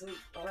electric types or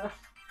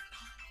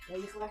yeah,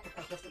 use electric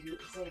types just to be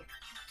safe.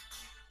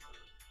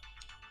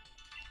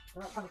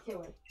 We're not trying to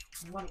kill it.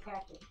 We want to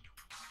catch it.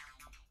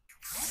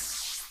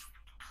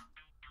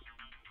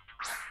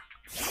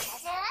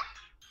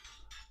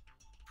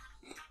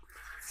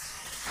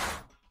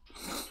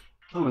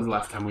 When was the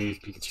last time we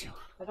used Pikachu?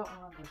 I don't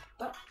remember.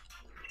 But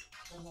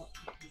I know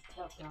he's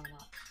tough or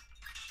not.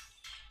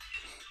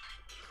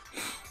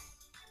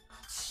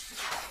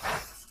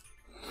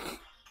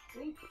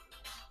 Wait.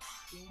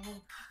 Do you know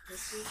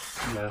this is?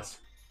 Yes.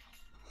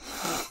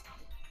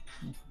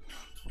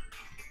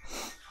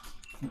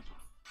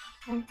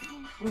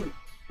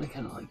 I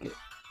kind of like it.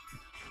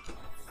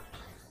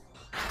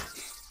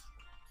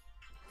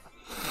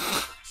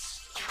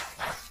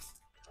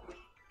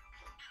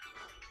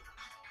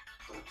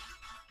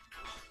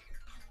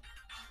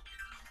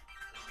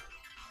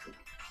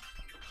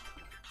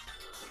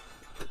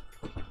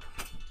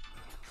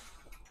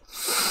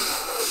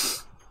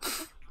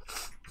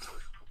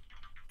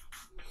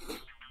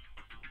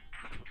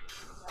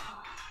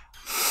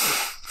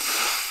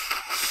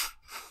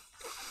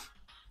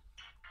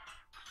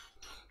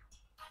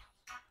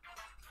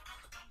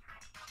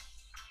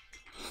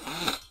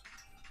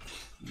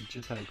 You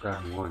just had to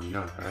grab one, you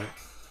know that, right?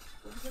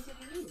 Because if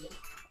you need it.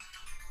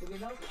 If you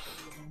know it,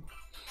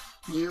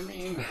 You're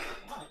mean.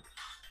 what?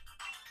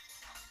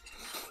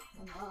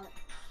 I'm not.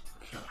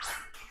 Shut up.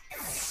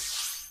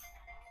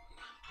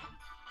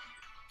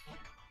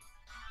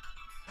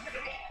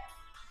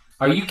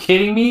 Are you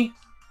kidding me?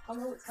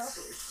 Hello, it's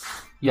colors.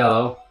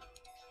 Yellow.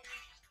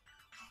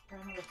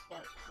 Another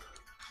spark.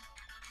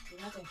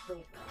 There's nothing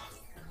quick.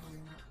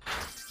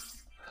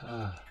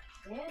 Uh,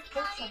 Yeah, it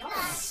takes a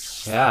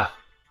lot. yeah.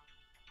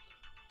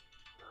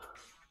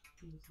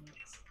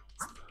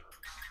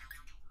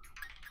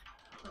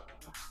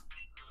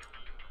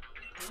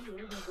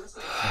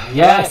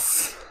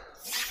 Yes!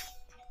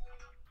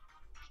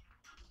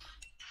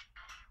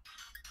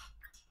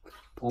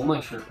 Pull my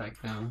shirt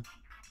back down.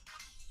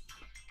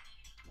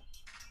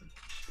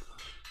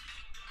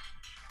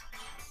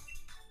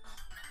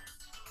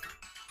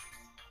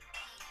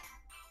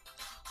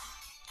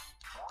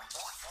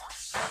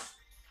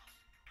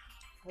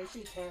 I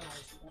see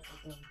paralyzed, that's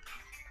the thing.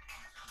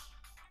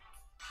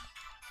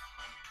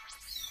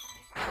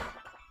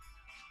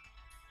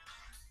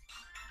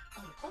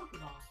 Oh,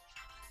 Pokemon.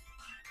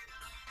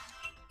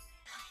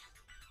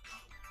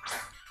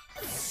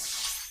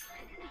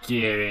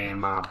 Get in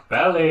my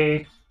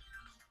belly.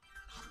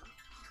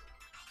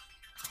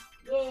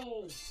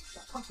 Yay!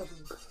 Got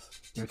comfortable.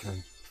 Your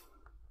turn.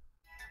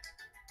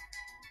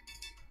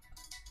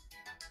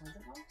 Was it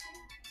one?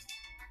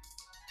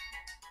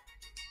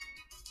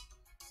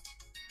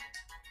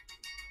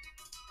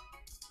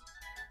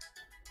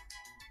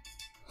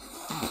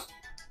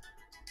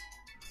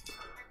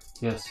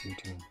 Yes, your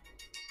turn.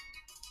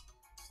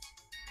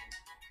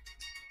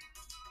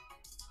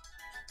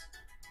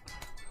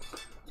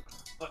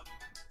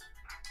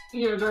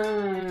 Your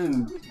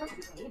turn. Who's pressing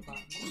the A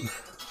button?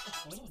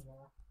 What's the thing there?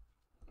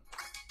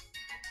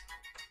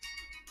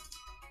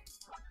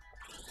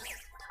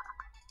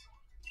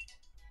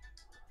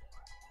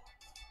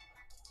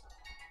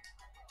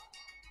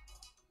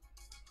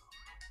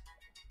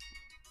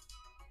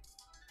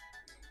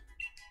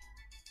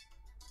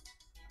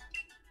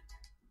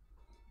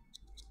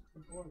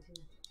 Good boy,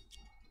 too.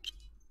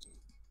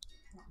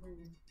 Not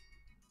moving.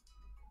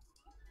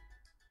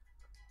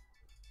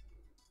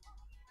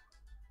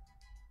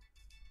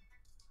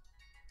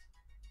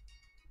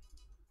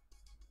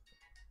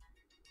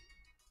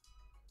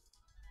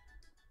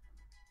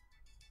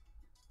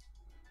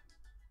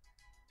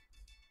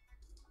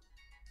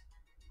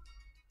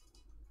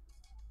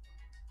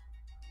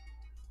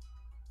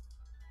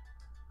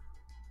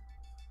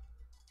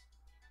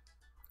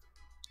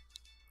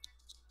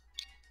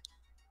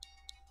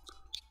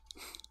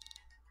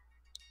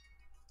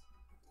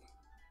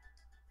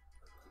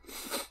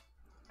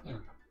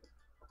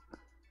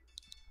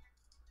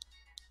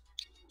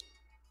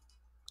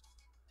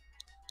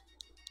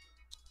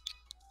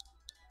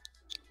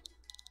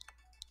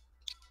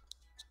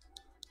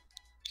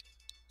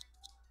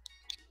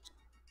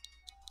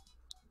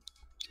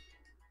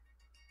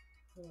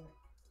 Here.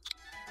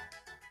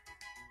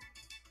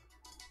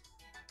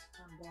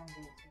 I'm down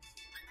there.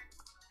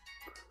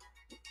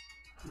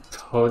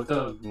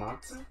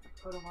 Totomatsu?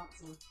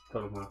 Totomatsu.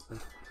 Totomatsu.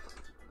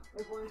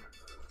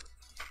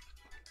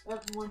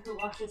 Everyone who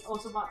watches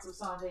Osomatsu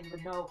Sunday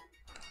would know.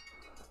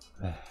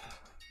 Don't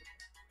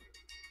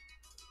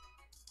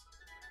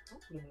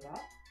give me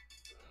that.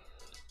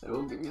 I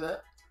will give you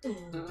that.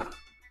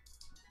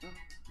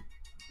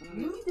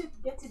 You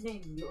didn't get to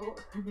name your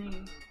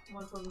name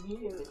one from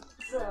you,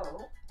 so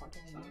I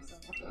can name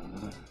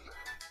someone.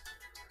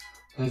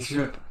 That's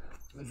true.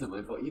 It's not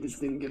my fault. You just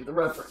didn't get the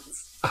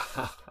reference.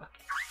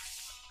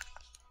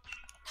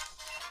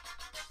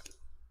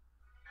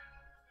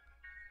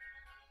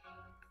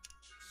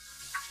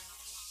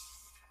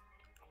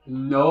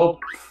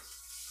 Nope.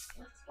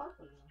 That's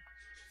sparkly.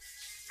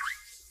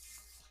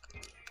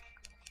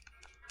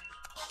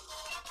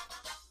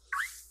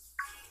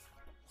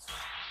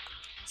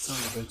 Son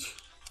of a bitch.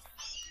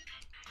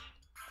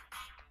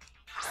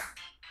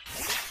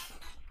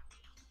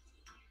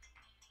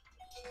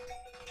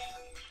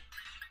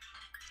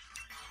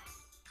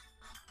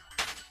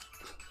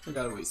 I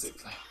gotta wait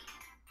 6 seconds.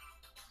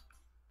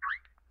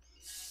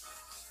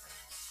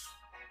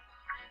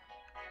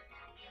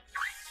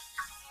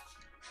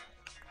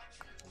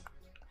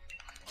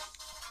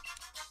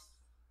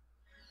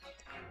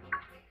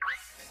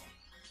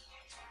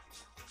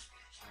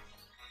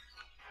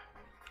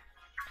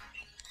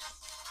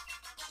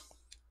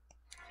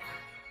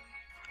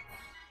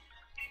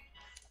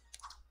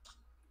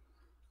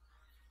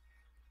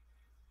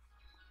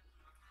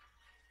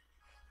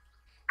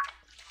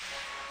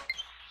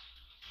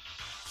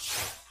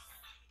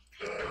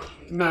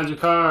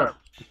 Magikarp!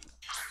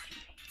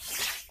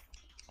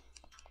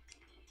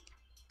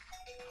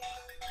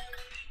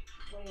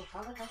 Wait,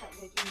 how the heck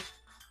did you?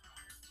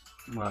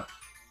 What?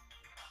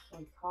 Oh,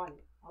 you caught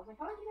it. I was like,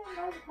 how did you get a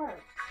Magikarp?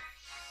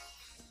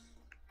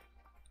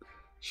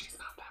 She's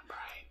not that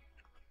bright.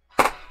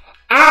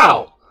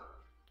 Ow!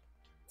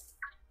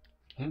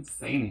 I didn't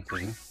say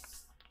anything.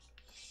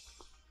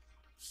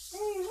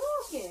 Hey,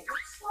 look it!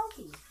 It's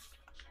Sluggy.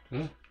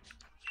 Yeah.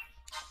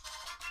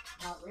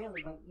 Not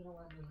really, but you know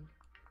what I mean.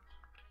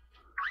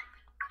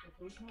 If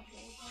we can't get it,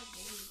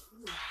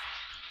 maybe we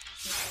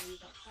can use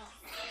that shot.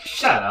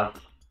 Shut up.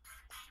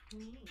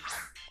 Okay,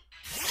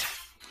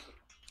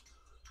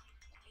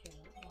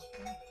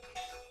 okay.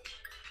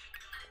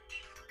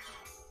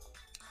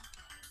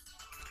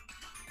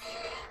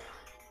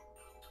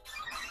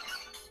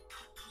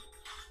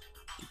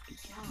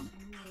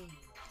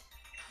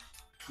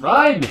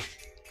 Run!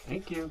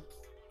 Thank you.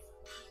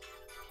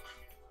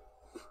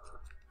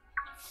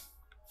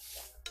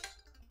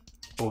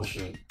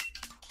 Bullshit.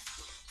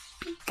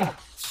 God.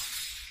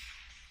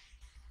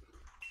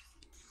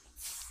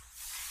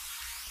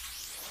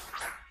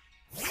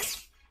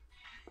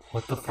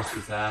 What the fuck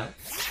is that?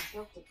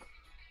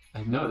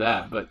 I know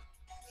that, but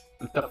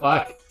what the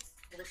fuck?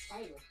 It's a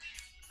spider.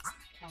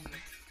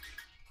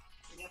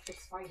 Electric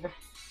spider.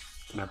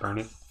 Can I burn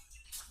it?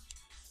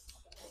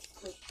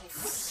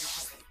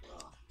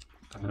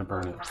 I'm gonna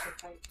burn it.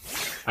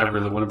 I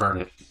really want to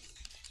burn it.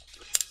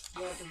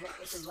 Yeah,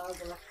 it's a loud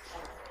electric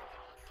spider.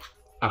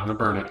 I want to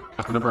burn it.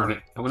 I want to burn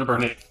it. I want to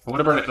burn it. I want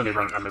to burn it. Let me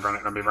burn it. Let me burn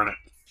it. Let me burn it.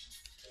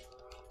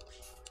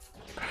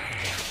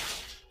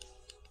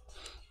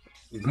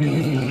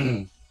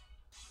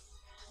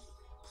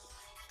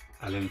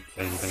 I didn't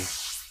say anything.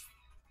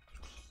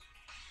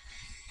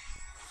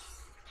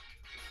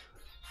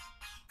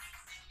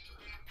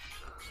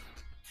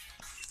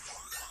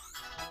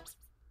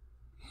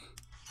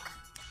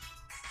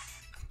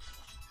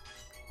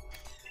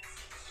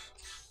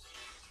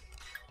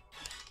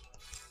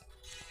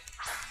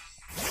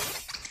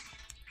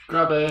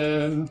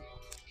 Grubbin!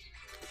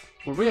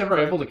 Were we ever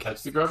able to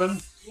catch the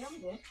Grubbin? Yeah, we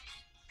did.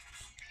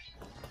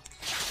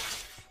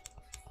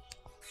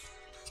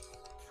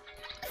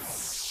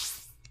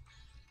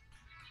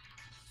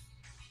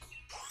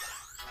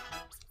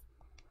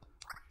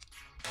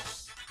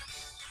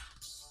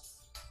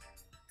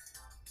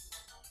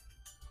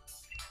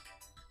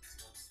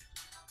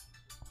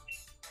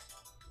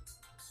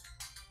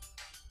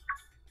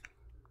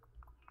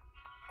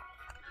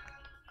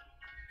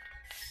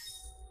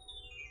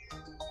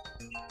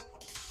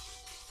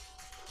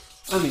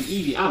 I mean,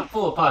 Eevee, I'm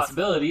full of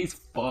possibilities.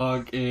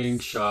 Fucking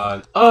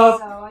shut up!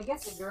 So, I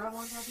guess the girl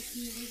ones are the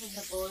Eevees and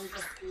the boys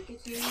are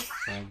Pikachu.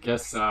 I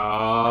guess so.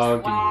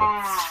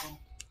 Wow!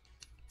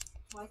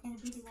 Why can't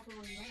it be the other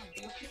way around?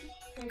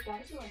 There are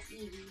guys who like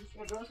Eevees,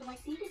 there are girls who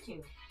like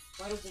Pikachu.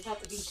 Why does it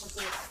have to be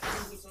considered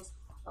Eevees just,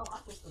 oh,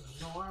 I'm just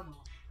normal?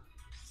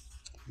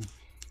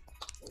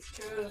 It's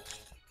true.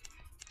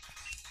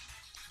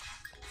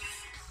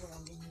 Yeah,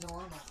 I'm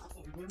normal.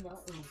 I can do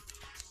nothing.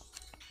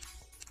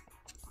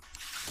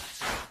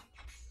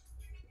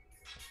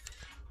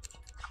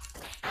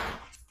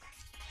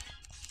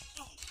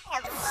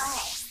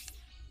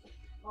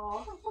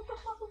 Oh, what the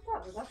fuck was that?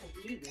 Was that an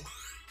Eevee?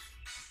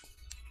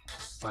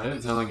 Why did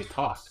it sound like it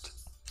talked?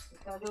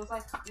 Because it was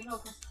like,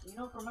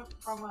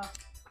 from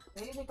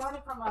maybe they got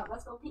it from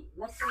Let's Go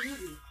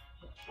Eevee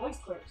voice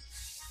clips.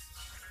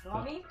 You know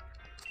what I mean?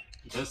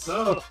 Guess so.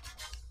 Oh,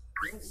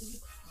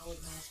 no,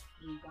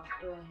 we don't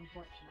really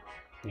know.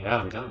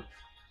 Yeah, we don't.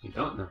 We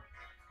don't know.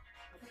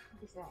 What the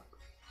fuck is that?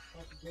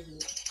 That's an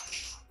idiot.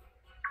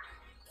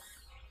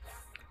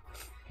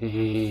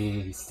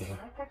 Hey, stay.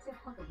 That's a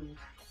Huckabee.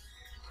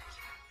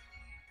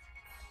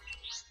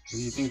 Where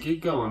do you think you're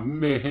going,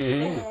 man?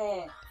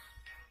 Yeah.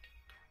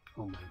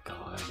 Oh my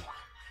god.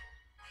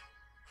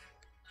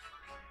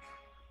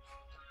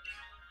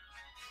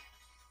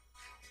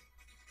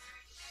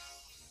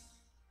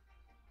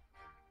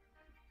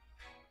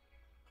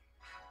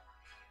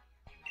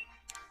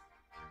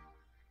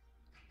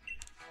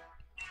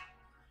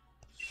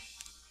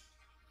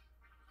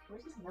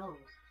 Where's his nose?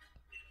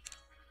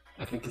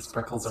 I think his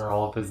freckles are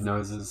all up his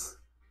noses.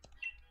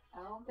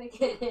 I don't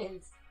think it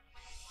is.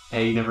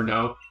 Hey, you never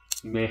know.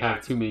 You may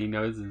have too many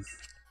noses.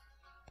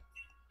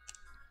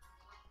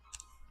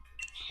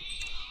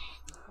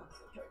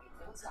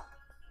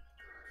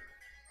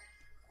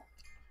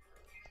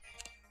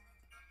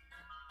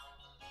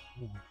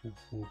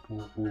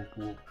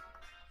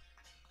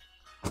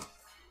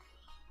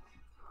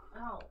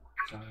 Oh.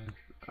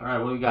 Alright,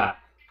 what do we got?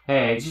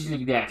 Hey, just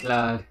look at that,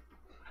 Clyde.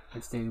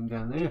 Let's take him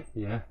down there.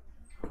 Yeah.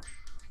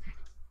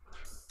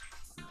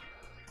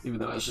 Even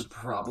though I should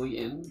probably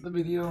end the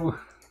video.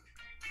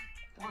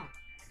 Why?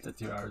 It's at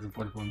 2 hours and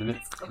 44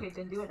 minutes. Okay,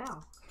 then do it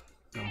now.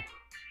 No. I'll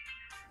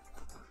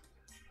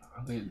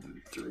probably end it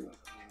at 3.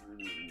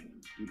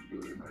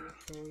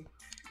 Okay.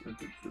 I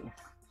think so.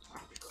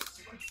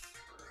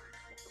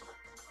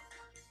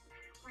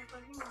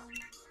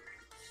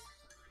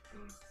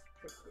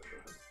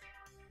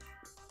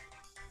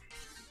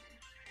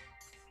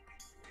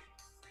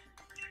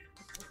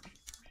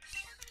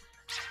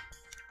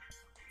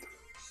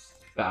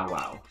 Bow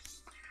wow.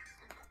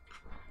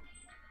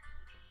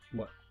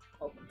 What?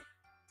 Oh.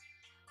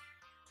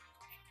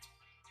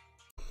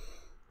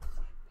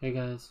 Hey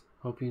guys,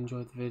 hope you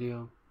enjoyed the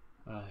video.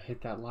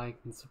 Hit that like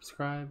and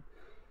subscribe.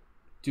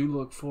 Do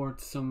look forward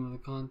to some of the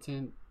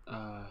content.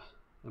 I'm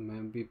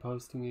going to be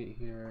posting it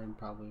here in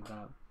probably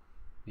about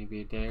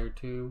maybe a day or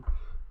two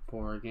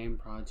for a game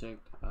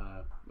project.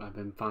 I've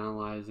been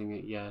finalizing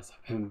it. Yes,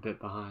 I've been a bit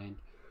behind,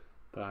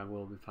 but I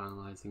will be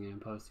finalizing it and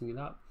posting it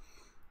up.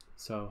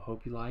 So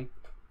hope you like,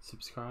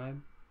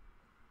 subscribe.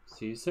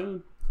 See you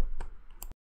soon.